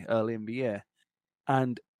randomly early in the year,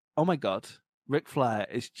 and oh my god, Ric Flair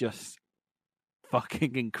is just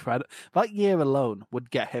fucking incredible. That year alone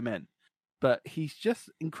would get him in, but he's just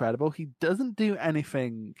incredible. He doesn't do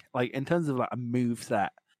anything in terms of a move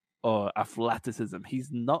set or athleticism. He's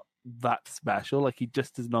not that special. He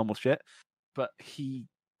just does normal shit, but he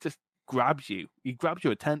just grabs you. He grabs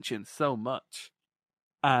your attention so much,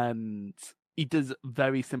 and he does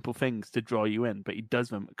very simple things to draw you in, but he does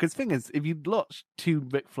them. Because the thing is, if you watch 2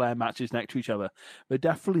 Ric Flair matches next to each other, they're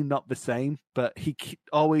definitely not the same, but he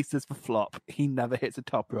always does the flop. He never hits a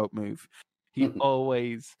top rope move. He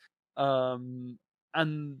always... and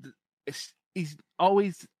he's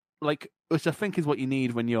always... which I think is what you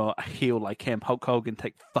need when you're a heel like him. Hulk Hogan,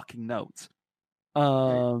 take fucking notes.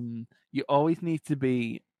 You always need to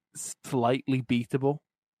be slightly beatable,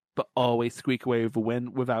 but always squeak away with a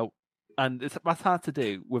win without... And that's hard to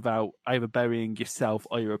do without either burying yourself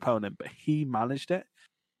or your opponent, but he managed it.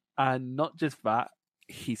 And not just that,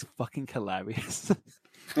 he's fucking hilarious.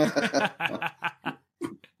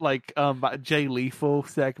 like that Jay Lethal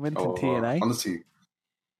segment in TNA. Honestly,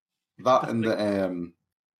 that and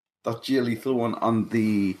that Jay Lethal one and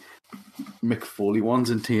the Mick Foley ones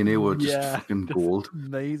in TNA were just fucking gold.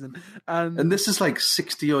 Amazing. And this is like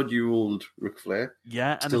 60-odd-year-old Ric Flair.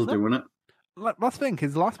 Yeah, and still doing it. Last thing,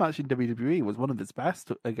 his last match in WWE was one of his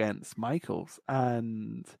best against Michaels,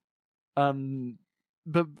 and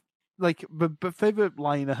but favorite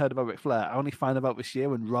line I heard about Ric Flair, I only found about this year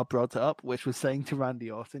when Rob brought it up, which was saying to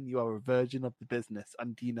Randy Orton, "You are a virgin of the business,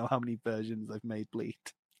 and do you know how many versions I've made bleed?"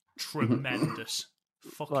 Tremendous,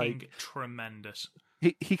 fucking tremendous.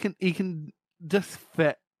 He can just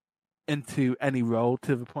fit into any role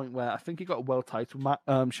to the point where I think he got a world title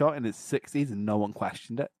shot in his 60s and no one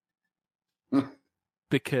questioned it.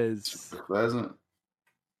 Because isn't it?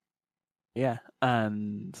 Yeah,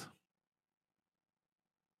 and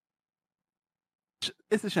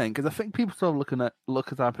it's a shame because I think people sort of look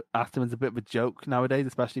at him as a bit of a joke nowadays,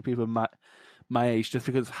 especially people my age, just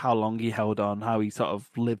because of how long he held on, how he sort of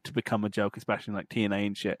lived to become a joke, especially in like TNA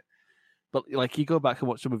and shit. But like you go back and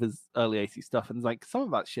watch some of his early 80s stuff, and like some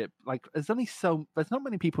of that shit, like there's not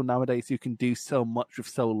many people nowadays who can do so much with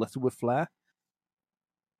so little with Flair.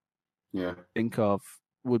 Yeah. Think of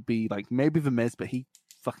would be like maybe The Miz, but he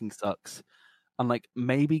fucking sucks. And like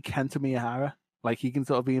maybe Kenta Miyahara, like he can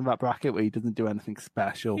sort of be in that bracket where he doesn't do anything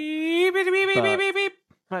special.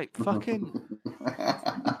 Right, fucking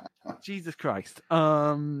Jesus Christ. He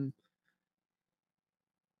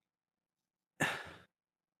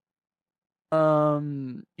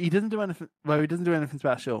doesn't do anything. Well, he doesn't do anything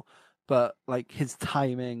special, but like his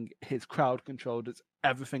timing, his crowd control, just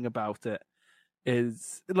everything about it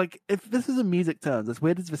is like if this is a music terms, as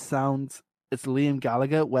weird as this sounds, it's Liam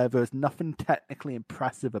Gallagher, where there's nothing technically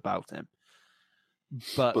impressive about him,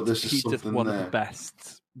 but he's just one of the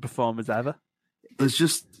best performers ever.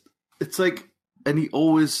 It's like, and he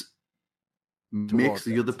always makes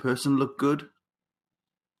the other person look good.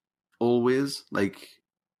 Always, like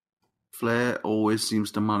Flair always seems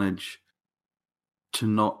to manage to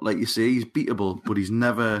not, like you say, he's beatable, but he's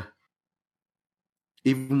never.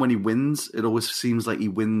 Even when he wins, it always seems like he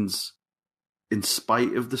wins in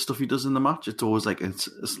spite of the stuff he does in the match. It's always like it's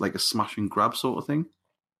like a smash and grab sort of thing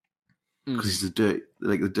because he's the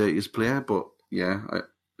dirtiest player. But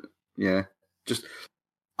just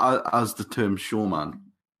as the term showman,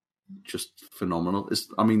 just phenomenal.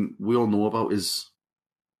 We all know about his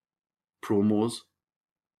promos.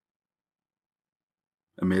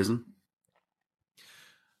 Amazing.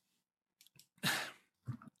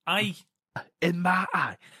 In my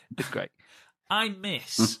eye, it's great. I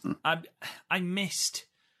missed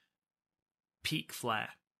peak Flair,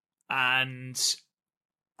 and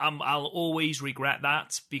I'll always regret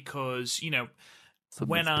that because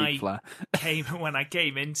when I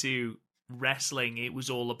came into wrestling, it was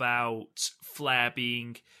all about Flair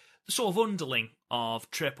being the sort of underling of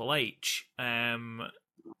Triple H, and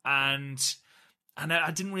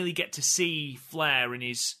I didn't really get to see Flair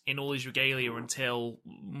in all his regalia until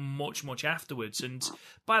much, much afterwards. And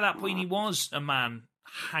by that point, he was a man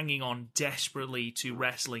hanging on desperately to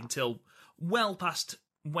wrestling till well past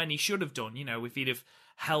when he should have done. If he'd have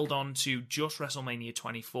held on to just WrestleMania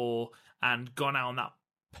 24 and gone out on that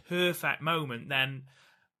perfect moment, then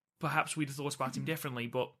perhaps we'd have thought about him differently.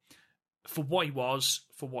 But for what he was,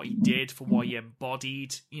 for what he did, for what he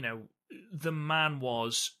embodied, the man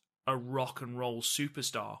was a rock and roll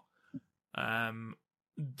superstar,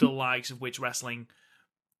 the likes of which wrestling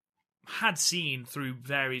had seen through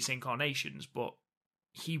various incarnations, but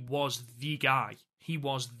he was the guy. He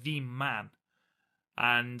was the man.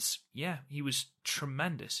 And yeah, he was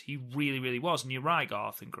tremendous. He really, really was. And you're right,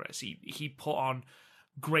 Garth and Chris. He put on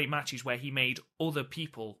great matches where he made other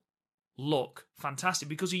people look fantastic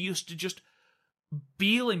because he used to just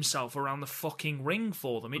Beal himself around the fucking ring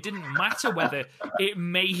for them. It didn't matter whether it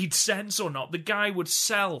made sense or not. The guy would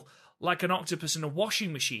sell like an octopus in a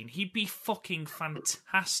washing machine. He'd be fucking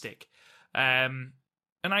fantastic. And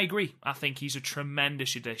I agree. I think he's a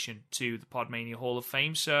tremendous addition to the PodMania Hall of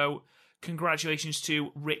Fame. So congratulations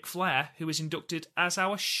to Ric Flair, who is inducted as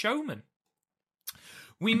our showman.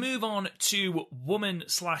 We move on to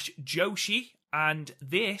Woman/Joshi. And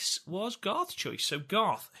this was Garth's choice. So,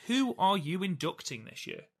 Garth, who are you inducting this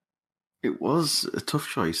year? It was a tough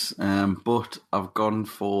choice, but I've gone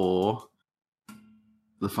for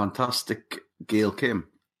the fantastic Gail Kim.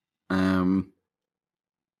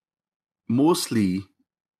 Mostly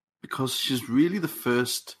because she's really the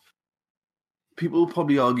first. People will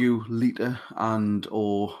probably argue Lita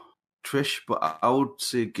or Trish, but I would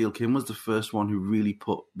say Gail Kim was the first one who really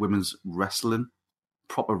put women's wrestling,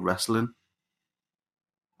 proper wrestling,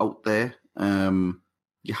 out there.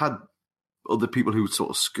 you had other people who sort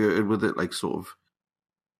of skirted with it, like sort of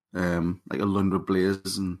like Alundra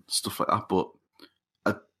Blaze and stuff like that. But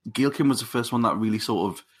Gail Kim was the first one that really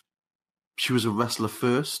sort of, she was a wrestler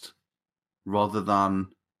first, rather than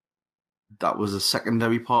that was a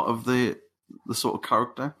secondary part of the sort of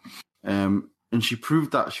character. And she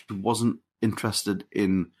proved that she wasn't interested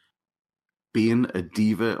in being a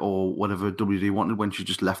diva or whatever WWE wanted when she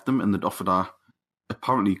just left them, and they'd offered her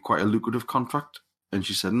apparently quite a lucrative contract. And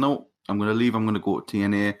she said, no, I'm going to leave. I'm going to go to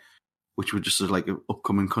TNA, which was just like an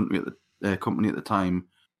upcoming company at the time,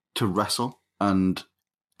 to wrestle. And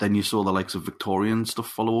then you saw the likes of Victoria and stuff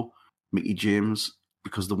follow, Mickey James,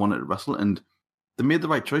 because they wanted to wrestle. And they made the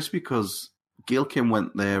right choice, because Gail Kim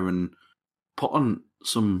went there and put on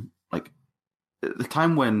some, like, at the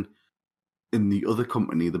time when in the other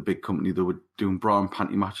company, the big company, they were doing bra and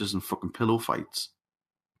panty matches and fucking pillow fights.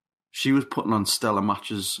 She was putting on stellar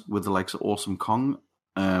matches with the likes of Awesome Kong,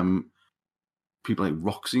 people like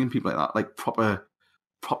Roxy and people like that, like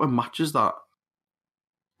proper matches that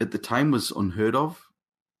at the time was unheard of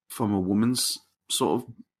from a woman's sort of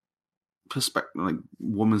perspective, like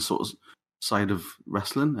woman's sort of side of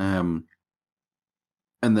wrestling.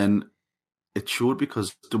 And then it showed,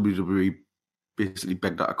 because WWE basically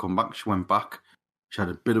begged her to come back. She went back. She had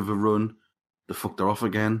a bit of a run. They fucked her off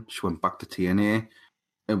again. She went back to TNA,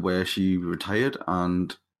 where she retired.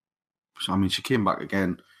 And I mean, she came back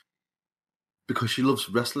again because she loves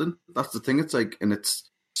wrestling. That's the thing. It's like, and it's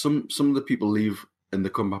some of the people leave and they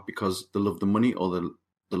come back because they love the money or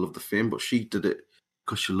they love the fame. But she did it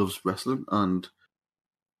because she loves wrestling, and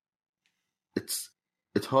it's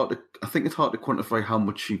hard to, I think it's hard to quantify how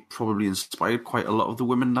much she probably inspired quite a lot of the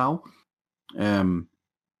women now.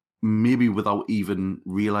 Maybe without even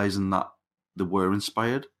realizing that they were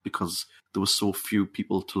inspired, because there were so few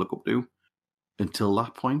people to look up to until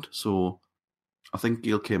that point. So I think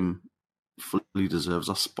Gail Kim fully deserves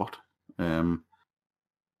a spot.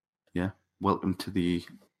 Yeah, welcome to the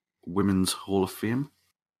Women's Hall of Fame.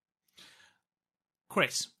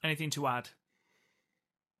 Chris, anything to add?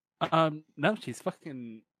 No, she's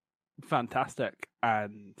fucking fantastic,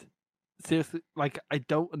 and seriously, like, I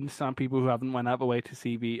don't understand people who haven't went out of the way to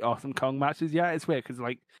see the Awesome Kong matches. Yeah, it's weird because,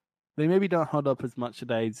 like, they maybe don't hold up as much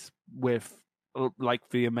today with, like,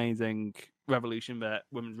 the amazing revolution that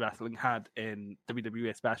women's wrestling had in WWE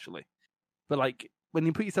especially. But, like, when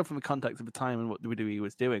you put yourself in the context of the time and what WWE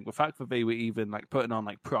was doing, the fact that they were even, like, putting on,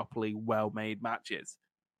 like, properly well-made matches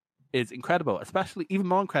is incredible, especially even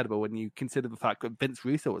more incredible when you consider the fact that Vince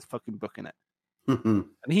Russo was fucking booking it. And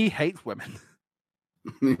he hates women.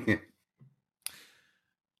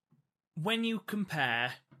 When you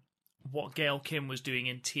compare what Gail Kim was doing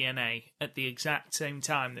in TNA at the exact same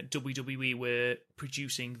time that WWE were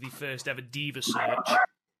producing the first ever Diva Search,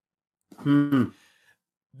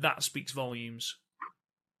 that speaks volumes.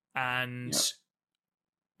 And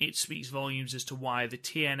it speaks volumes as to why the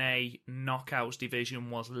TNA Knockouts division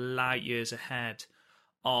was light years ahead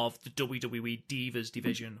of the WWE Divas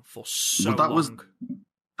division for so long.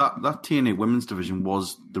 That TNA women's division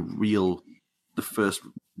was the first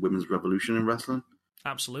women's revolution in wrestling.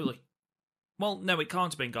 Absolutely. Well, no, it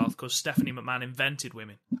can't have been, Garth, because Stephanie McMahon invented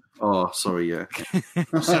women. Oh, sorry, yeah.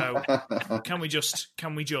 So, can we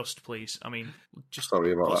just, please? I mean, just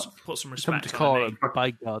sorry about that. Put some respect Some on her name.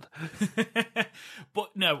 by God.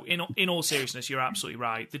 But no, in all seriousness, you're absolutely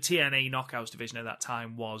right. The TNA Knockouts division at that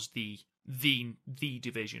time was the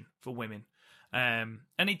division for women, and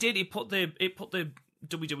it put the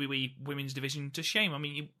WWE women's division to shame. I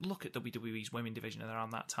mean, you look at WWE's women division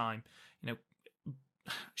around that time. You know,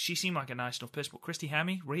 she seemed like a nice enough person, but Christy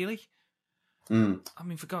Hemme, really? I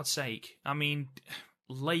mean, for God's sake. I mean,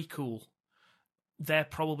 Lay Cool, they're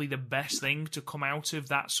probably the best thing to come out of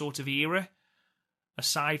that sort of era,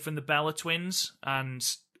 aside from the Bella Twins, and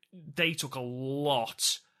they took a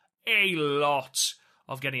lot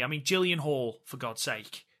of getting. I mean, Jillian Hall, for God's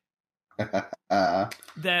sake.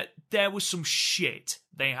 There was some shit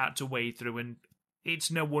they had to wade through, and it's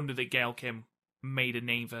no wonder that Gail Kim made a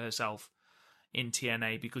name for herself in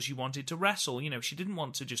TNA, because she wanted to wrestle. You know, she didn't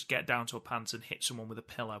want to just get down to her pants and hit someone with a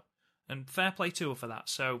pillow. And fair play to her for that.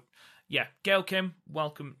 So, yeah, Gail Kim,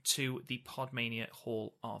 welcome to the PodMania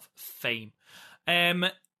Hall of Fame.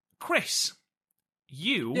 Chris,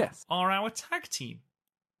 you are our tag team.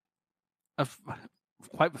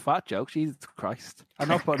 Quite the fat joke, Jesus Christ. I'm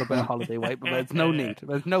not putting a bit of holiday weight, but there's no need.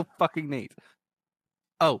 There's no fucking need.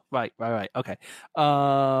 Oh, right. Okay.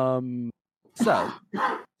 So,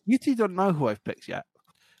 you two don't know who I've picked yet.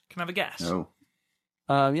 Can I have a guess? No.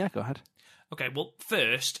 Yeah, go ahead. Okay, well,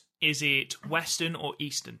 first, is it Western or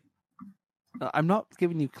Eastern? I'm not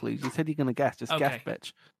giving you clues. You said you're going to guess. Just guess, Okay.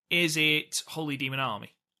 bitch. Is it Holy Demon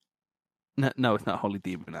Army? No, it's not Holy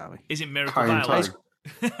Demon Army. Is it Miracle Kai and Valley?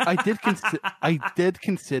 I did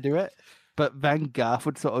consider it, but then Garth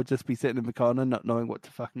would sort of just be sitting in the corner, not knowing what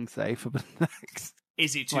to fucking say for the next.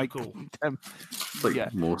 Is it too cool? Like yeah.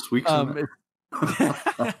 most weeks. Isn't it?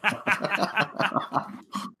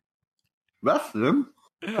 Wrestling.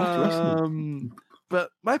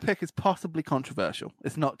 But my pick is possibly controversial.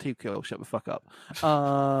 It's not too cool. Shut the fuck up.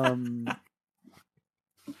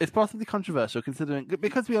 It's possibly controversial considering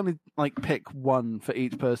because we only pick one for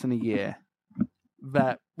each person a year.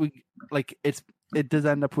 That we it does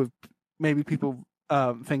end up with maybe people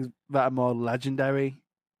things that are more legendary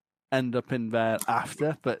end up in there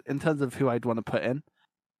after. But in terms of who I'd want to put in,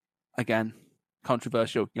 again,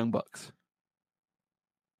 controversial, Young Bucks.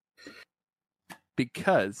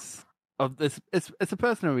 Because of this, it's a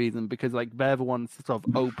personal reason. Because they're the ones that sort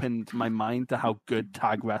of opened my mind to how good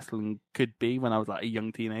tag wrestling could be when I was a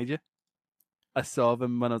young teenager. I saw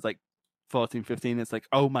them when I was 14, 15. It's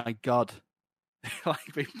oh my god,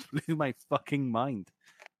 they blew my fucking mind.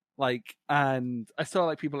 And I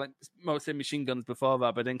saw people mostly Machine Guns before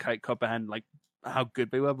that, but I didn't quite comprehend how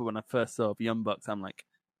good they were. But when I first saw the Young Bucks, I'm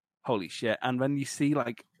holy shit! And when you see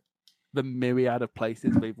the myriad of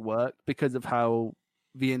places they've worked because of how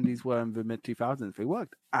the indies were in the mid 2000s. They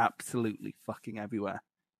worked absolutely fucking everywhere.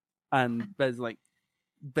 And there's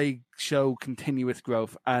they show continuous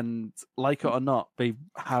growth, and like it or not, they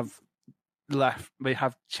have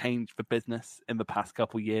changed the business in the past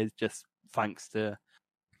couple of years just thanks to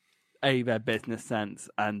A, their business sense,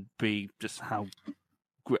 and B, just how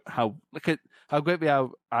great they are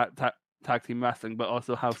at tag team wrestling, but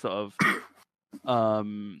also how sort of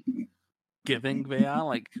giving they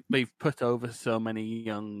are. They've put over so many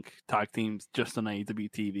young tag teams just on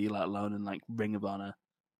AEW TV, let alone in Ring of Honor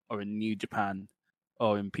or in New Japan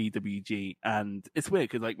or in PWG. And it's weird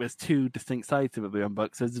because there's two distinct sides to the Young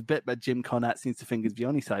Bucks. There's a bit that Jim Cornette seems to think is the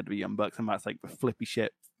only side of the Young Bucks, and that's the flippy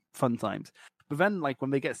shit fun times. But then when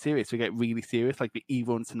they get serious, they get really serious, like the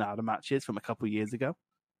Evo and Sonata matches from a couple of years ago,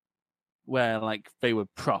 where they were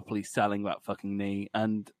properly selling that fucking knee.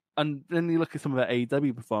 And then you look at some of the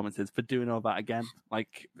AEW performances for doing all that again,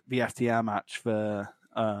 like the FTR match for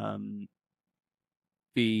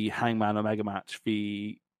the Hangman Omega match,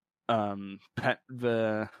 the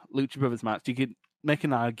Lucha Brothers match. You could make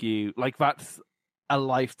an argue that's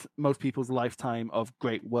most people's lifetime of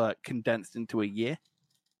great work condensed into a year.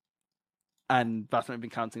 And that's not even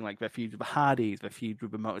counting their feud with the Hardys, their feud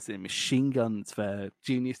with the Motor City Machine Guns, their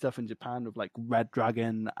junior stuff in Japan with Red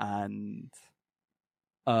Dragon and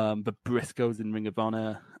the Briscoes in Ring of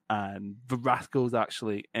Honor, and the Rascals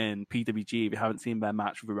actually in PWG. If you haven't seen their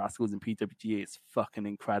match with the Rascals in PWG, it's fucking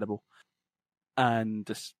incredible. And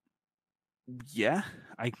just Young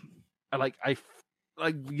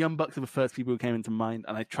Bucks are the first people who came into mind,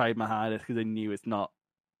 and I tried my hardest because I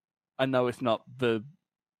know it's not the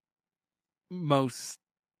most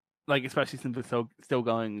especially since we're still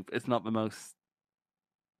going, it's not the most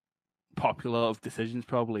popular of decisions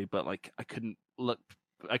probably, but I couldn't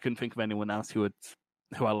think of anyone else who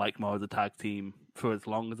I like more as a tag team for as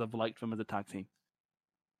long as I've liked them as a tag team.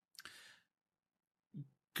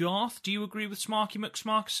 Garth, do you agree with Smarky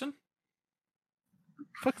McSmarkson?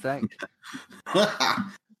 Fuck's sake.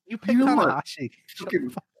 You picked know what? Tanahashi.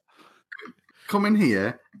 Come in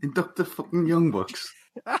here, induct the fucking Young Bucks.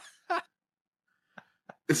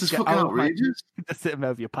 This is fucking outrageous. Just sitting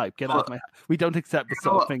there with your pipe. Get out of my house. We don't accept this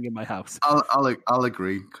sort of thing in my house. I'll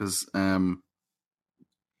agree because whether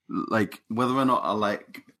or not I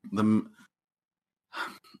like them,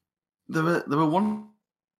 there were one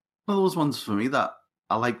of those ones for me that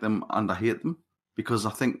I like them and I hate them because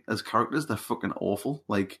I think as characters they're fucking awful.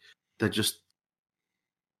 They're just,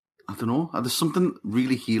 I don't know. There's something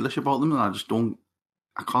really heelish about them, and I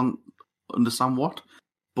can't understand what.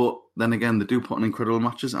 But then again, they do put on incredible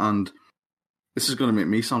matches, and this is going to make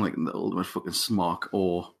me sound like the ultimate fucking smark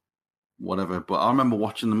or whatever. But I remember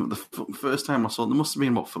watching them the first time I saw them. They must have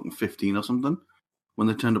been about fucking 15 or something when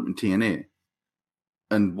they turned up in TNA,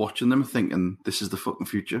 and watching them thinking this is the fucking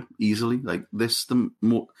future easily. Them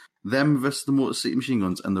versus the Motor City Machine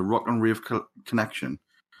Guns and the Rock and Rave Connection,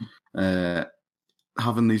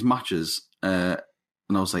 having these matches, and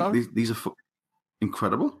I was like, these are fucking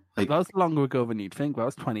incredible. That was longer ago than you'd think. That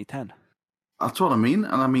was 2010. That's what I mean.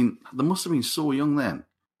 And they must have been so young then.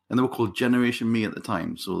 And they were called Generation Me at the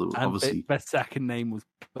time. So they were obviously... Their second name was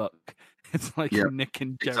Buck. It's Nick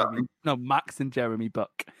and Jeremy. Exactly. No, Max and Jeremy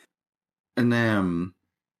Buck. And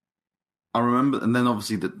I remember... And then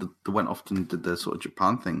obviously they went off and did their sort of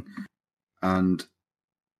Japan thing. And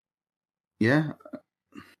yeah,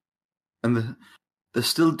 and they're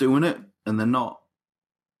still doing it, and they're not.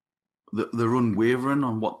 They're unwavering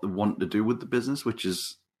on what they want to do with the business, which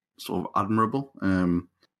is sort of admirable. And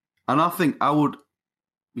I think I would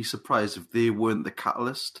be surprised if they weren't the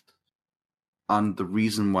catalyst and the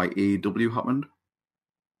reason why AEW happened.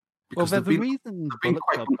 Because there's they've a been, reason they've been Bullet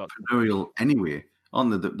quite Club got entrepreneurial anyway,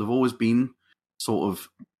 aren't they? They've always been sort of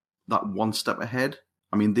that one step ahead.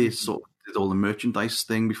 I mean, they sort of did all the merchandise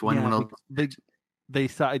thing before anyone else. They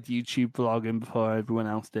started YouTube vlogging before everyone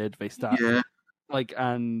else did. They started the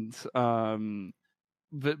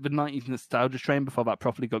 90s nostalgia train before that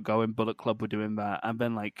properly got going. Bullet Club were doing that, and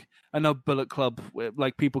then I know Bullet Club,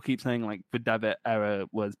 like people keep saying like the Devitt era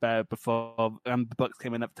was better before, and the Bucks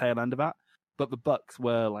came in at the tail end of that. But the Bucks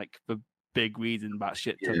were like the big reason that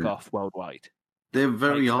shit took off worldwide. They're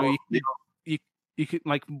very odd. You could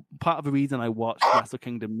like part of the reason I watched Wrestle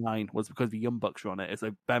Kingdom 9 was because the Young Bucks were on it. It's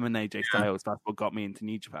like them and AJ Styles. That's what got me into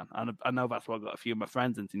New Japan, and I know that's what got a few of my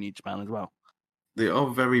friends into New Japan as well. They are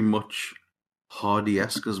very much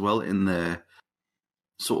Hardy-esque as well in their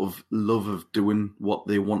sort of love of doing what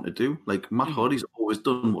they want to do. Like Matt Hardy's always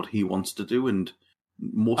done what he wants to do, and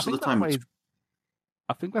most of the time,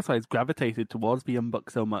 I think that's why he's gravitated towards the Young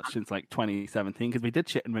Bucks so much since like 2017 because we did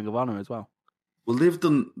shit in Ring of Honor as well. Well,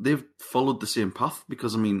 they've followed the same path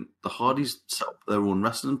because I mean the Hardys set up their own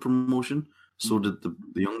wrestling promotion, so did the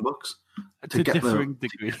Young Bucks to get differing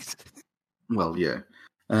degrees. Well, yeah,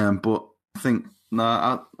 but I think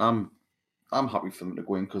I'm happy for them to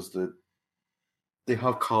go in because they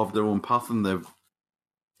have carved their own path and they've,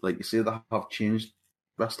 like you say, they have changed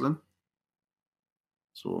wrestling.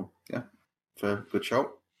 So yeah, fair, good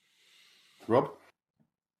shout, Rob.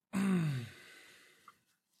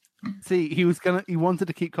 See, he wanted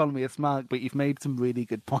to keep calling me a smart, but you've made some really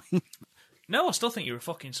good points. No, I still think you're a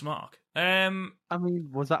fucking smart. I mean,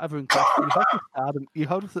 was that ever in question? You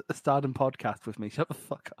hosted the Stardom podcast with me. Shut the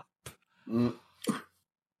fuck up.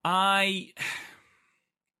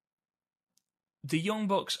 The Young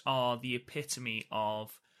Bucks are the epitome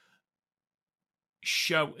of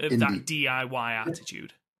that DIY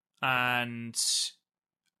attitude, and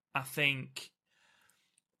I think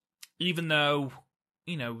even though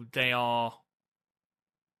they are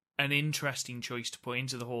an interesting choice to put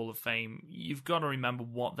into the Hall of Fame, you've got to remember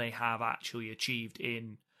what they have actually achieved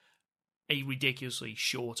in a ridiculously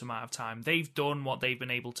short amount of time. They've done what they've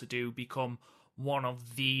been able to do, become one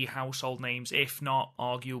of the household names, if not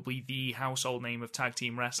arguably the household name of tag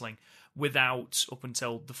team wrestling, without, up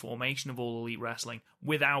until the formation of All Elite Wrestling,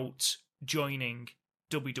 without joining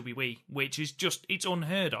WWE, which is just, it's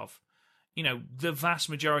unheard of. The vast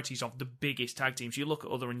majorities of the biggest tag teams, you look at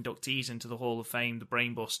other inductees into the Hall of Fame, the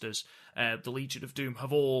Brainbusters, the Legion of Doom,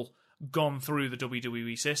 have all gone through the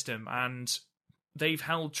WWE system, and they've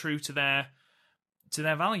held true to their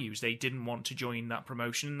values. They didn't want to join that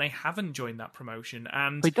promotion, and they haven't joined that promotion.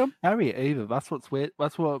 And they don't carry it either. That's what's weird.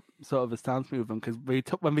 That's what sort of astounds me with them, because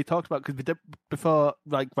when we talked about, because we did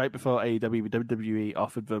right before AEW, WWE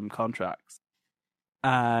offered them contracts.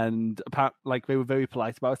 And they were very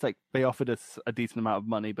polite about it. It's like they offered us a decent amount of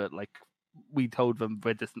money, but like we told them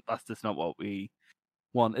that's just not what we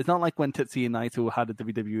want. It's not like when Tetsuya Naito had a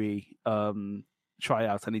WWE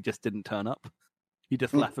tryout and he just didn't turn up. He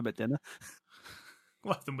just left them at dinner.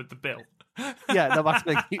 Left them with the bill. Yeah, no, that's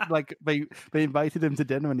like they invited him to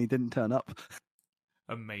dinner and he didn't turn up.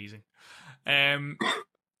 Amazing.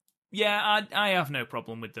 Yeah, I have no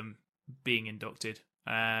problem with them being inducted.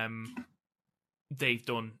 They've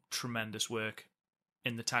done tremendous work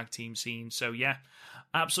in the tag team scene. So, yeah,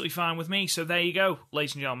 absolutely fine with me. So, there you go,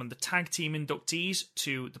 ladies and gentlemen, the tag team inductees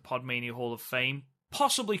to the PodMania Hall of Fame,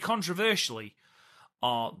 possibly controversially,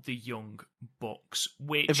 are the Young Bucks.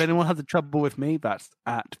 Which, if anyone has a trouble with me, that's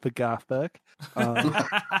at the Garthberg.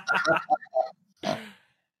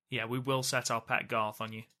 Yeah, we will set our pet Garth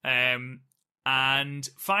on you. And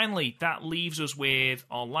finally, that leaves us with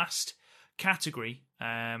our last category,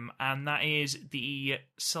 and that is the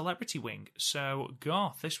Celebrity Wing. So,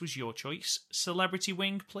 Garth, this was your choice. Celebrity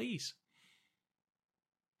Wing, please.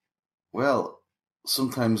 Well,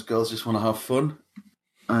 sometimes girls just want to have fun.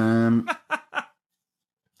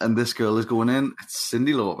 And this girl is going in. It's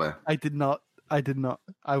Cyndi Lauper. I did not.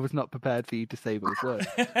 I was not prepared for you to say those words.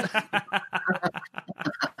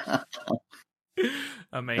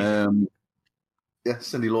 Amazing. Yeah,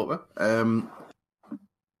 Cyndi Lauper.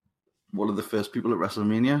 One of the first people at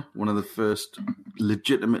WrestleMania. One of the first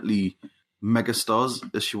legitimately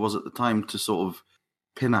megastars, as she was at the time, to sort of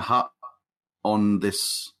pin a hat on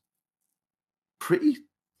this pretty...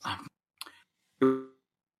 It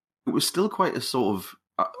was still quite a sort of...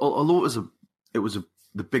 Although it was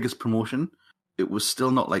the biggest promotion, it was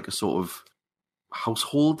still not like a sort of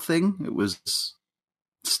household thing. It was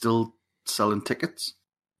still selling tickets.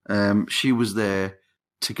 She was there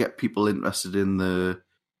to get people interested in the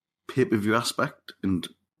pay-per-view aspect, and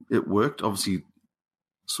it worked, obviously.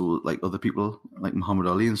 So, like other people, like Muhammad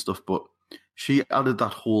Ali and stuff, but she added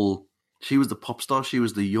that whole... She was the pop star. She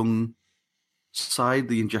was the young side,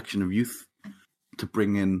 the injection of youth to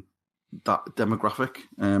bring in that demographic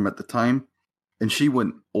at the time. And she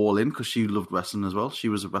went all in because she loved wrestling as well. She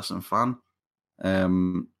was a wrestling fan.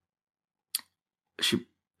 She,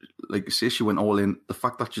 like you say, she went all in. The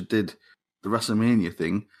fact that she did the WrestleMania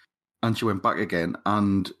thing and she went back again,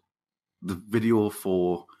 and the video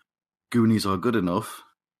for Goonies Are Good Enough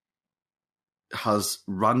has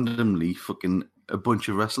randomly fucking a bunch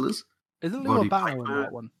of wrestlers. Isn't Lou Albano in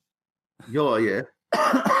that one? Yeah.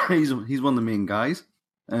 he's one of the main guys.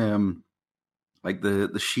 Like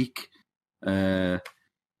the Sheik,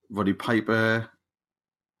 Roddy Piper.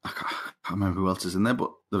 I can't remember who else is in there,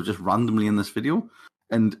 but they were just randomly in this video,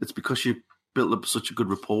 and it's because she built up such a good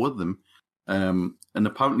rapport with them. And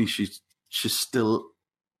apparently she still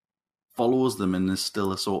follows them and is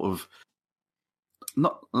still a sort of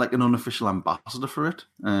not like an unofficial ambassador for it.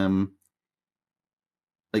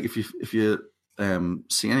 Like if you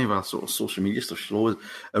see any of our sort of social media stuff, she's always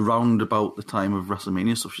around about the time of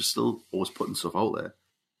WrestleMania stuff. She's still always putting stuff out there.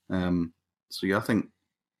 So yeah, I think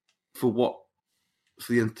for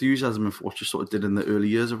the enthusiasm of what she sort of did in the early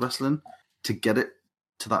years of wrestling, to get it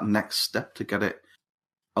to that next step, to get it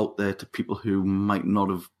out there to people who might not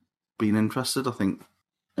have been interested, I think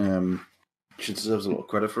she deserves a lot of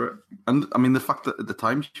credit for it. And I mean, the fact that at the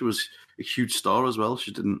time she was a huge star as well,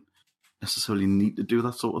 she didn't necessarily need to do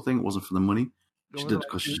that sort of thing. It wasn't for the money. She did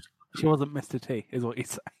because she wasn't Mr. T, is what you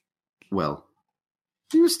say. Well,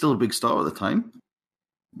 he was still a big star at the time.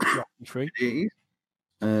 Yeah, free.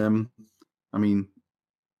 I mean,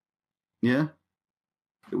 yeah,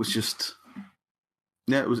 it was just,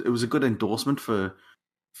 yeah, it was a good endorsement for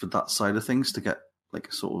that side of things, to get like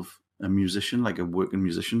a sort of a musician, like a working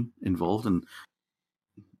musician involved. And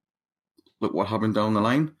look what happened down the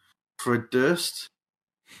line. Fred Durst,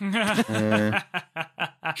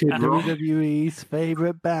 WWE's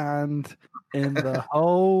favorite band in the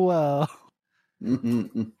whole world.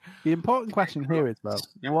 The important question here is, though,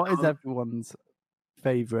 what is everyone's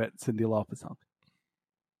favorite Cyndi Lauper song?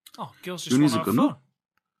 Oh, girls just want to have fun.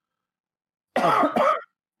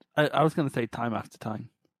 I was going to say Time After Time.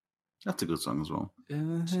 That's a good song as well.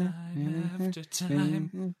 Time after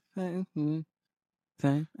time. Goonies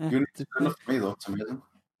are good enough for me, though. It's amazing.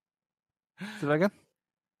 Say that again?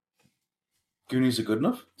 Goonies are good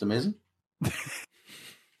enough. It's amazing.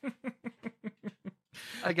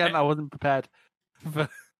 Again, I wasn't prepared for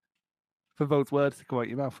those words to come out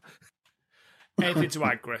your mouth. Anything to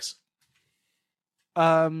add, Chris?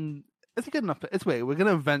 It's good enough. It's weird. We're going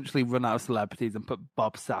to eventually run out of celebrities and put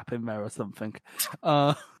Bob Sapp in there or something.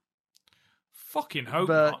 Fucking hope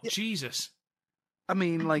not. Jesus. I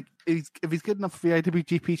mean, like, if he's good enough for the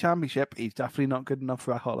IWGP Championship, he's definitely not good enough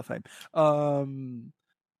for our Hall of Fame.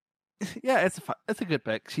 Yeah, it's a good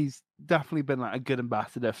pick. She's definitely been like a good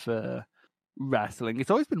ambassador for wrestling. It's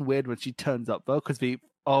always been weird when she turns up though, because we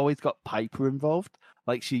always got Piper involved.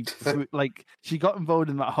 Like she got involved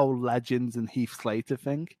in that whole Legends and Heath Slater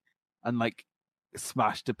thing, and like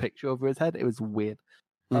smashed a picture over his head. It was weird.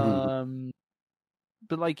 Mm-hmm.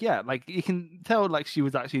 But like, yeah, like you can tell like she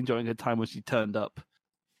was actually enjoying her time when she turned up.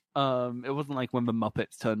 It wasn't like when the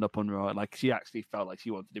Muppets turned up on Raw. Like she actually felt like she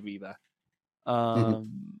wanted to be there.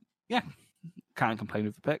 Yeah, can't complain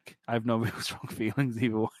with the pick. I have no real strong feelings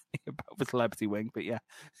either way about the celebrity wing, but yeah.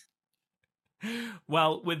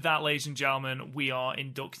 Well, with that, ladies and gentlemen, we are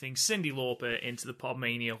inducting Cyndi Lauper into the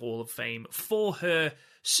PodMania Hall of Fame for her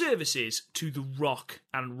services to the rock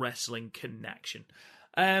and wrestling connection.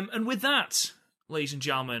 And with that, ladies and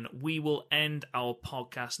gentlemen, we will end our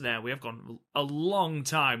podcast there. We have gone a long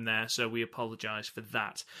time there, so we apologise for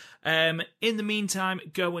that. In the meantime,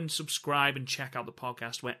 go and subscribe and check out the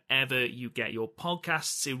podcast wherever you get your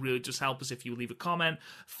podcasts. It really does help us if you leave a comment,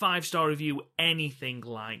 5-star review, anything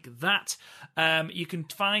like that. You can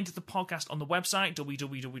find the podcast on the website,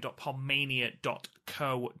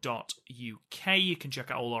 www.podmania.co.uk. You can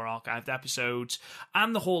check out all our archived episodes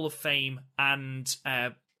and the Hall of Fame and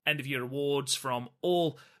end-of-year awards from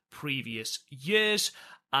all previous years.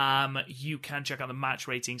 You can check out the match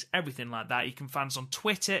ratings, everything like that. You can find us on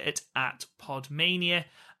Twitter at PodMania,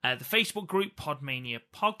 the Facebook group PodMania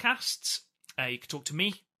Podcasts. You can talk to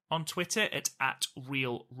me on Twitter at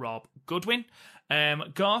RealRobGoodwin.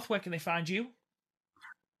 Garth, where can they find you?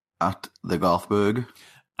 At the Garthberg.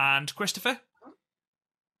 And Christopher?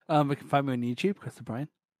 You can find me on YouTube, Chris O'Brien.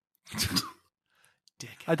 Dick.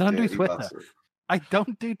 I don't do Dirty Twitter. bastard. I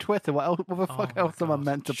don't do Twitter. What the fuck my else am I God.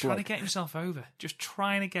 meant to Just trying to plug? get himself over. Just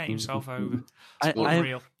trying to get himself over. I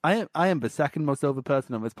Unreal. am the second most over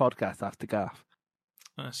person on this podcast after Garth.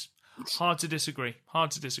 Yes. Hard to disagree.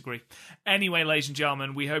 Anyway, ladies and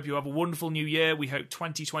gentlemen, we hope you have a wonderful new year. We hope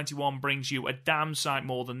 2021 brings you a damn sight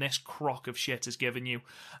more than this crock of shit has given you.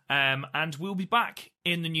 And we'll be back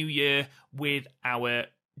in the new year with our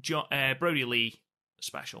Brody Lee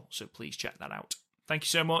special. So please check that out. Thank you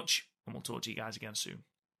so much, and we'll talk to you guys again soon.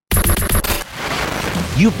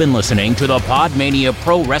 You've been listening to the PodMania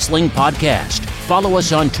Pro Wrestling Podcast. Follow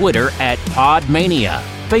us on Twitter at PodMania,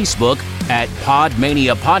 Facebook at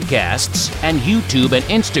PodMania Podcasts, and YouTube and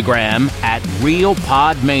Instagram at Real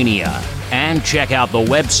PodMania. And check out the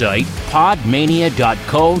website podmania.co.uk.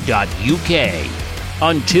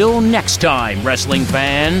 Until next time, wrestling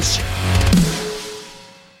fans.